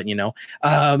 Just letting you know,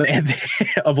 and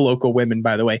of local women,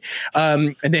 by the way.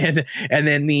 And then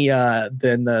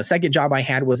the second job I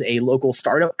had was a local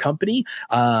startup company.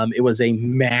 It was a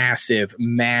massive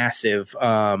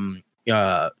shithole.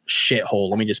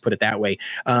 Let me just put it that way.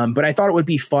 But I thought it would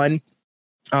be fun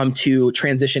to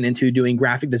transition into doing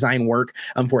graphic design work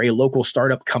for a local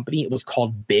startup company. It was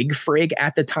called Big Frig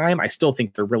at the time. I still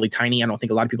think they're really tiny. I don't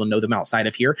think a lot of people know them outside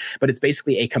of here, but it's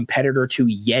basically a competitor to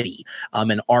Yeti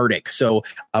and Arctic. So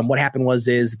what happened was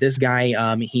this guy,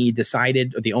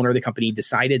 the owner of the company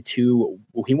decided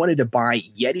he wanted to buy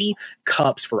Yeti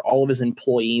cups for all of his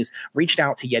employees, reached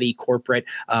out to Yeti corporate,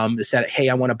 said, hey,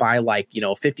 I want to buy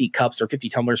 50 cups or 50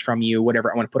 tumblers from you,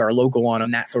 whatever. I want to put our logo on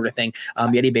them, that sort of thing.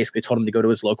 Yeti basically told him to go to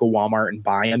his local Walmart and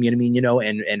buy them, you know what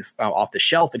I mean, and off the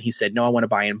shelf. And he said, no, I want to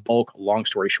buy in bulk. Long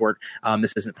story short,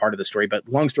 this isn't part of the story, but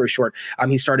long story short,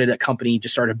 he started a company,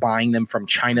 just started buying them from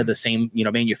China, the same,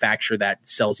 manufacturer that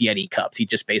sells Yeti cups. He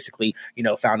just basically,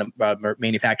 found a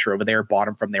manufacturer over there, bought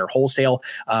them from their wholesale.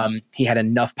 He had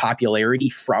enough popularity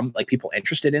from like people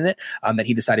interested in it that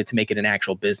he decided to make it an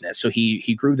actual business. So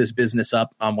he grew this business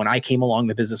up. When I came along,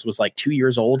 the business was like 2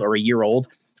 years old or a year old.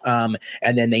 And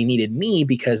then they needed me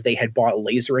because they had bought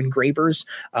laser engravers,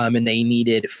 and they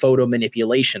needed photo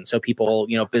manipulation. So people,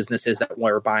 businesses that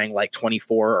were buying like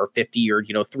 24 or 50 or,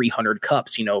 300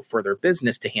 cups, for their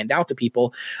business to hand out to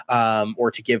people, or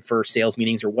to give for sales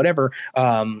meetings or whatever,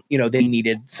 they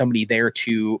needed somebody there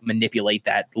to manipulate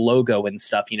that logo and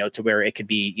stuff, to where it could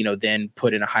be, then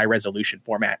put in a high resolution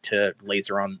format to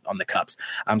laser on the cups.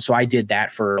 So I did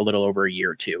that for a little over a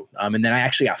year or two. And then I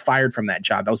actually got fired from that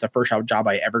job. That was the first job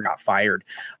I ever got fired.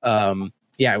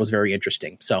 It was very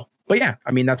interesting. So, but yeah,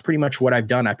 that's pretty much what I've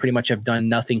done. I pretty much have done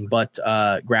nothing but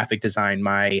graphic design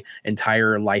my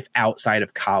entire life outside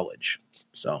of college.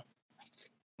 So,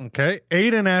 okay.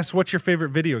 Aiden asks, what's your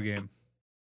favorite video game?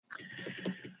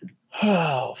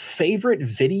 Oh, favorite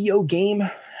video game?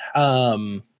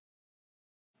 Quite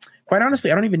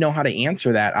honestly, I don't even know how to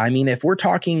answer that. If we're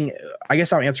talking, I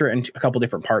guess I'll answer it in a couple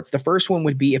different parts. The first one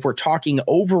would be if we're talking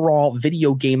overall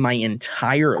video game my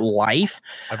entire life.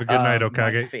 Have a good night,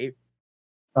 Hokage.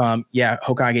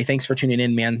 Hokage, thanks for tuning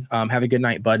in, man. Have a good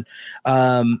night, bud.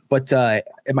 But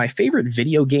my favorite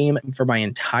video game for my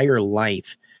entire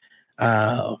life,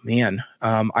 I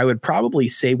would probably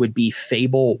say would be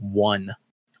Fable 1.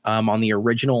 On the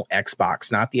original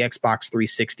Xbox, not the Xbox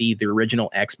 360, the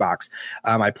original Xbox.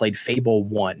 I played Fable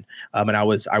 1, and I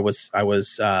was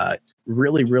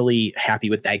really, really happy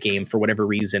with that game for whatever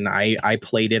reason. I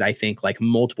played it, I think, like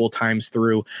multiple times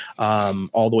through,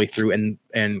 all the way through,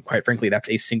 and quite frankly,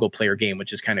 that's a single player game,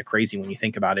 which is kind of crazy when you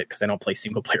think about it, because I don't play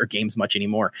single player games much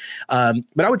anymore. But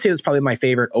I would say that's probably my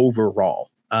favorite overall.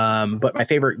 But my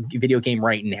favorite video game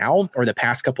right now, or the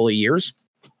past couple of years,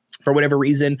 for whatever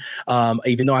reason,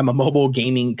 even though I'm a mobile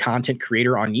gaming content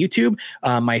creator on YouTube,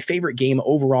 my favorite game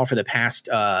overall for the past,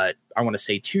 I want to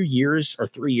say 2 years or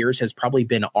 3 years has probably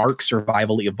been Ark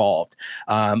Survival Evolved.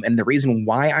 And the reason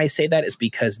why I say that is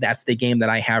because that's the game that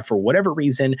I have, for whatever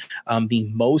reason, the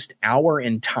most hour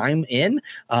and time in.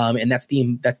 And that's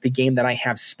the game that I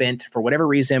have spent, for whatever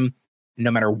reason, no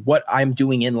matter what I'm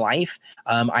doing in life,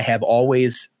 I have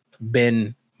always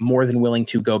been more than willing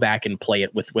to go back and play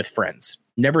it with friends.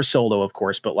 Never solo, of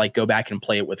course, but like go back and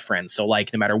play it with friends. So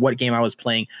like no matter what game I was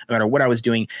playing, no matter what I was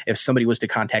doing, if somebody was to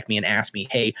contact me and ask me,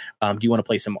 hey, do you want to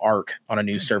play some Ark on a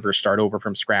new server, start over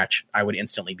from scratch, I would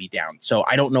instantly be down. So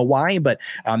I don't know why, but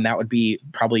that would be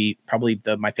probably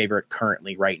my favorite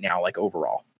currently right now, like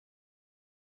overall.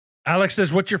 Alex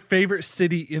says, what's your favorite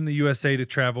city in the USA to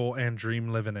travel and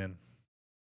dream living in?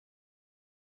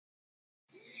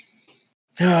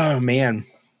 Oh man.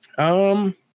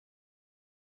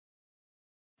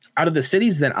 Out of the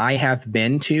cities that I have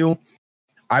been to,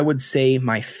 I would say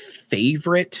my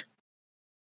favorite.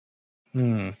 I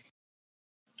don't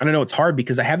know. It's hard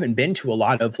because I haven't been to a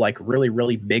lot of like really,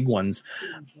 really big ones.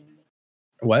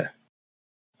 What?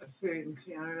 A city in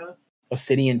Canada. A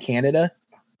city in Canada?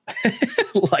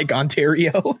 Like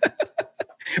Ontario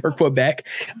or Quebec?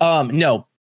 No.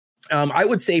 I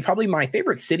would say probably my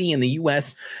favorite city in the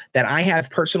U.S. that I have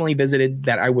personally visited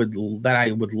that I would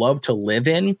love to live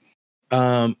in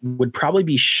would probably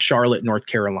be Charlotte, North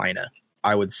Carolina.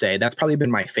 I would say that's probably been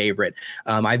my favorite.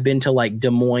 I've been to like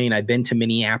Des Moines, I've been to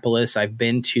Minneapolis, I've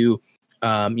been to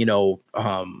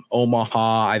Omaha,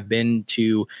 I've been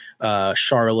to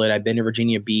Charlotte, I've been to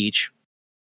Virginia Beach.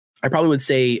 I would probably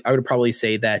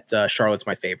say that Charlotte's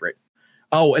my favorite.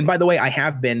 Oh, and by the way, I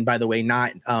have been, not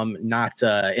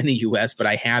in the U.S., but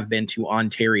I have been to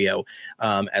Ontario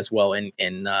as well in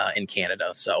Canada.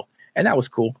 So, and that was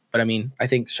cool. But I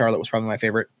think Charlotte was probably my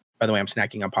favorite. By the way, I'm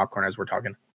snacking on popcorn as we're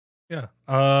talking. Yeah.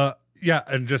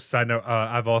 And just side note,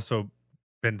 I've also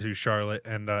been to Charlotte,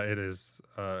 and it is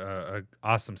a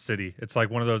awesome city. It's like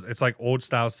one of those. It's like old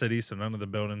style city, so none of the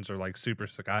buildings are like super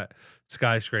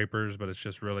skyscrapers, but it's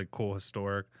just really cool,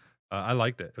 historic. I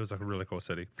liked it. It was like a really cool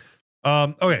city.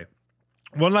 Okay.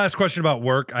 One last question about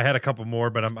work. I had a couple more,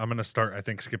 but I'm going to start, I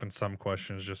think, skipping some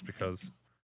questions just because,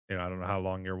 I don't know how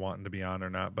long you're wanting to be on or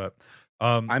not, but,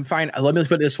 I'm fine. Let me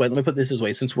put this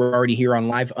way. Since we're already here on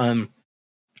live, I'm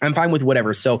fine with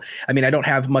whatever. So, I don't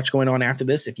have much going on after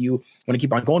this. If you want to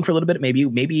keep on going for a little bit,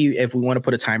 maybe if we want to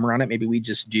put a timer on it, maybe we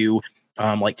just do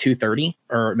like 2:30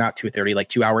 or not 2:30, like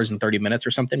 2 hours and 30 minutes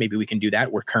or something. Maybe we can do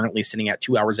that. We're currently sitting at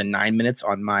 2 hours and 9 minutes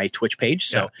on my Twitch page.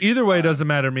 So either way, it doesn't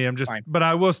matter to me. I'm just, fine. but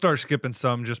I will start skipping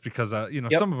some just because,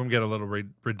 Yep. some of them get a little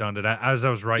redundant. As I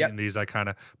was writing Yep. these, I kind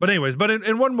of, but anyways, but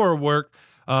in one more work,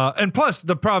 and plus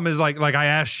the problem is like I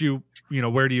asked you,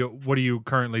 what do you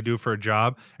currently do for a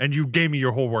job? And you gave me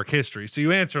your whole work history. So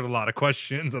you answered a lot of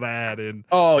questions that I had in.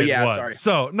 Oh, in yeah, one. sorry.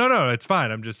 So no, it's fine.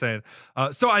 I'm just saying.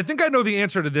 So I think I know the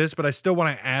answer to this, but I still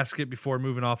want to ask it before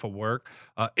moving off of work.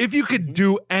 If you could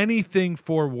do anything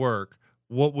for work,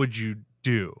 what would you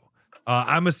do?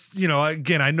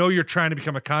 Again, I know you're trying to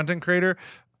become a content creator.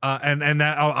 And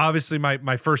that obviously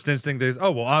my first instinct is,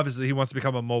 oh, well, obviously he wants to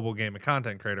become a mobile game and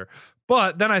content creator.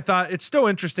 But then I thought it's still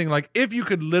interesting. Like if you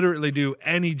could literally do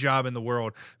any job in the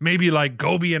world, maybe like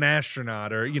go be an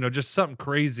astronaut or, just something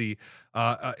crazy.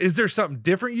 Is there something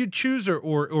different you'd choose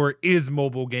or is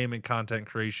mobile game and content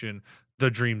creation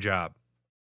the dream job?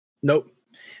 Nope.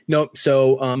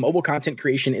 So mobile content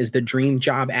creation is the dream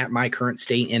job at my current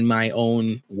state in my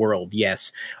own world.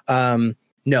 Yes.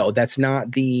 No, that's not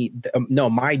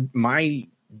my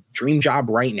dream job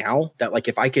right now, that like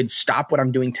if I could stop what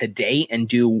I'm doing today and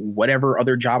do whatever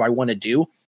other job I want to do,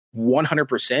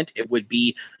 100%, it would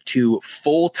be to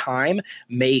full time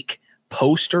make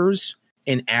posters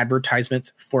and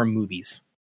advertisements for movies.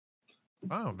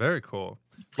 Oh, very cool.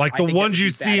 Like I the think ones that'd you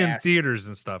be see in badass. theaters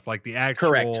and stuff, like the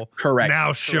actual Correct.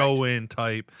 now showing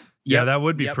type. Yeah, that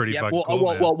would be pretty fucking cool.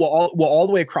 All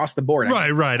the way across the board.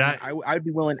 Right. I'd be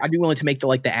willing to make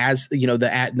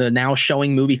the now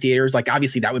showing movie theaters. Like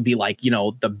obviously that would be like,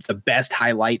 the best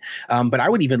highlight. But I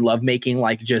would even love making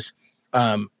like just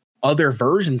other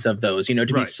versions of those, to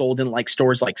be sold in like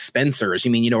stores like Spencer's,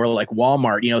 or like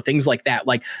Walmart, things like that,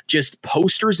 like just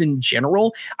posters in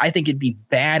general. I think it'd be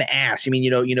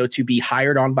badass. To be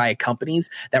hired on by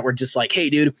companies that were just like, hey,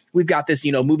 dude, we've got this,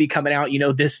 movie coming out,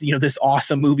 this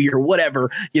awesome movie or whatever,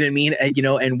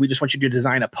 and we just want you to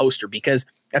design a poster, because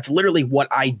that's literally what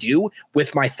I do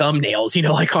with my thumbnails,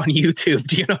 like on YouTube.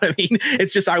 Do you know what I mean?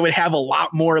 It's just, I would have a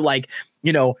lot more like,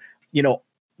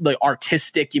 the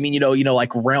artistic,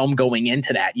 like realm going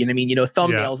into that,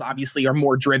 thumbnails obviously are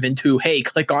more driven to, hey,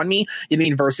 click on me,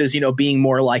 versus, being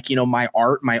more like, my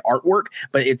artwork,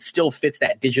 but it still fits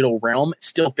that digital realm. It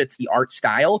still fits the art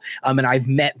style. And I've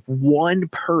met one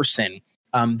person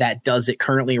that does it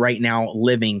currently right now,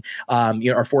 living,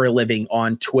 or for a living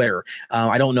on Twitter.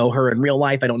 I don't know her in real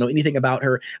life. I don't know anything about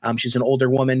her. She's an older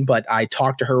woman, but I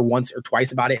talked to her once or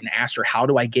twice about it and asked her, how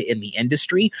do I get in the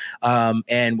industry?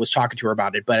 And was talking to her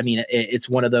about it. But I mean, it's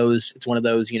one of those,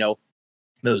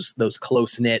 those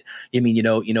close knit,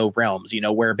 realms,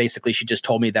 where basically she just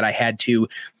told me that I had to,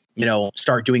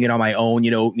 start doing it on my own,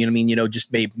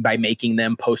 just by making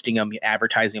them, posting them,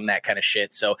 advertising them, that kind of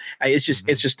shit. So it's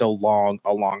just a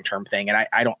long-term thing. And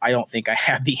I don't think I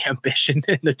have the ambition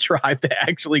and the drive to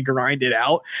actually grind it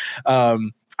out.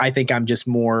 I think I'm just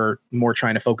more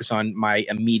trying to focus on my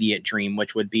immediate dream,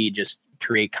 which would be just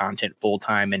create content full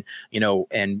time and,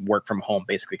 and work from home,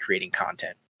 basically creating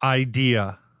content.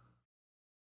 Idea.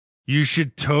 You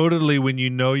should totally, when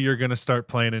you're going to start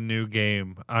playing a new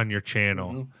game on your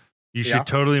channel, you should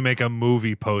totally make a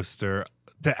movie poster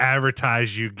to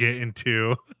advertise you get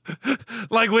into,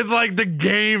 like with like the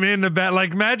game in the back.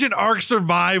 Like imagine Ark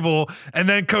Survival and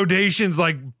then Kodeations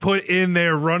like put in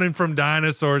there running from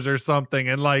dinosaurs or something,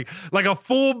 and like a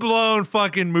full blown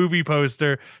fucking movie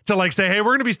poster to like say, hey,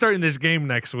 we're going to be starting this game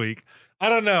next week. I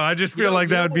don't know. I just feel like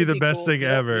that would be the best thing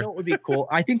ever. It would be cool.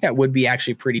 I think that would be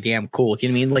actually pretty damn cool. You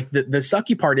know what I mean? Like the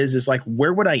sucky part is like,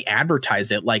 where would I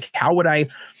advertise it? Like, how would I?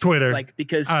 Twitter. Like,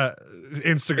 because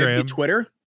Instagram. Twitter.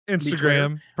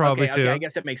 Instagram, probably too. Okay, I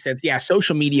guess that makes sense. Yeah,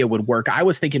 social media would work. I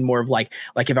was thinking more of like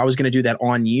if I was going to do that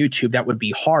on YouTube, that would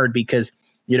be hard because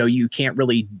you can't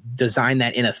really design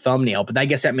that in a thumbnail, but I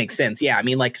guess that makes sense. Yeah. I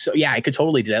mean, like, so yeah, I could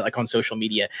totally do that. Like on social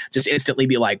media, just instantly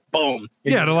be like, boom.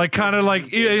 Yeah. To like, kind of like,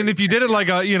 and if you did it like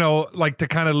like to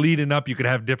kind of leading up, you could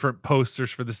have different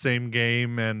posters for the same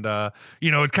game. And,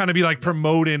 it'd kind of be like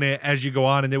promoting it as you go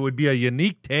on. And it would be a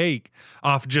unique take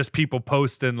off just people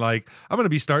posting like, I'm going to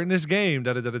be starting this game.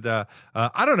 I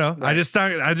don't know. Right. I just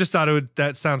thought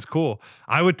that sounds cool.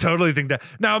 I would totally think that.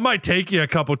 Now it might take you a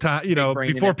couple times,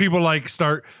 before people like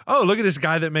start, oh, look at this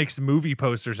guy that makes movie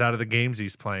posters out of the games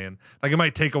he's playing. Like it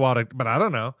might take a while but I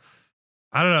don't know.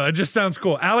 It just sounds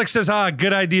cool. Alex says,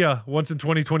 good idea. Once in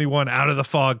 2021, out of the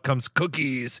fog comes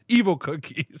cookies, evil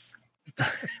cookies.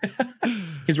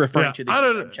 He's referring Yeah, to the I game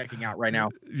don't- that I'm checking out right now.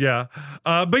 Yeah.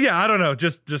 But yeah, I don't know.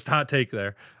 Just hot take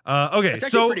there. Okay. It's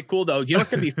actually pretty cool, though. You know what's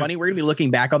going to be funny? We're going to be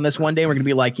looking back on this one day. We're going to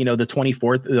be like, the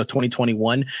 24th,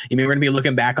 2021. You mean, we're going to be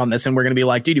looking back on this and we're going to be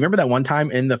like, dude, you remember that one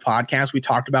time in the podcast we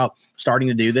talked about starting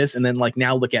to do this? And then like,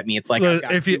 now look at me. It's like, I've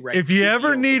got if you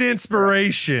ever need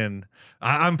inspiration,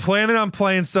 I'm planning on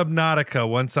playing Subnautica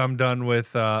once I'm done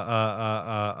with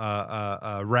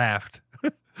Raft.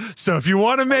 So if you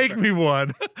want to make me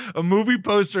one, a movie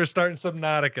poster starting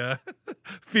Subnautica,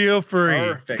 feel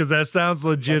free, because that sounds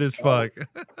legit as fuck.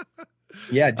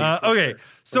 Yeah. Dude, okay. Sure.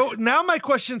 So now my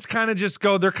questions kind of just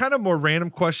go. They're kind of more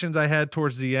random questions I had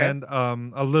towards the end,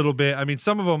 a little bit. I mean,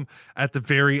 some of them at the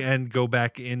very end go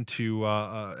back into.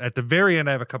 At the very end,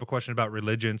 I have a couple questions about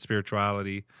religion,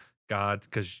 spirituality, God,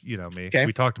 because you know me. Okay.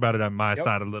 We talked about it on my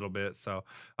side a little bit. So,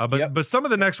 but some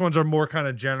of the next ones are more kind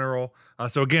of general.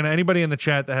 So again, anybody in the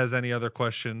chat that has any other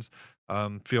questions,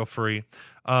 feel free.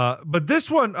 But this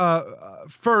one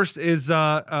first is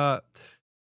all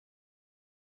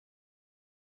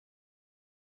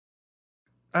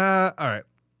right.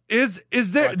 Is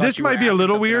there, this might be a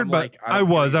little weird, but I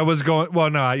was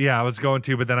going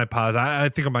to, but then I paused. I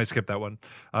think I might skip that one,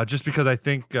 just because I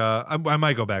think I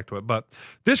might go back to it. But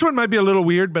this one might be a little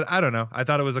weird, but I don't know. I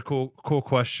thought it was a cool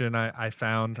question. I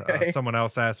found someone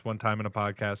else asked one time in a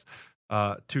podcast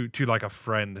to like a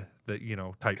friend that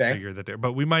type figure that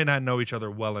but we might not know each other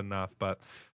well enough. But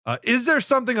is there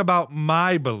something about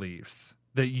my beliefs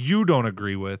that you don't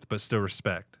agree with but still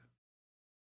respect?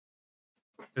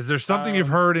 Is there something you've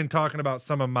heard in talking about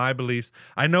some of my beliefs?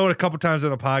 I know a couple times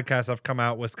in the podcast I've come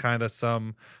out with kind of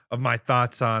some of my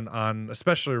thoughts on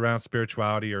especially around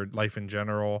spirituality or life in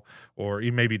general, or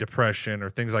even maybe depression or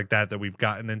things like that we've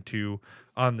gotten into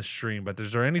on the stream. But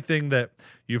is there anything that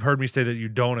you've heard me say that you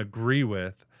don't agree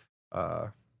with?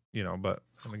 But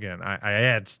again, I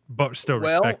add but still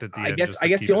respect at the end. I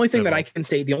guess the only thing that I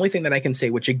can say,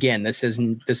 which again, this is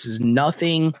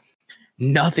nothing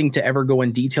to ever go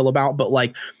in detail about, but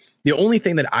like the only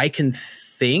thing that I can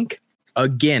think,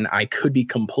 again, I could be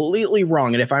completely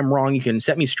wrong, and if I'm wrong, you can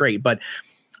set me straight, but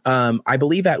I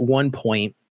believe at one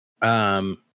point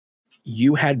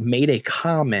you had made a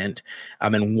comment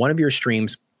in one of your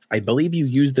streams. I believe you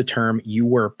used the term you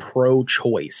were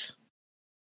pro-choice.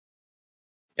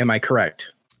 Am I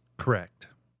correct? Correct.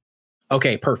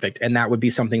 Okay, perfect. And that would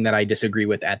be something that I disagree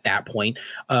with at that point.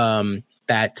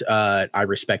 That I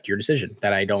respect your decision,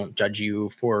 that I don't judge you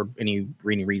for any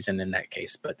reason in that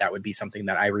case. But that would be something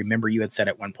that I remember you had said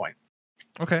at one point.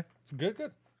 Okay,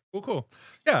 good. Cool.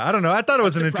 Yeah, I don't know. I thought it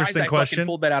was an interesting question. I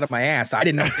pulled that out of my ass. I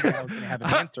didn't know I was going to have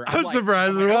an answer. I'm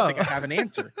surprised as well. I don't think I have an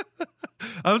answer.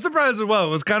 I'm surprised as well.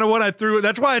 It was kind of what I threw.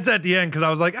 That's why it's at the end, because I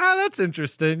was like, that's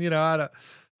interesting. I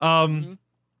don't.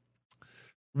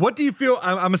 What do you feel?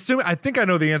 I'm assuming. I think I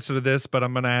know the answer to this, but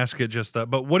I'm going to ask it just.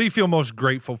 But what do you feel most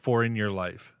grateful for in your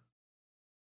life?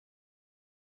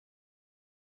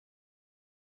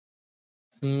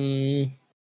 I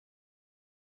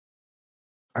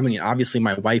mean, obviously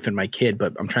my wife and my kid,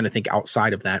 but I'm trying to think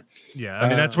outside of that. Yeah, I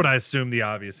mean that's what I assumed the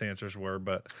obvious answers were,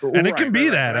 but it can be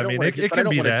that. I mean, it can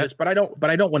be that. But I don't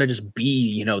want to just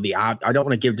be, I don't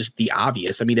want to give just the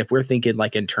obvious. I mean, if we're thinking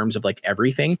like in terms of like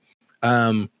everything,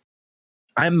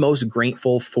 I'm most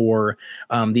grateful for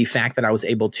the fact that I was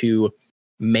able to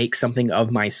make something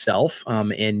of myself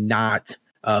and not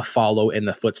follow in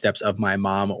the footsteps of my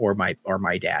mom or my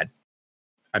dad.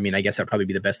 I mean, I guess that'd probably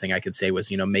be the best thing I could say was,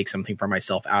 make something for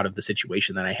myself out of the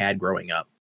situation that I had growing up.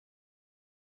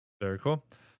 Very cool.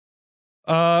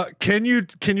 Can you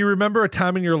remember a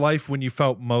time in your life when you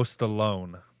felt most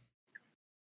alone?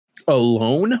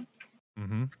 Alone?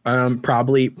 Mm-hmm.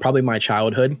 Probably my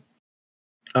childhood.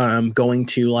 Going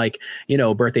to like,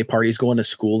 birthday parties, going to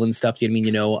school and stuff.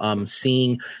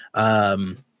 Seeing,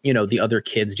 the other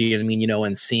kids,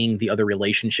 and seeing the other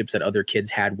relationships that other kids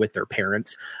had with their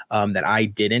parents, that I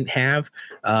didn't have.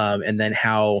 And then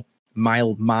how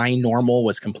my normal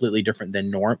was completely different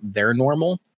than their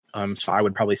normal. So I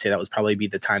would probably say that was probably be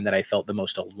the time that I felt the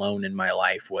most alone in my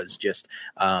life. Was just,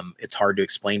 it's hard to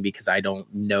explain because I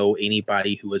don't know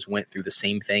anybody who has went through the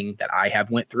same thing that I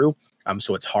have went through.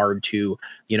 So it's hard to,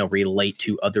 relate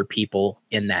to other people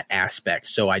in that aspect.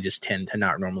 So I just tend to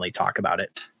not normally talk about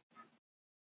it.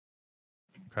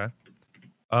 Okay.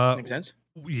 Makes sense?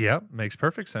 Yeah, makes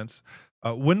perfect sense.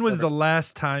 When was the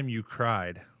last time you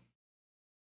cried?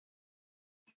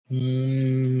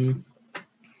 The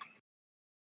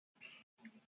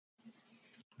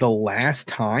last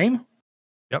time?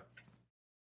 Yep.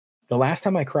 The last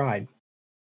time I cried.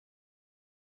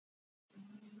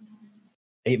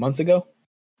 8 months ago?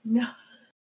 No.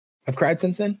 I've cried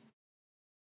since then?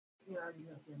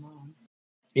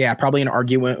 Yeah, probably an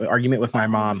argument with my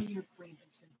mom.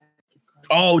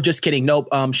 Oh, just kidding. Nope.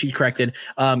 She corrected.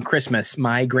 Christmas.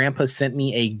 My grandpa sent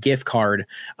me a gift card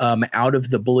out of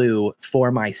the blue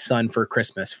for my son for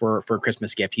Christmas, for a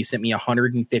Christmas gift. He sent me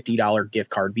 $150 gift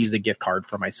card, Visa gift card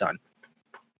for my son.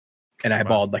 And I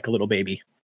bawled like a little baby.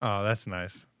 Oh, that's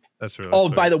nice. That's really Oh,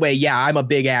 sweet. by the way, yeah, I'm a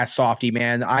big ass softy,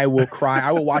 man. I will cry.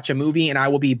 I will watch a movie and I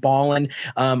will be bawling.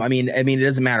 I mean, it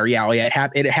doesn't matter. Yeah,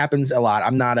 it happens a lot.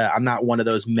 I'm not one of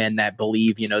those men that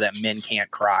believe, that men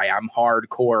can't cry. I'm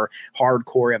hardcore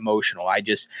emotional. I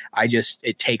just,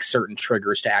 it takes certain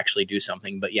triggers to actually do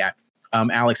something. But yeah,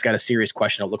 Alex got a serious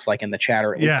question. It looks like in the chat.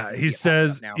 Or yeah, he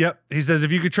says, he says,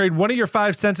 if you could trade one of your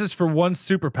 5 senses for one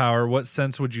superpower, what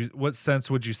sense would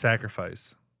you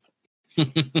sacrifice?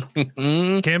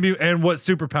 Can be, and what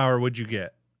superpower would you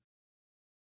get?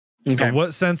 Okay. So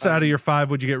what sense out of your 5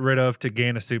 would you get rid of to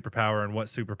gain a superpower, and what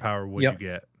superpower would you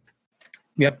get?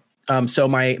 Yep. So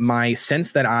my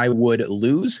sense that I would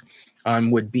lose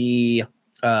would be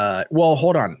well,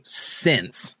 hold on.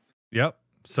 Sense. Yep.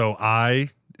 So eye,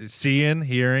 seeing,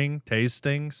 hearing,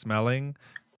 tasting, smelling,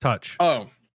 touch. Oh.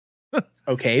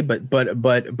 Okay, but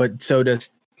so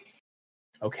does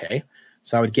okay.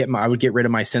 So I would get rid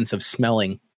of my sense of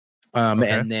smelling,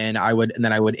 and then I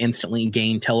would instantly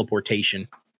gain teleportation.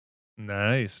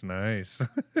 Nice.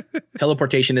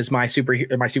 Teleportation is my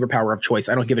superpower of choice.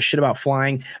 I don't give a shit about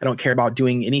flying. I don't care about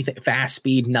doing anything fast,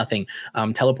 speed, nothing.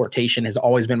 Teleportation has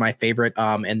always been my favorite.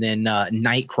 And then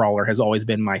Nightcrawler has always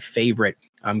been my favorite.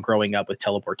 Growing up with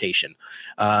teleportation.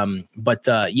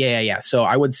 Yeah. So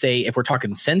I would say if we're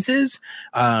talking senses,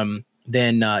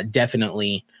 then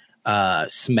definitely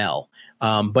smell.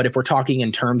 But if we're talking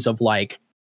in terms of like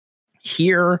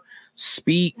hear,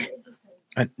 speak,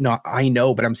 no, I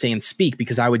know, but I'm saying speak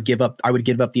because I would give up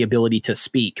the ability to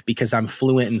speak because I'm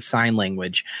fluent in sign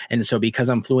language. And so because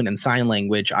I'm fluent in sign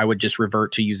language, I would just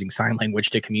revert to using sign language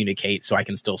to communicate so I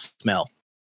can still smell.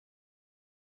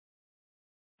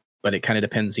 But it kind of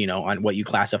depends, on what you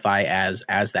classify as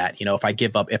that. If I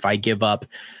give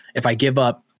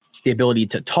up the ability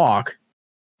to talk,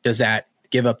 does that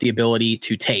give up the ability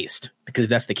to taste? Because if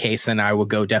that's the case, then I will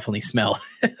go definitely smell.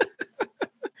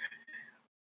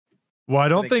 Well, I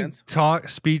don't think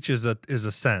speech is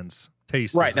a sense.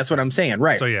 Taste. Right. That's what I'm saying.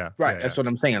 Right. So yeah. Right. That's what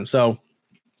I'm saying. So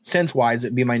sense wise,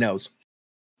 it'd be my nose.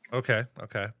 Okay.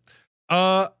 Okay.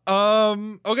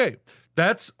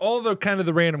 That's all the kind of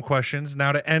the random questions.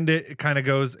 Now to end it, it kind of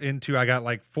goes into, I got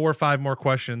like 4 or 5 more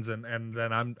questions and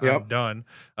then I'm done.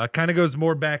 Kind of goes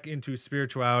more back into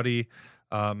spirituality,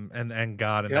 and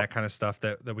God and that kind of stuff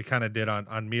that we kind of did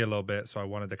on me a little bit. So I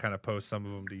wanted to kind of post some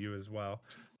of them to you as well.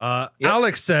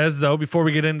 Alex says though, before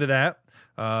we get into that,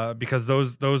 because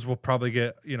those will probably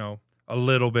get, a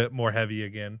little bit more heavy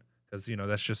again. Cause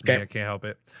that's just me. I can't help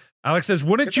it. Alex says,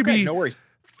 wouldn't you be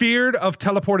feared of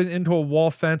teleporting into a wall,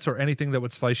 fence, or anything that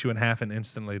would slice you in half and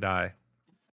instantly die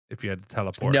if you had to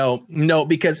teleport? No,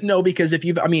 because if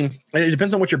it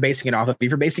depends on what you're basing it off of. If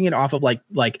you're basing it off of like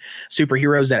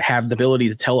superheroes that have the ability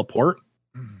to teleport,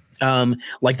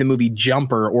 like the movie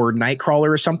Jumper or Nightcrawler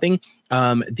or something,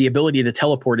 the ability to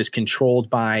teleport is controlled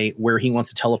by where he wants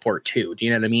to teleport to. Do you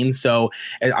know what I mean? So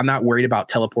I'm not worried about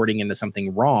teleporting into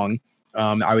something wrong.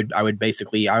 I would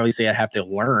basically, I always say I'd have to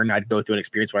learn. I'd go through an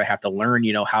experience where I have to learn,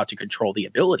 how to control the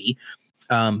ability.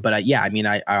 But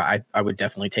I would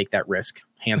definitely take that risk,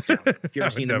 hands down. If you've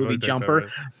ever seen the movie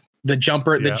Jumper, the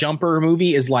Jumper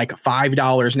movie is like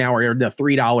 $5 now, or the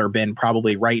 $3 bin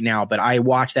probably right now. But I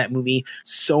watched that movie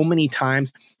so many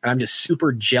times, and I'm just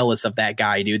super jealous of that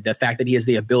guy, dude. The fact that he has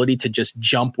the ability to just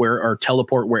jump or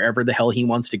teleport wherever the hell he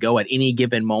wants to go at any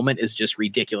given moment is just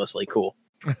ridiculously cool.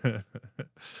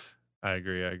 I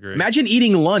agree. Imagine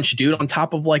eating lunch, dude, on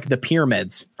top of like the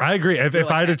pyramids. I agree. If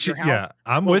I had to,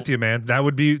 I'm with you, man. That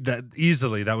would be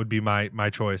that would be my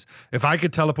choice. If I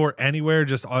could teleport anywhere,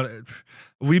 just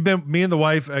me and the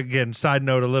wife, again, side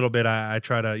note a little bit. I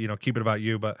try to, keep it about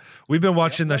you, but we've been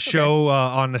watching the show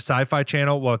on the Sci-Fi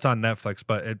Channel. Well, it's on Netflix,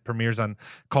 but it premieres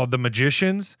called The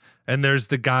Magicians. And there's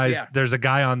there's a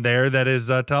guy on there that is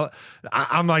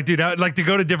I'm like, dude, I'd like to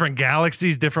go to different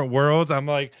galaxies, different worlds. I'm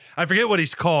like, I forget what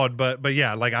he's called, but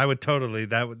yeah, like I would totally,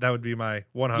 that would be my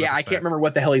 100%. Yeah, I can't remember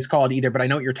what the hell he's called either, but I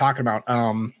know what you're talking about.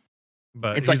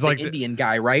 But it's like the Indian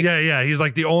guy, right? Yeah. He's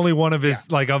like the only one of his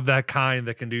like of that kind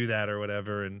that can do that or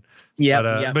whatever. And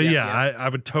Yeah, but I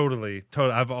would totally.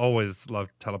 I've always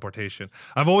loved teleportation.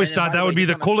 I've always thought that would be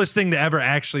the coolest thing to ever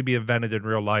actually be invented in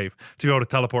real life, to be able to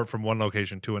teleport from one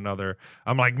location to another.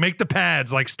 I'm like, make the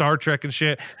pads like Star Trek and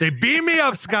shit. They beam me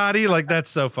up, Scotty. Like, that's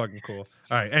so fucking cool.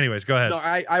 All right. Anyways, go ahead. No,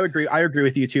 I agree. I agree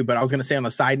with you too. But I was going to say, on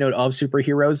the side note of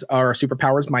superheroes or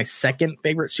superpowers, my second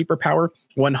favorite superpower,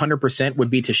 100%, would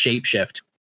be to shapeshift.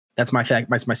 That's my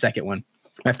second one.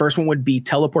 My first one would be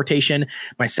teleportation.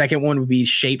 My second one would be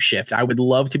shapeshift. I would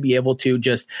love to be able to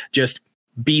just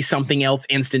be something else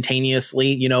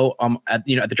instantaneously, at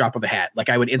the drop of a hat. Like,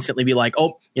 I would instantly be like,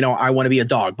 oh, I want to be a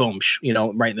dog. Boom.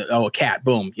 Right. Oh, a cat.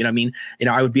 Boom. You know what I mean?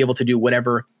 I would be able to do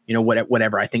whatever,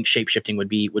 whatever. I think shapeshifting would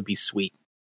be sweet.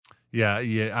 Yeah.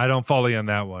 I don't follow you on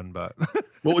that one, but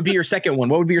what would be your second one?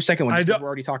 We're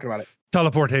already talking about it.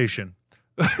 Teleportation.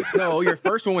 No, your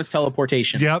first one was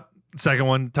teleportation. Yep. Second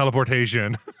one,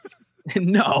 teleportation.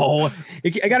 No, I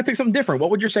got to pick something different. What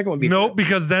would your second one be? Nope,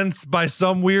 because then by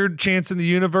some weird chance in the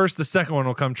universe, the second one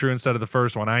will come true instead of the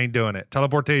first one. I ain't doing it.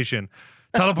 Teleportation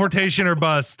or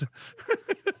bust.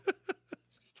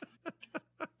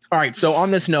 All right. So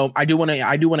on this note, I do want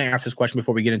to ask this question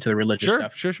before we get into the religious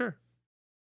stuff. Sure.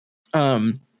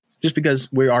 Just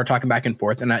because we are talking back and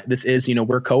forth, and this is,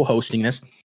 we're co-hosting this.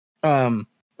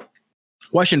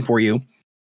 Question for you: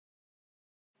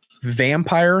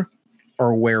 vampire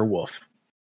or werewolf?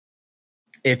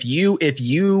 If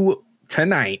you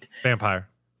tonight vampire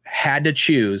had to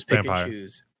choose, pick vampire. and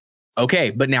choose. Okay,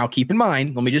 but now keep in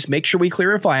mind, let me just make sure we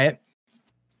clarify it.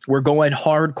 We're going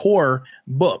hardcore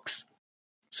books.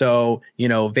 So,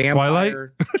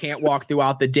 vampire can't walk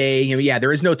throughout the day.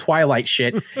 There is no Twilight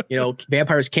shit.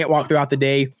 Vampires can't walk throughout the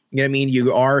day. You know what I mean?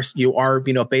 You are,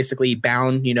 basically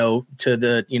bound, to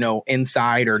the,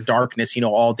 inside or darkness,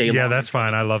 all day long. Yeah, that's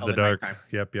fine. I love the dark. Nighttime.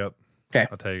 Yep. Okay.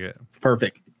 I'll take it.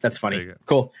 Perfect. That's funny.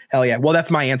 Cool. Hell yeah. Well, that's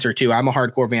my answer too. I'm a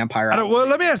hardcore vampire. Well,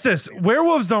 let me ask this.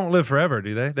 Werewolves don't live forever,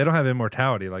 do they? They don't have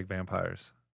immortality like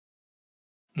vampires.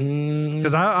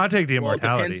 Because I take the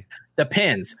immortality.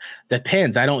 Depends.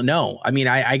 I don't know. I mean,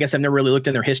 I guess I've never really looked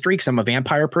in their history because I'm a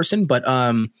vampire person, but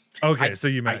okay, so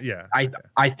you meant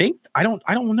I think I don't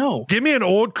know. Give me an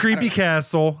old creepy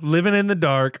castle, living in the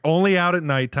dark, only out at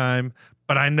nighttime,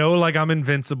 but I know like I'm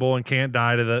invincible and can't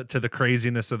die to the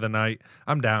craziness of the night.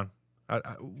 I'm down.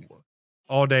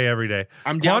 All day, every day.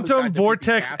 I'm down. Quantum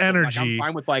vortex energy.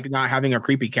 I'm fine with not having a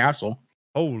creepy castle.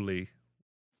 Holy.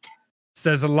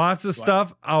 Says lots of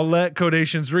stuff. I'll let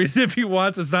Kodeations read it if he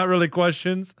wants. It's not really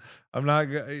questions. I'm not.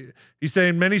 He's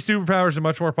saying many superpowers are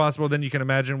much more possible than you can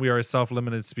imagine. We are a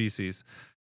self-limited species.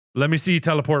 Let me see you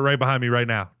teleport right behind me right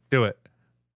now. Do it.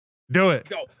 Go.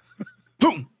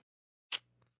 Boom.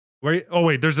 Wait. Oh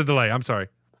wait. There's a delay. I'm sorry.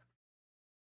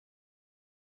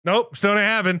 Nope. Still ain't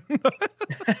having.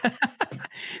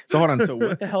 So hold on. So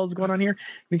what the hell is going on here?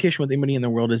 Communication with anybody in the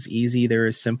world is easy. There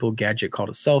is a simple gadget called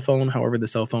a cell phone. However, the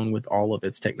cell phone with all of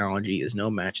its technology is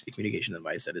no match to the communication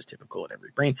device that is typical in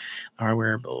every brain.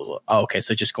 Hardware, blah, blah, blah. Oh, okay.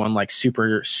 So just going like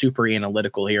super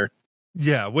analytical here.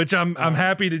 Yeah, which I'm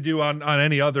happy to do on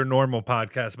any other normal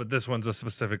podcast, but this one's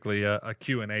specifically a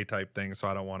Q&A type thing, so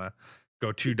I don't want to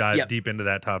go too deep into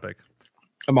that topic.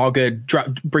 I'm all good.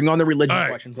 Bring on the religion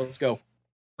questions. Let's go.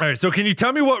 All right, so can you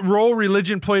tell me what role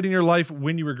religion played in your life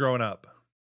when you were growing up?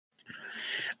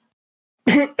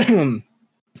 The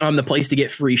place to get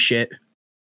free shit.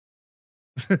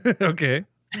 Okay,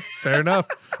 fair enough.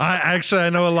 I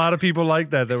know a lot of people like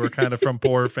that were kind of from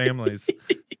poor families.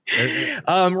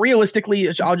 Realistically,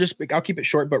 I'll keep it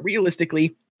short, but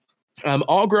realistically,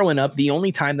 all growing up, the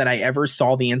only time that I ever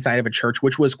saw the inside of a church,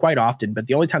 which was quite often, but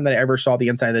the only time that I ever saw the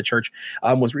inside of the church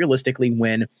was realistically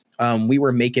when we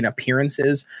were making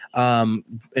appearances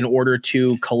in order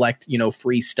to collect,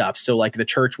 free stuff. So like the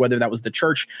church, whether that was the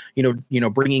church,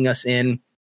 bringing us in,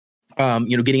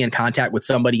 getting in contact with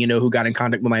somebody, who got in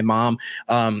contact with my mom,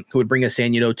 who would bring us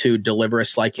in, to deliver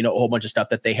us like, a whole bunch of stuff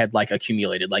that they had like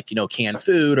accumulated, like, canned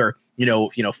food or,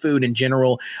 food in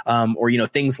general, or,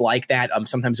 things like that.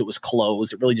 Sometimes it was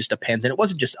clothes. It really just depends. And it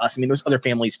wasn't just us. I mean, there was other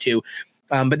families too.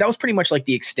 But that was pretty much like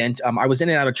the extent. I was in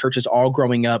and out of churches all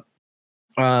growing up.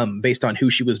 Based on who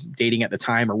she was dating at the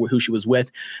time or who she was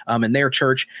with in their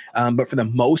church. But for the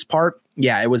most part,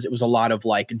 it was a lot of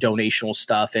like donational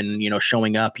stuff and,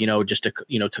 showing up, just to,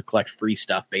 to collect free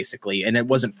stuff basically. And it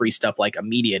wasn't free stuff like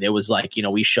immediate. It was like,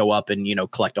 we show up and,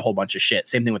 collect a whole bunch of shit.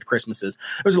 Same thing with Christmases.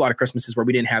 There's a lot of Christmases where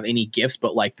we didn't have any gifts,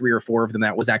 but like 3 or 4 of them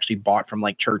that was actually bought from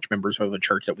like church members of a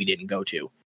church that we didn't go to.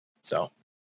 So.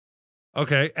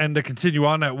 Okay, and to continue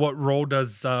on that, what role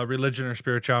does religion or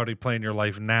spirituality play in your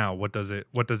life now? What does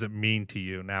it mean to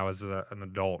you now as an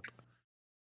adult?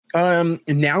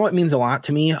 Now it means a lot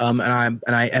to me.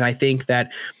 I think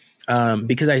that,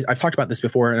 because I've talked about this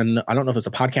before, and I don't know if it's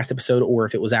a podcast episode or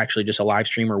if it was actually just a live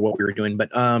stream or what we were doing, but,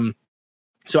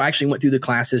 so I actually went through the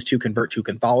classes to convert to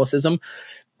Catholicism.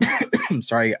 I'm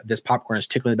sorry, this popcorn is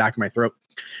tickling the back of my throat.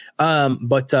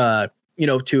 To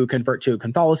convert to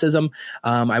Catholicism,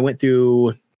 I went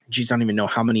through, geez, I don't even know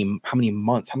how many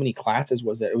months, how many classes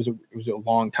was it? It was a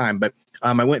long time, but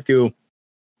I went through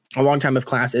a long time of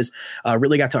classes,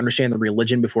 really got to understand the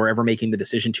religion before ever making the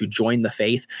decision to join the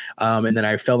faith. And then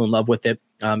I fell in love with it,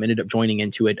 ended up joining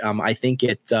into it. I think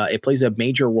it plays a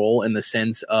major role in the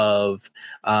sense of,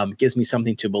 gives me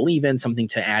something to believe in, something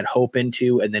to add hope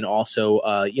into, and then also,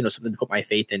 something to put my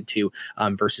faith into,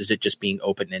 versus it just being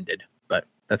open-ended. But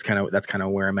that's kind of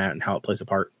where I'm at and how it plays a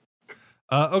part.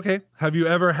 Okay. Have you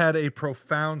ever had a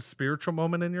profound spiritual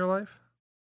moment in your life?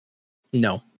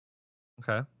 No.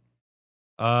 Okay.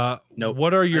 Nope.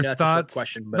 What are your thoughts?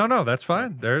 Question, but No, that's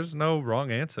fine. There's no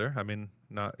wrong answer. I mean,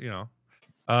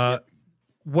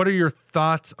 what are your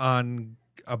thoughts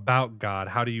about God?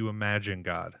 How do you imagine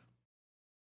God?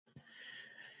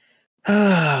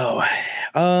 Oh,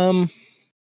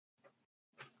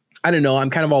 I don't know.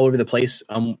 I'm kind of all over the place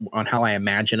on how I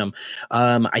imagine him.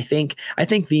 I think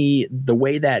the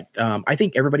way that I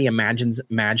think everybody imagines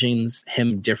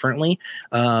him differently.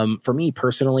 For me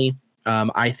personally,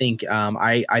 I think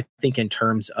I think in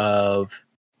terms of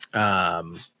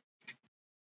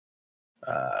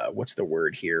what's the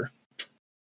word here?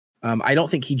 I don't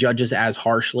think he judges as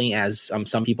harshly as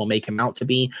some people make him out to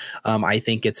be. I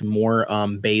think it's more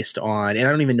based on, and I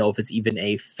don't even know if it's even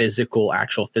a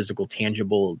actual physical,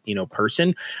 tangible,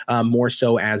 person, more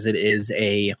so as it is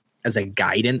as a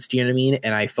guidance. Do you know what I mean?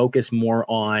 And I focus more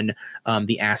on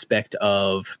the aspect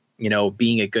of,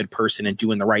 being a good person and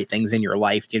doing the right things in your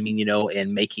life. Do you know what I mean?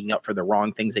 And making up for the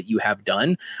wrong things that you have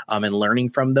done, and learning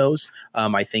from those,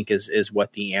 I think is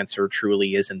what the answer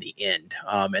truly is in the end.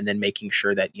 And then making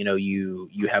sure that, you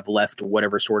have left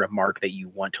whatever sort of mark that you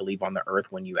want to leave on the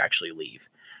earth when you actually leave.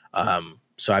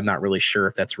 So I'm not really sure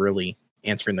if that's really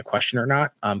answering the question or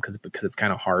not, because it's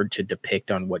kind of hard to depict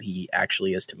on what he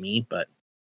actually is to me, but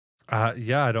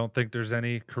yeah, I don't think there's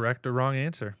any correct or wrong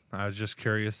answer. I was just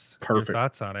curious Perfect. your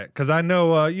thoughts on it. Because I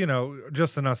know,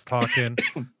 just in us talking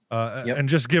Yep. and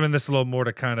just giving this a little more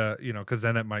to kind of, because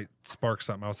then it might spark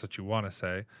something else that you want to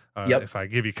say. Yep. If I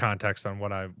give you context on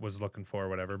what I was looking for or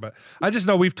whatever. But I just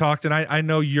know we've talked, and I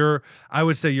know I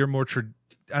would say you're more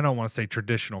I don't want to say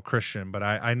traditional Christian, but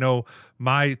I know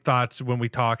my thoughts when we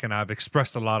talk, and I've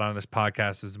expressed a lot on this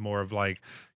podcast, is more of like,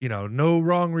 no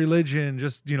wrong religion,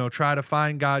 just, try to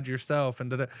find God yourself.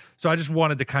 And so I just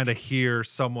wanted to kind of hear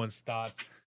someone's thoughts.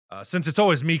 Since it's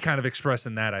always me kind of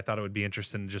expressing that, I thought it would be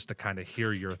interesting just to kind of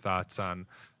hear your thoughts on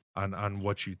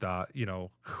what you thought, who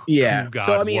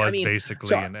God was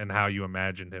basically, and how you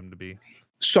imagined him to be.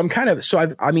 So I'm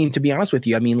to be honest with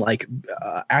you,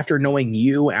 after knowing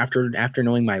you, after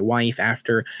knowing my wife,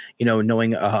 after,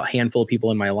 knowing a handful of people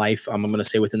in my life, I'm going to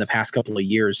say within the past couple of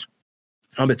years,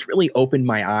 it's really opened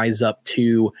my eyes up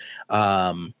to,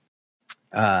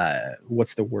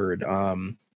 what's the word?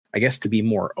 I guess to be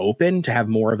more open, to have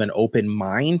more of an open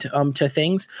mind, to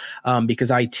things,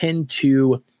 because I kind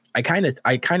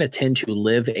of tend to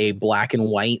live a black and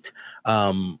white,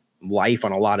 life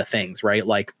on a lot of things, right?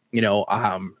 Like,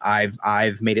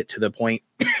 I've made it to the point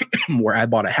where I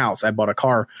bought a house, I bought a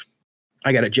car,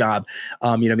 I got a job,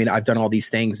 I've done all these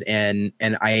things, and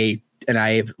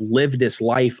I've lived this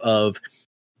life of,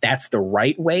 that's the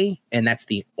right way and that's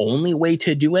the only way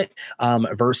to do it,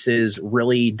 versus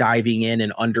really diving in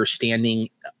and understanding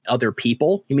other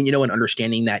people. And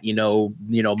understanding that,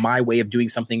 my way of doing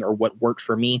something or what worked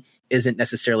for me isn't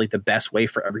necessarily the best way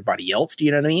for everybody else. Do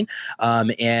you know what I mean?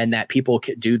 And that people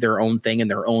could do their own thing in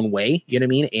their own way, you know what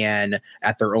I mean? And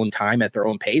at their own time, at their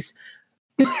own pace.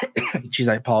 Jeez,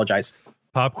 I apologize.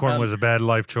 Popcorn was a bad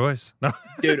life choice. No.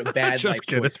 Dude, a bad life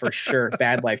choice for sure.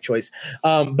 Bad life choice.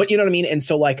 But you know what I mean? And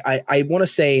so like, I want to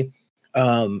say,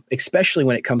 especially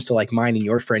when it comes to like mine and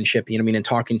your friendship, and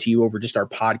talking to you over just our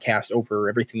podcast, over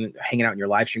everything, hanging out in your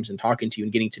live streams and talking to you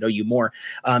and getting to know you more.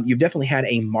 You've definitely had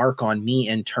a mark on me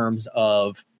in terms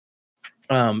of,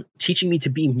 teaching me to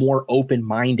be more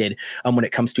open-minded, when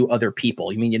it comes to other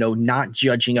people. Not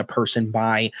judging a person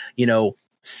by,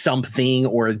 something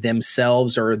or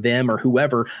themselves or them or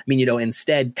whoever.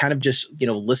 Instead kind of just,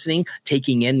 listening,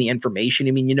 taking in the information,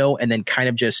 and then kind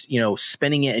of just,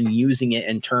 spinning it and using it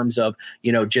in terms of,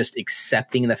 just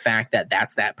accepting the fact that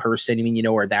that's that person,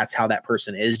 or that's how that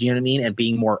person is, do you know what I mean? And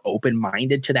being more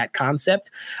open-minded to that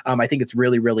concept. I think it's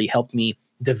really, really helped me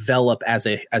develop as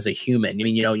a human,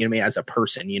 as a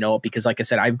person, because like I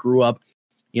said, I grew up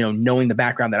knowing the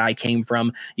background that I came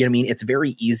from, you know what I mean? It's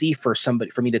very easy for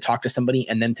me to talk to somebody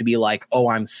and then to be like, oh,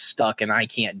 I'm stuck and I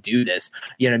can't do this.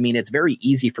 You know what I mean? It's very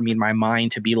easy for me in my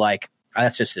mind to be like,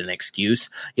 that's just an excuse.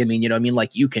 I mean, you know what I mean?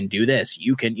 Like, you can do this.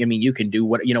 You can do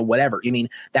what, whatever. I mean,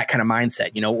 that kind of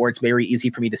mindset, or it's very easy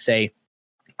for me to say,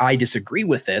 I disagree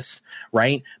with this,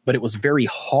 right? But it was very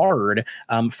hard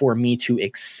for me to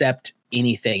accept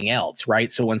anything else,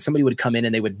 right? So when somebody would come in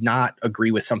and they would not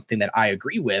agree with something that I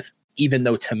agree with, even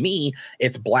though to me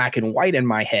it's black and white in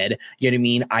my head, you know what I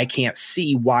mean? I can't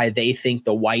see why they think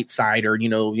the white side or,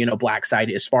 black side,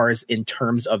 as far as in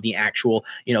terms of the actual,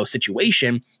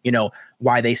 situation,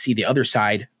 why they see the other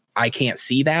side. I can't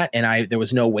see that. And there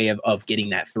was no way of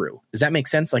getting that through. Does that make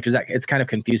sense? Like, it's kind of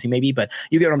confusing maybe, but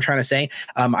you get what I'm trying to say?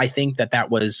 I think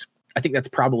that's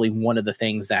probably one of the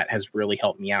things that has really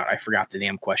helped me out. I forgot the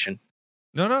damn question.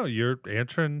 No, you're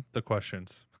answering the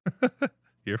questions.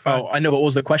 You're fine. Oh, I know. What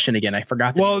was the question again? I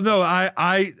forgot. Well, no,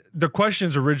 the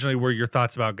questions originally were your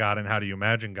thoughts about God and how do you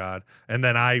imagine God, and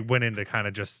then I went into kind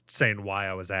of just saying why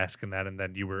I was asking that, and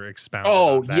then you were expounding.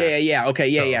 Oh, yeah, okay,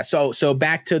 yeah. So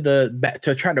back to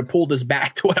trying to pull this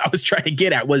back to what I was trying to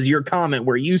get at was your comment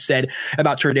where you said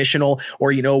about traditional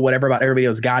or whatever about everybody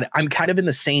else God. I'm kind of in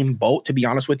the same boat, to be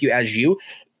honest with you, as you,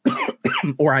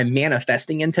 or I'm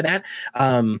manifesting into that.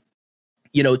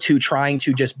 To trying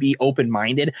to just be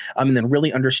open-minded and then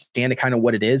really understand kind of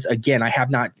what it is. Again, I have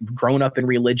not grown up in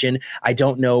religion. I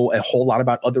don't know a whole lot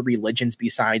about other religions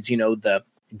besides, the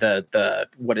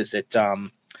what is it?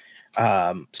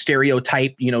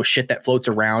 Stereotype, shit that floats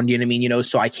around, you know what I mean?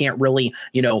 So I can't really,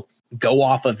 go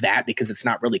off of that because it's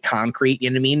not really concrete, you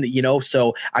know what I mean?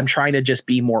 So I'm trying to just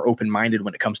be more open-minded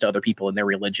when it comes to other people and their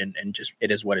religion, and just, it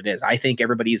is what it is. I think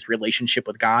everybody's relationship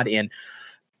with God and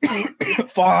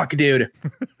fuck, dude.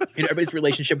 Everybody's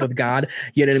relationship with God,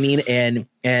 you know what I mean?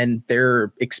 And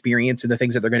their experience and the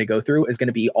things that they're going to go through is going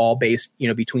to be all based,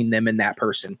 between them and that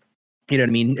person. You know what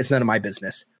I mean? It's none of my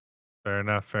business. Fair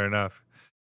enough.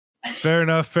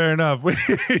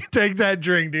 Take that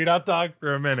drink, dude. I'll talk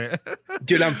for a minute.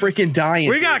 Dude, I'm freaking dying.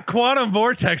 We got Quantum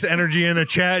Vortex energy in the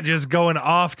chat just going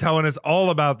off, telling us all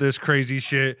about this crazy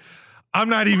shit. I'm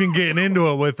not even getting into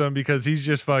it with him because he's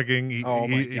just fucking.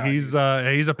 He's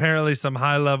apparently some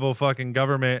high level fucking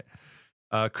government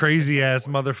crazy ass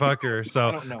motherfucker.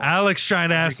 So Alex trying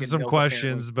to ask him some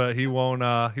questions, but he won't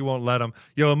let him.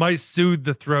 Yo, it might soothe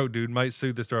the throat, dude. Might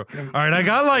soothe the throat. All right, I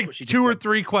got like 2 or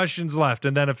 3 questions left,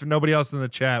 and then if nobody else in the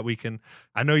chat, we can.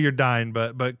 I know you're dying,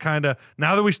 but kind of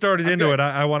now that we started into it,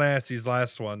 I want to ask these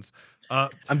last ones. I'm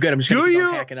good. I'm just gonna keep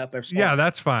on packing up. Yeah,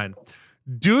 that's fine.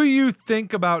 Do you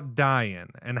think about dying,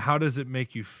 and how does it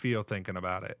make you feel thinking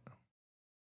about it?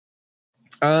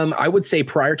 I would say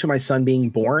prior to my son being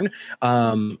born,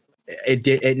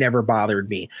 it never bothered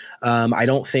me. I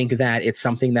don't think that it's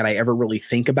something that I ever really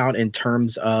think about in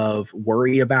terms of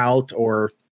worry about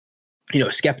or,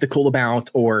 skeptical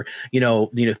about, or,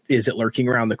 is it lurking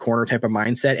around the corner type of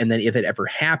mindset. And then if it ever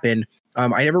happened,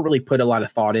 I never really put a lot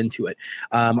of thought into it.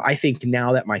 I think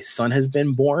now that my son has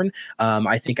been born,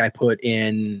 I think I put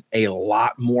in a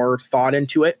lot more thought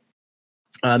into it.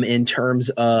 In terms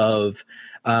of,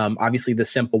 obviously the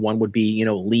simple one would be,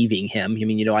 leaving him. I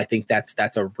mean, I think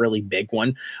that's a really big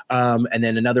one. And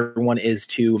then another one is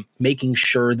to making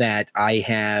sure that I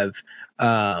have,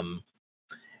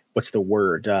 what's the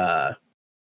word?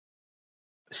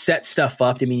 Set stuff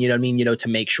up. I mean, to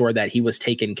make sure that he was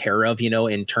taken care of,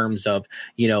 in terms of,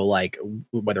 like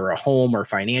whether a home or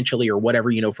financially or whatever,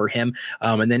 for him.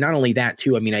 And then not only that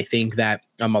too, I mean, I think that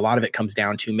a lot of it comes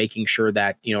down to making sure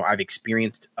that, I've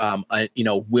experienced,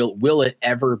 will it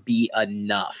ever be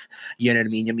enough? You know what I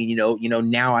mean? I mean,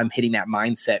 now I'm hitting that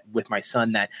mindset with my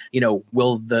son that,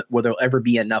 will there ever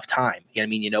be enough time? You know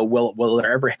what I mean? Will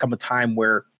there ever come a time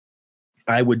where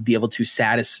I would be able to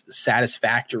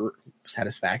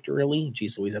satisfactorily,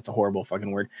 geez Louise, that's a horrible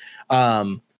fucking word.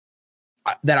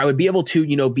 That I would be able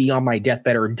to, be on my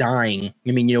deathbed or dying,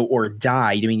 I mean, or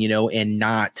die, I mean, and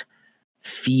not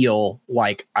feel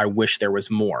like I wish there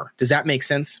was more. Does that make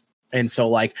sense? And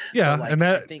so and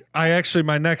that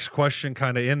my next question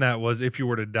kind of in that was, if you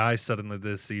were to die suddenly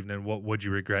this evening, what would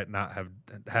you regret not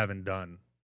having done?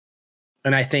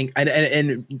 And I think,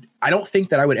 and I don't think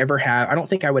that I would ever have, I don't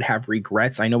think I would have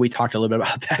regrets. I know we talked a little bit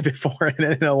about that before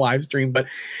in a live stream, but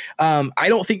I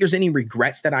don't think there's any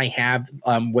regrets that I have,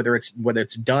 whether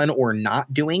it's done or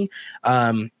not doing.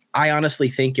 I honestly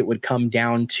think it would come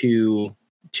down to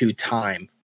time.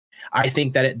 I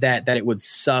think that it would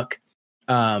suck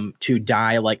to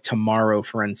die like tomorrow,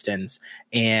 for instance.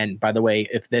 And by the way,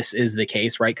 if this is the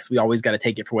case, right, because we always got to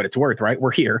take it for what it's worth, right?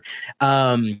 We're here.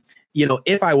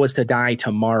 If I was to die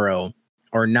tomorrow,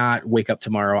 or not wake up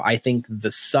tomorrow. I think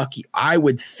I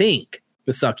would think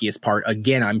the suckiest part,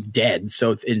 again, I'm dead.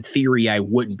 So in theory, I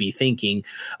wouldn't be thinking.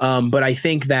 But I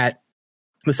think that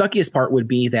the suckiest part would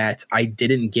be that I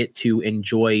didn't get to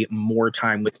enjoy more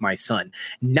time with my son.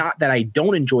 Not that I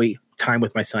don't enjoy time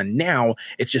with my son now,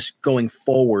 it's just going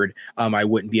forward, I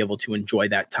wouldn't be able to enjoy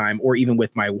that time, or even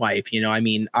with my wife. You know, I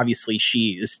mean, obviously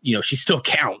she is, you know, she still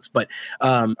counts, but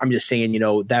I'm just saying, you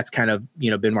know, that's kind of, you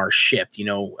know, been our shift, you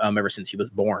know, ever since he was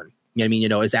born. You know what I mean? You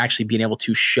know, is actually being able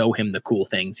to show him the cool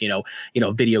things, you know,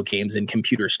 video games and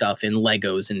computer stuff and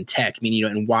Legos and tech. I mean, you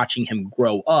know, and watching him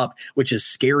grow up, which is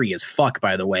scary as fuck,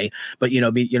 by the way. But, you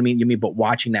know, but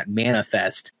watching that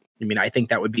manifest, I mean, I think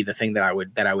that would be the thing that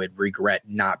I would regret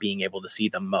not being able to see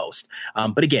the most.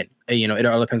 But again, you know, it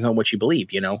all depends on what you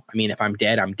believe, you know. I mean, if I'm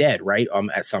dead, I'm dead, right?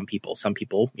 As some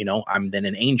people, you know, I'm then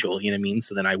an angel, you know what I mean?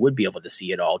 So then I would be able to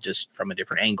see it all just from a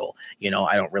different angle. You know,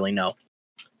 I don't really know.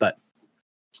 But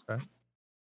okay.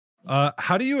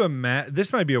 How do you imagine,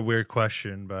 this might be a weird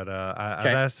question, but I've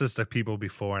asked this to people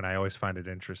before and I always find it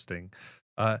interesting.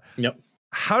 Yep.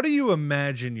 How do you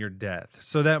imagine your death?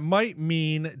 So that might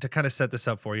mean, to kind of set this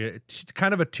up for you,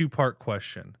 kind of a two-part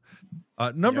question.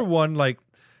 Number one, like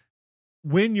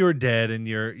when you're dead and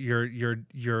you're you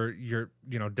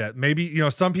know, dead, maybe, you know,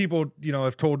 some people, you know,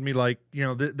 have told me like, you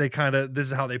know, they kind of, this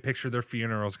is how they picture their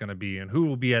funeral is going to be and who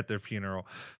will be at their funeral.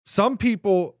 Some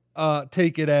people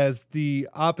take it as the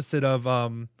opposite of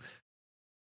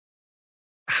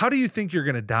how do you think you're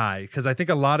going to die? Because I think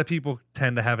a lot of people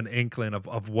tend to have an inkling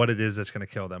of what it is that's going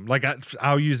to kill them. Like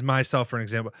I'll use myself for an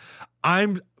example.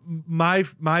 My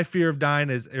fear of dying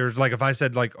is like if I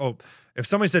said like, oh, if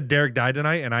somebody said Derek died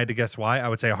tonight and I had to guess why, I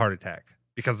would say a heart attack,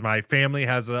 because my family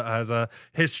has a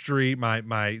history.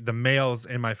 The males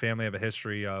in my family have a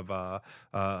history of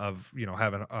you know,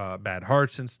 having bad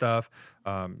hearts and stuff.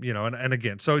 You know, and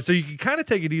again, so you can kind of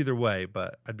take it either way,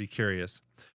 but I'd be curious.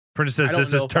 Prentice says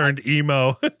this has turned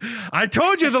emo. I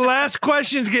told you the last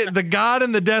questions the God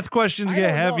and the death questions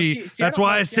get heavy. That's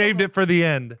why I saved it for the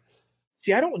end.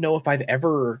 See, I don't know if I've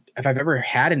ever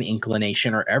had an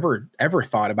inclination or ever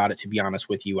thought about it, to be honest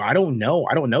with you. I don't know.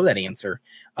 I don't know that answer.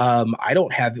 I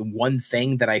don't have one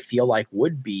thing that I feel like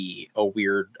would be a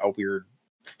weird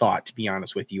thought, to be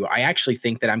honest with you. I actually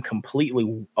think that I'm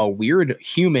completely a weird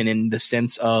human in the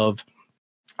sense of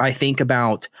I think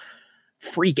about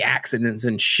freak accidents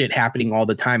and shit happening all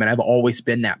the time. And I've always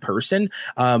been that person.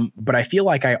 But I feel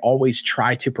like I always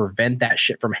try to prevent that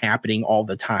shit from happening all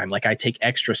the time. Like I take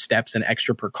extra steps and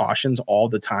extra precautions all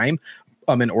the time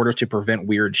in order to prevent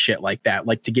weird shit like that.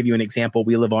 Like, to give you an example,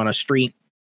 we live on a street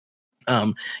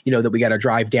you know, that we got to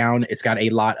drive down. It's got a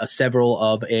lot of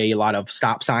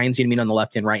stop signs, you know what I mean, on the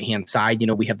left and right hand side. You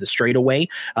know, we have the straightaway,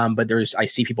 but I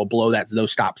see people blow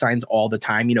those stop signs all the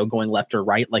time, you know, going left or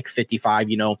right, like 55,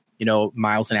 you know,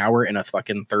 miles an hour in a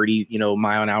fucking 30, you know,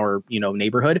 mile an hour, you know,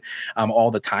 neighborhood,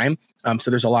 all the time.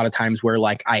 So there's a lot of times where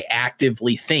like I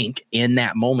actively think in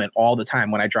that moment all the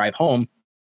time when I drive home,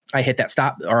 I hit that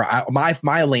stop, or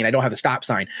my lane, I don't have a stop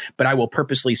sign, but I will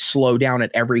purposely slow down at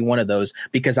every one of those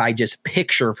because I just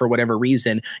picture, for whatever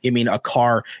reason, you mean a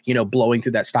car, you know, blowing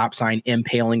through that stop sign,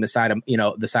 impaling the side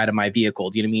of my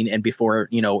vehicle. Do you know what I mean? And before,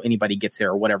 you know, anybody gets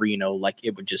there or whatever, you know, like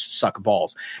it would just suck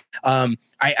balls. I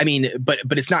mean, but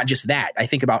it's not just that. I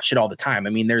think about shit all the time.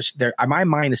 I mean, my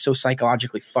mind is so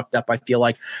psychologically fucked up. I feel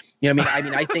like, you know what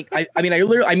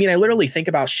I mean? I literally think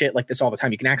about shit like this all the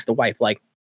time. You can ask the wife, like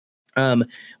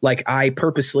I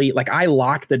purposely, like I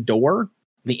lock the door,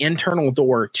 the internal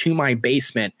door to my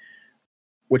basement,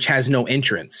 which has no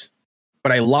entrance,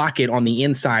 but I lock it on the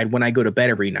inside when I go to bed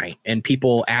every night. And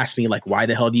people ask me like, why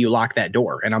the hell do you lock that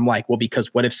door? And I'm like, well,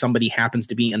 because what if somebody happens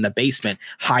to be in the basement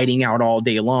hiding out all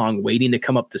day long, waiting to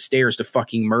come up the stairs to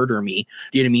fucking murder me?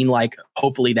 Do you know what I mean? Like,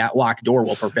 hopefully that locked door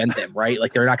will prevent them, right?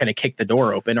 Like they're not going to kick the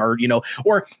door open, or, you know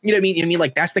what I mean?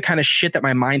 Like that's the kind of shit that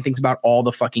my mind thinks about all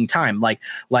the fucking time. Like,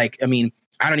 I mean,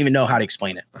 I don't even know how to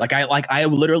explain it. Like I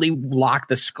literally lock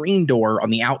the screen door on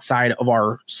the outside of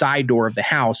our side door of the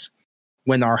house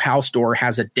when our house door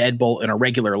has a deadbolt and a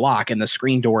regular lock, and the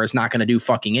screen door is not going to do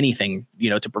fucking anything,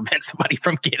 you know, to prevent somebody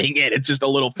from getting in. It's just a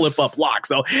little flip up lock.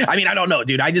 So, I mean, I don't know,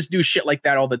 dude. I just do shit like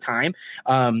that all the time.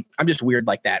 I'm just weird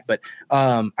like that, but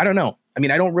I don't know. I mean,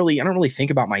 I don't really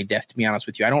think about my death, to be honest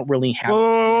with you. I don't really have.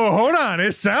 Whoa, hold on.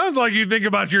 It sounds like you think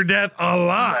about your death a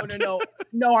lot.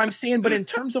 No, I'm saying, but in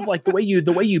terms of like the way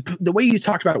you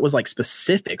talked about it was like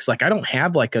specifics. Like I don't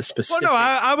have like a specific. Well, no,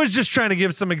 I was just trying to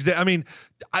give some I mean,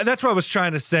 that's what I was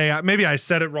trying to say. Maybe I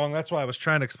said it wrong. That's why I was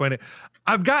trying to explain it.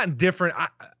 I've gotten different.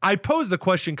 I posed the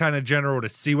question kind of general to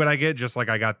see what I get, just like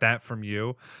I got that from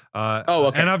you.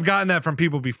 Okay. And I've gotten that from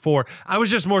people before. I was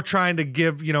just more trying to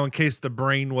give, in case the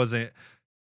brain wasn't,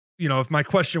 if my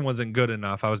question wasn't good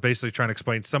enough, I was basically trying to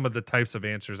explain some of the types of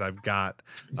answers I've got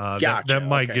Gotcha. that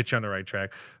might Okay. get you on the right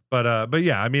track. But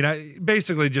yeah, I mean, I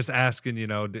basically just asking,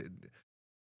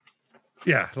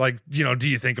 yeah, like, do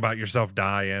you think about yourself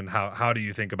dying? How do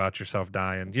you think about yourself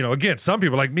dying? Again, some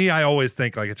people like me, I always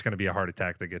think like it's going to be a heart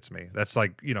attack that gets me. That's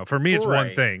like, for me, it's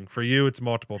one thing. For you, it's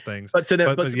multiple things. But so then,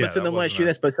 let me ask you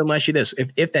this. But so let me ask you this: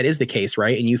 if that is the case,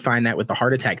 right, and you find that with the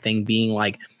heart attack thing being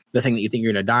like the thing that you think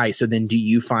you're going to die, so then do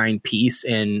you find peace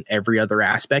in every other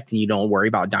aspect, and you don't worry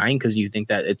about dying because you think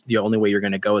that the only way you're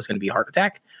going to go is going to be a heart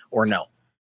attack, or no?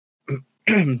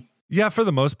 Yeah, for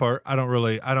the most part, I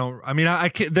mean, I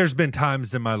can't, there's been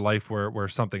times in my life where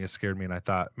something has scared me and I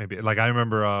thought maybe, like I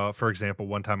remember, for example,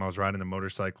 one time I was riding a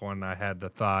motorcycle and I had the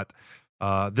thought,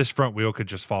 this front wheel could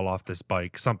just fall off this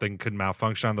bike. Something could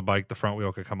malfunction on the bike. The front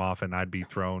wheel could come off and I'd be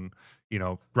thrown,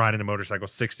 riding the motorcycle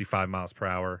 65 miles per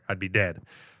hour. I'd be dead.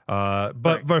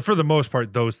 But for the most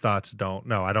part, those thoughts don't.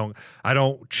 No, I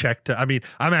don't check I mean,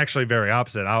 I'm actually very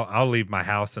opposite. I'll leave my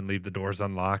house and leave the doors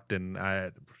unlocked, and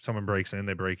someone breaks in,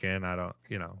 they break in. I don't,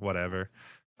 whatever.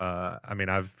 I mean,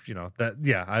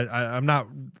 I'm not.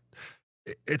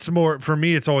 It's more for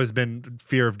me. It's always been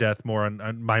fear of death. More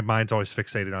on my mind's always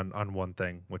fixated on one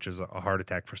thing, which is a heart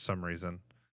attack for some reason.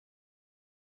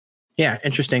 Yeah,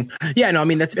 interesting. Yeah, no, I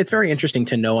mean, it's very interesting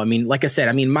to know. I mean, like I said,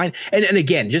 I mean, mine, and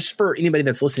again, just for anybody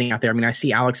that's listening out there, I mean, I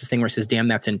see Alex's thing where it says, damn,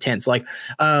 that's intense. Like,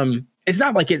 it's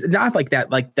not like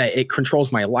that it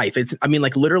controls my life. I mean,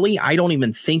 like literally, I don't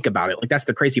even think about it. Like, that's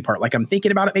the crazy part. Like, I'm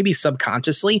thinking about it maybe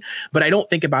subconsciously, but I don't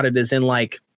think about it as in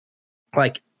like,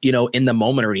 in the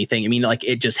moment or anything. I mean, like,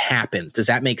 it just happens. Does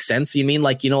that make sense? You mean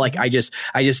like, like I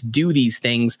just do these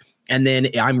things and then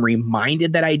I'm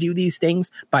reminded that I do these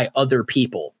things by other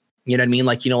people. You know what I mean?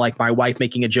 Like, like my wife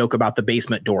making a joke about the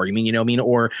basement door. You mean, what I mean?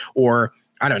 Or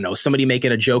I don't know, somebody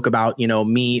making a joke about,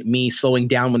 me slowing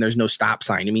down when there's no stop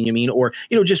sign. I mean, or,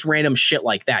 just random shit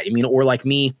like that. I mean, or like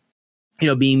me,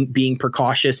 being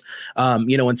precautious,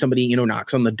 when somebody,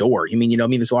 knocks on the door. I mean,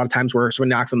 there's a lot of times where someone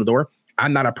knocks on the door.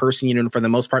 I'm not a person, for the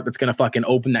most part, that's going to fucking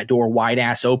open that door wide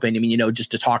ass open. I mean, just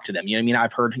to talk to them. You know what I mean?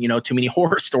 I've heard, too many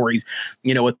horror stories,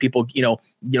 with people,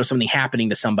 something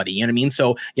happening to somebody. You know what I mean?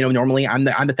 So, normally I'm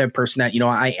the type of person that,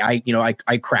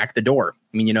 I crack the door.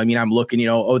 I mean, I'm looking,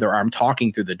 I'm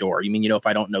talking through the door. You mean, if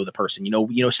I don't know the person,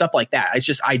 stuff like that. It's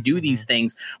just I do these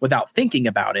things without thinking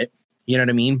about it. You know what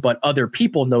I mean? But other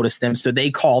people notice them, so they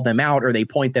call them out or they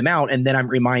point them out, and then I'm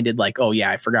reminded, like, oh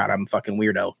yeah, I forgot, I'm a fucking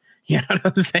weirdo. You know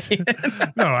what I'm saying?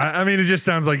 No, I mean, it just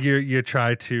sounds like you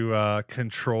try to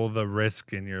control the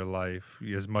risk in your life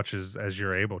as much as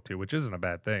you're able to, which isn't a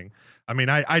bad thing. I mean,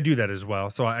 I do that as well.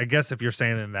 So I guess if you're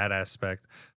saying in that aspect,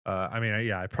 I mean,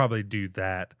 yeah, I probably do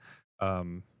that,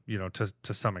 to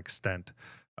some extent,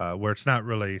 where it's not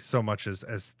really so much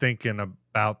as thinking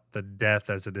about the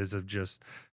death as it is of just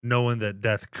knowing that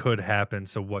death could happen.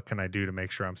 So what can I do to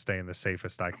make sure I'm staying the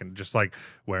safest I can? Just like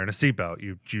wearing a seatbelt,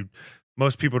 you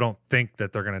most people don't think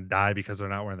that they're going to die because they're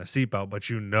not wearing the seatbelt, but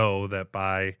that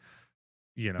by,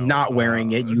 not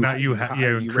wearing it, you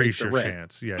increase your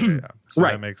chance. Yeah. So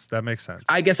right. That makes sense.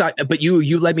 I guess but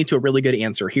you led me to a really good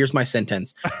answer. Here's my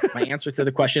sentence. My answer to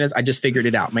the question is, I just figured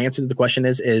it out. My answer to the question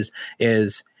is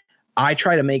I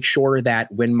try to make sure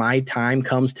that when my time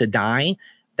comes to die,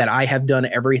 that I have done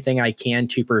everything I can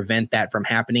to prevent that from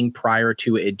happening prior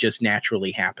to it just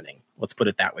naturally happening. Let's put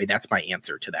it that way. That's my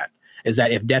answer to that. Is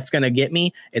that if death's going to get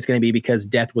me, it's going to be because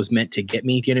death was meant to get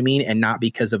me, do you know what I mean? And not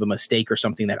because of a mistake or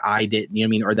something that I did, you know what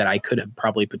I mean? Or that I could have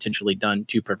probably potentially done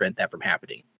to prevent that from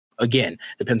happening. Again,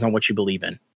 depends on what you believe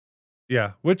in.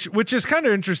 Yeah, which is kind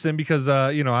of interesting because,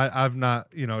 I've not,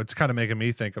 it's kind of making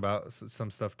me think about some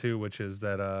stuff too, which is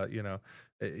that,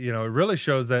 it really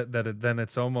shows that then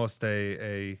it's almost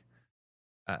in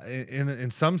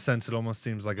some sense, it almost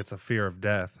seems like it's a fear of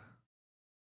death.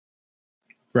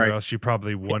 Right. Or else you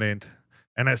probably wouldn't.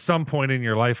 And at some point in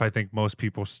your life, I think most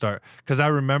people start, because I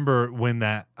remember when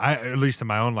at least in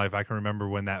my own life, I can remember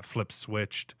when that flip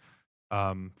switched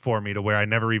for me to where I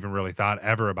never even really thought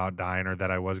ever about dying or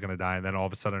that I was going to die. And then all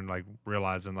of a sudden, like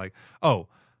realizing like, oh,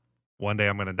 one day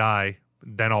I'm going to die.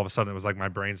 Then all of a sudden it was like, my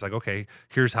brain's like, okay,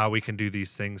 here's how we can do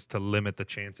these things to limit the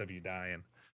chance of you dying,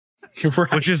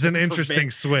 right. Which is an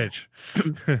interesting switch.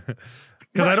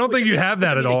 Because I don't think you have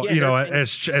that at all,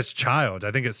 as child.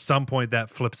 I think at some point that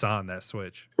flips on that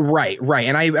switch. Right.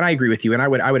 And I agree with you. And I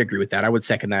would agree with that. I would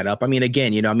second that up. I mean,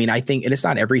 again, I think, and it's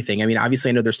not everything. I mean, obviously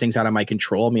I know there's things out of my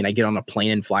control. I mean, I get on a plane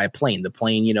and fly a plane. The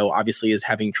plane, obviously is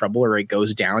having trouble or it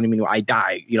goes down. I mean, I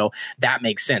die, that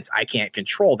makes sense. I can't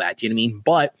control that. Do you know what I mean?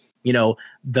 But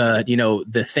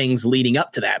the things leading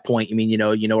up to that point. I mean,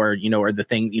 or the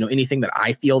thing, anything that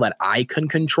I feel that I can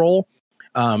control,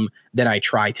 then I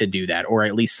try to do that, or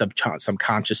at least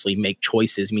subconsciously make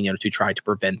choices, to try to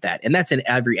prevent that. And that's in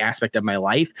every aspect of my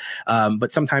life.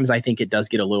 But sometimes I think it does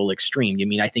get a little extreme.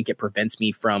 I think it prevents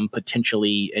me from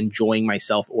potentially enjoying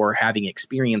myself or having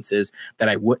experiences that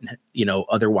I wouldn't,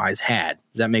 otherwise had.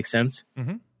 Does that make sense?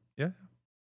 Mm-hmm. Yeah.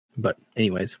 But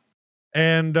anyways.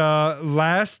 And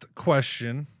last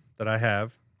question that I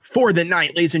have. For the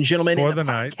night, ladies and gentlemen. For and the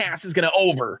night. Podcast is going to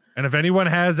over. And if anyone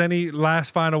has any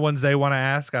last final ones they want to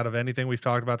ask out of anything we've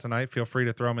talked about tonight, feel free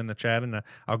to throw them in the chat, and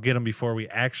I'll get them before we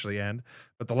actually end.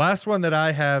 But the last one that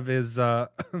I have is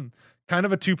kind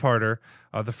of a two-parter.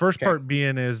 The first part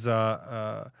being is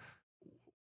how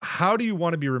do you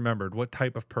want to be remembered? What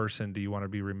type of person do you want to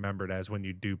be remembered as when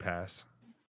you do pass?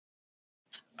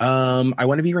 I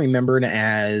want to be remembered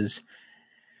as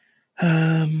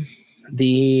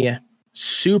the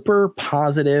super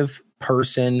positive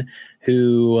person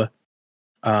who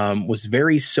was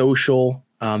very social,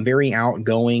 very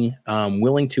outgoing,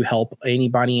 willing to help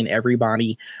anybody and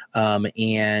everybody,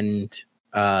 and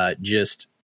just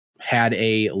had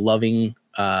a loving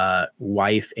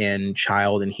wife and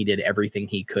child, and he did everything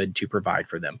he could to provide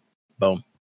for them. Boom.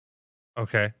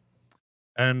 Okay.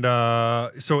 And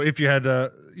so if you had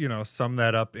to, sum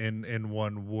that up in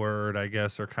one word, I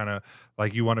guess, or kind of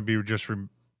like you want to be just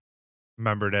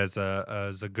remembered as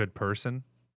a good person.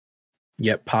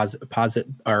 Yep. Positive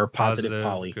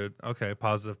Polly. Good. Okay.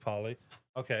 Positive Polly.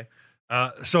 Okay.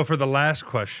 So for the last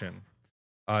question,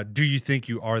 do you think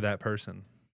you are that person?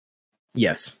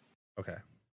 Yes. Okay.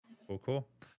 Cool.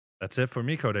 That's it for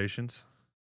me, Kodeations.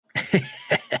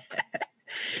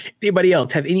 Anybody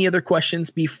else have any other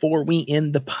questions before we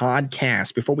end the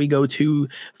podcast, before we go through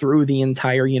the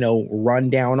entire,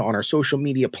 rundown on our social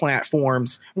media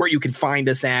platforms, where you can find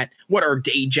us at, what our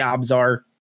day jobs are?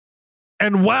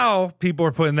 And wow, people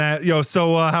are putting that,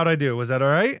 so how'd I do? Was that all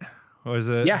right? Or is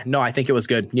it? Yeah, no, I think it was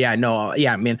good. Yeah, no,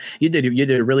 yeah, man, you did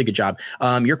a really good job.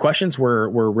 Your questions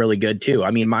were really good too.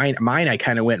 I mean, mine, I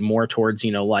kind of went more towards,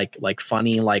 like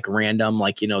funny, like random,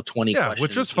 like, 20 questions,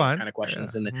 which was fine kind of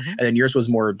questions. Yeah. And then yours was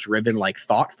more driven, like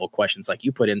thoughtful questions. Like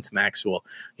you put in some actual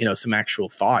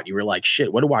thought. You were like,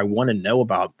 shit, what do I want to know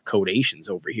about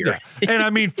Kodeations over here? Yeah. And I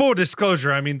mean, full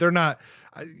disclosure, I mean, they're not,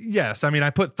 yes, I mean, I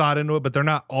put thought into it, but they're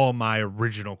not all my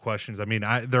original questions. I mean,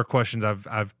 they're questions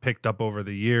I've picked up over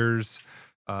the years.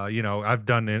 I've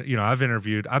done it. I've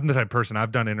interviewed. I'm the type of person.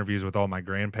 I've done interviews with all my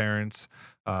grandparents,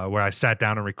 where I sat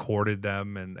down and recorded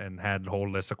them and had a whole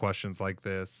list of questions like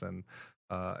this. And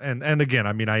again,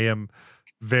 I mean, I am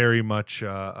very much,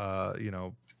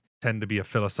 tend to be a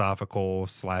philosophical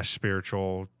 /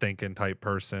 spiritual thinking type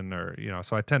person, or,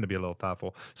 so I tend to be a little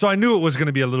thoughtful. So I knew it was going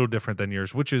to be a little different than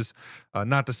yours, which is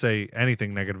not to say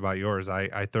anything negative about yours.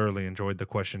 I thoroughly enjoyed the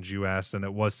questions you asked, and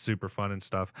it was super fun and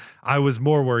stuff. I was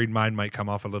more worried mine might come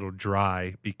off a little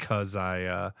dry because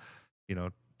I,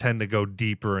 tend to go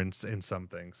deeper in some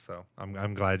things. So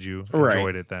I'm glad you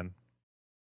enjoyed it then,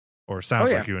 or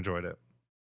sounds like you enjoyed it.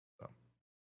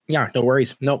 Yeah, no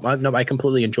worries. No, I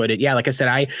completely enjoyed it. Yeah, like I said,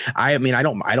 I mean, I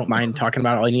don't mind talking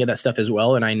about any of that stuff as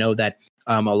well. And I know that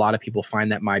a lot of people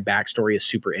find that my backstory is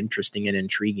super interesting and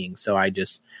intriguing. So I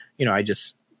just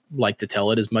like to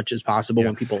tell it as much as possible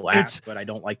when people ask, but I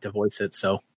don't like to voice it.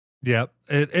 So yeah,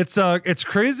 it's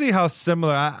crazy how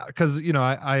similar, because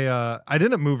I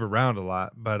didn't move around a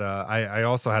lot, but I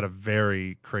also had a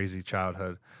very crazy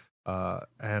childhood.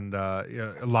 And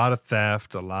a lot of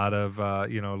theft, a lot of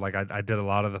like I did a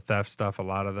lot of the theft stuff, a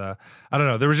lot of the, I don't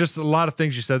know, there was just a lot of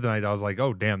things you said tonight. I was like,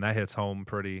 oh damn, that hits home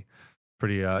pretty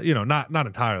not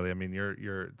entirely. I mean,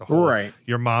 you're the whole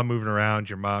your mom moving around,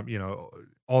 your mom,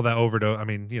 all that overdose. I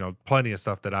mean, plenty of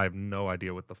stuff that I have no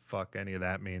idea what the fuck any of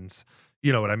that means.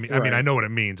 You know what I mean? I mean, I know what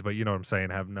it means, but you know what I'm saying?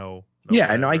 Have no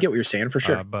yeah, no, I get what you're saying for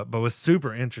sure. But it was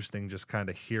super interesting just kind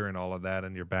of hearing all of that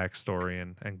and your backstory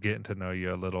and getting to know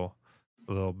you a little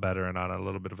better and on a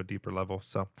little bit of a deeper level.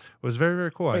 So it was very,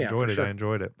 very cool. I enjoyed it. Sure. I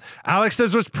enjoyed it. Alex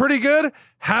says it was pretty good.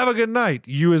 Have a good night.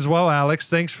 You as well, Alex.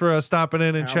 Thanks for stopping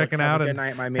in and checking out and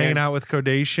hanging out with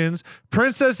Kodeations.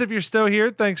 Princess, if you're still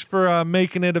here, thanks for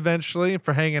making it eventually and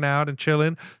for hanging out and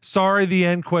chilling. Sorry the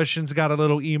end questions got a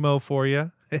little emo for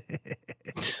you.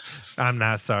 I'm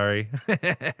not sorry.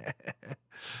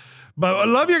 But I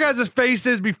love your guys'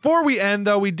 faces. Before we end,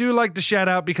 though, we do like to shout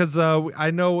out because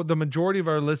I know the majority of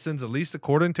our listens, at least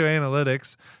according to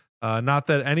analytics, not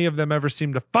that any of them ever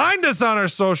seem to find us on our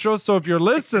socials. So if you're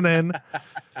listening,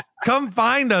 come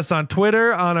find us on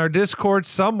Twitter, on our Discord,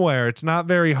 somewhere. It's not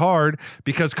very hard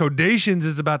because Kodeations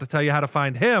is about to tell you how to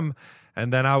find him,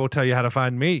 and then I will tell you how to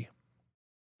find me.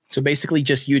 So basically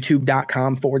just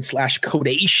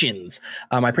youtube.com/Kodeations.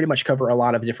 I pretty much cover a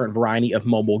lot of different variety of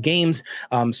mobile games.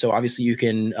 So obviously you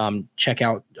can check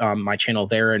out my channel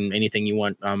there and anything you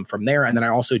want from there. And then I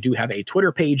also do have a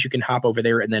Twitter page. You can hop over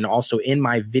there. And then also in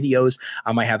my videos,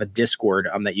 I have a Discord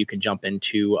that you can jump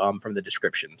into from the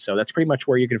description. So that's pretty much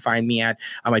where you can find me at.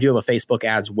 I do have a Facebook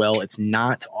as well. It's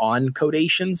not on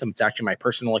Kodeations. It's actually my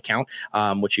personal account,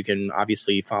 which you can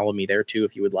obviously follow me there too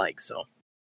if you would like. So.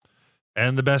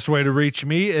 And the best way to reach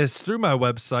me is through my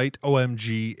website,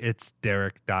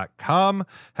 omgitsderek.com.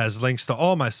 Has links to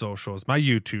all my socials, my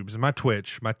YouTubes, my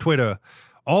Twitch, my Twitter,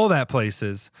 all that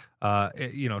places.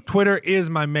 Twitter is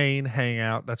my main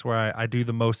hangout. That's where I do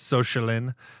the most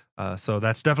socialing. So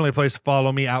that's definitely a place to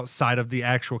follow me outside of the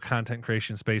actual content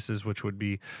creation spaces, which would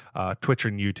be Twitch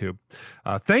and YouTube.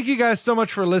 Thank you guys so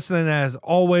much for listening. As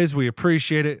always, we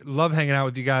appreciate it. Love hanging out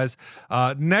with you guys.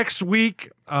 Next week,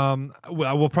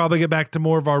 we'll probably get back to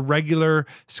more of our regular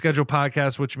scheduled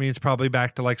podcast, which means probably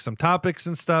back to like some topics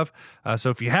and stuff.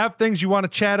 So if you have things you want to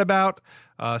chat about,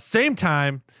 same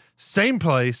time, same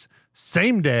place,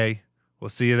 same day, we'll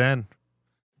see you then.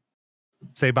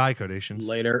 Say bye, Kodeations.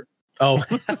 Later. Oh,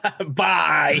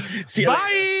 bye. See you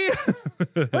bye.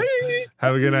 Bye.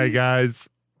 Have a good night, guys.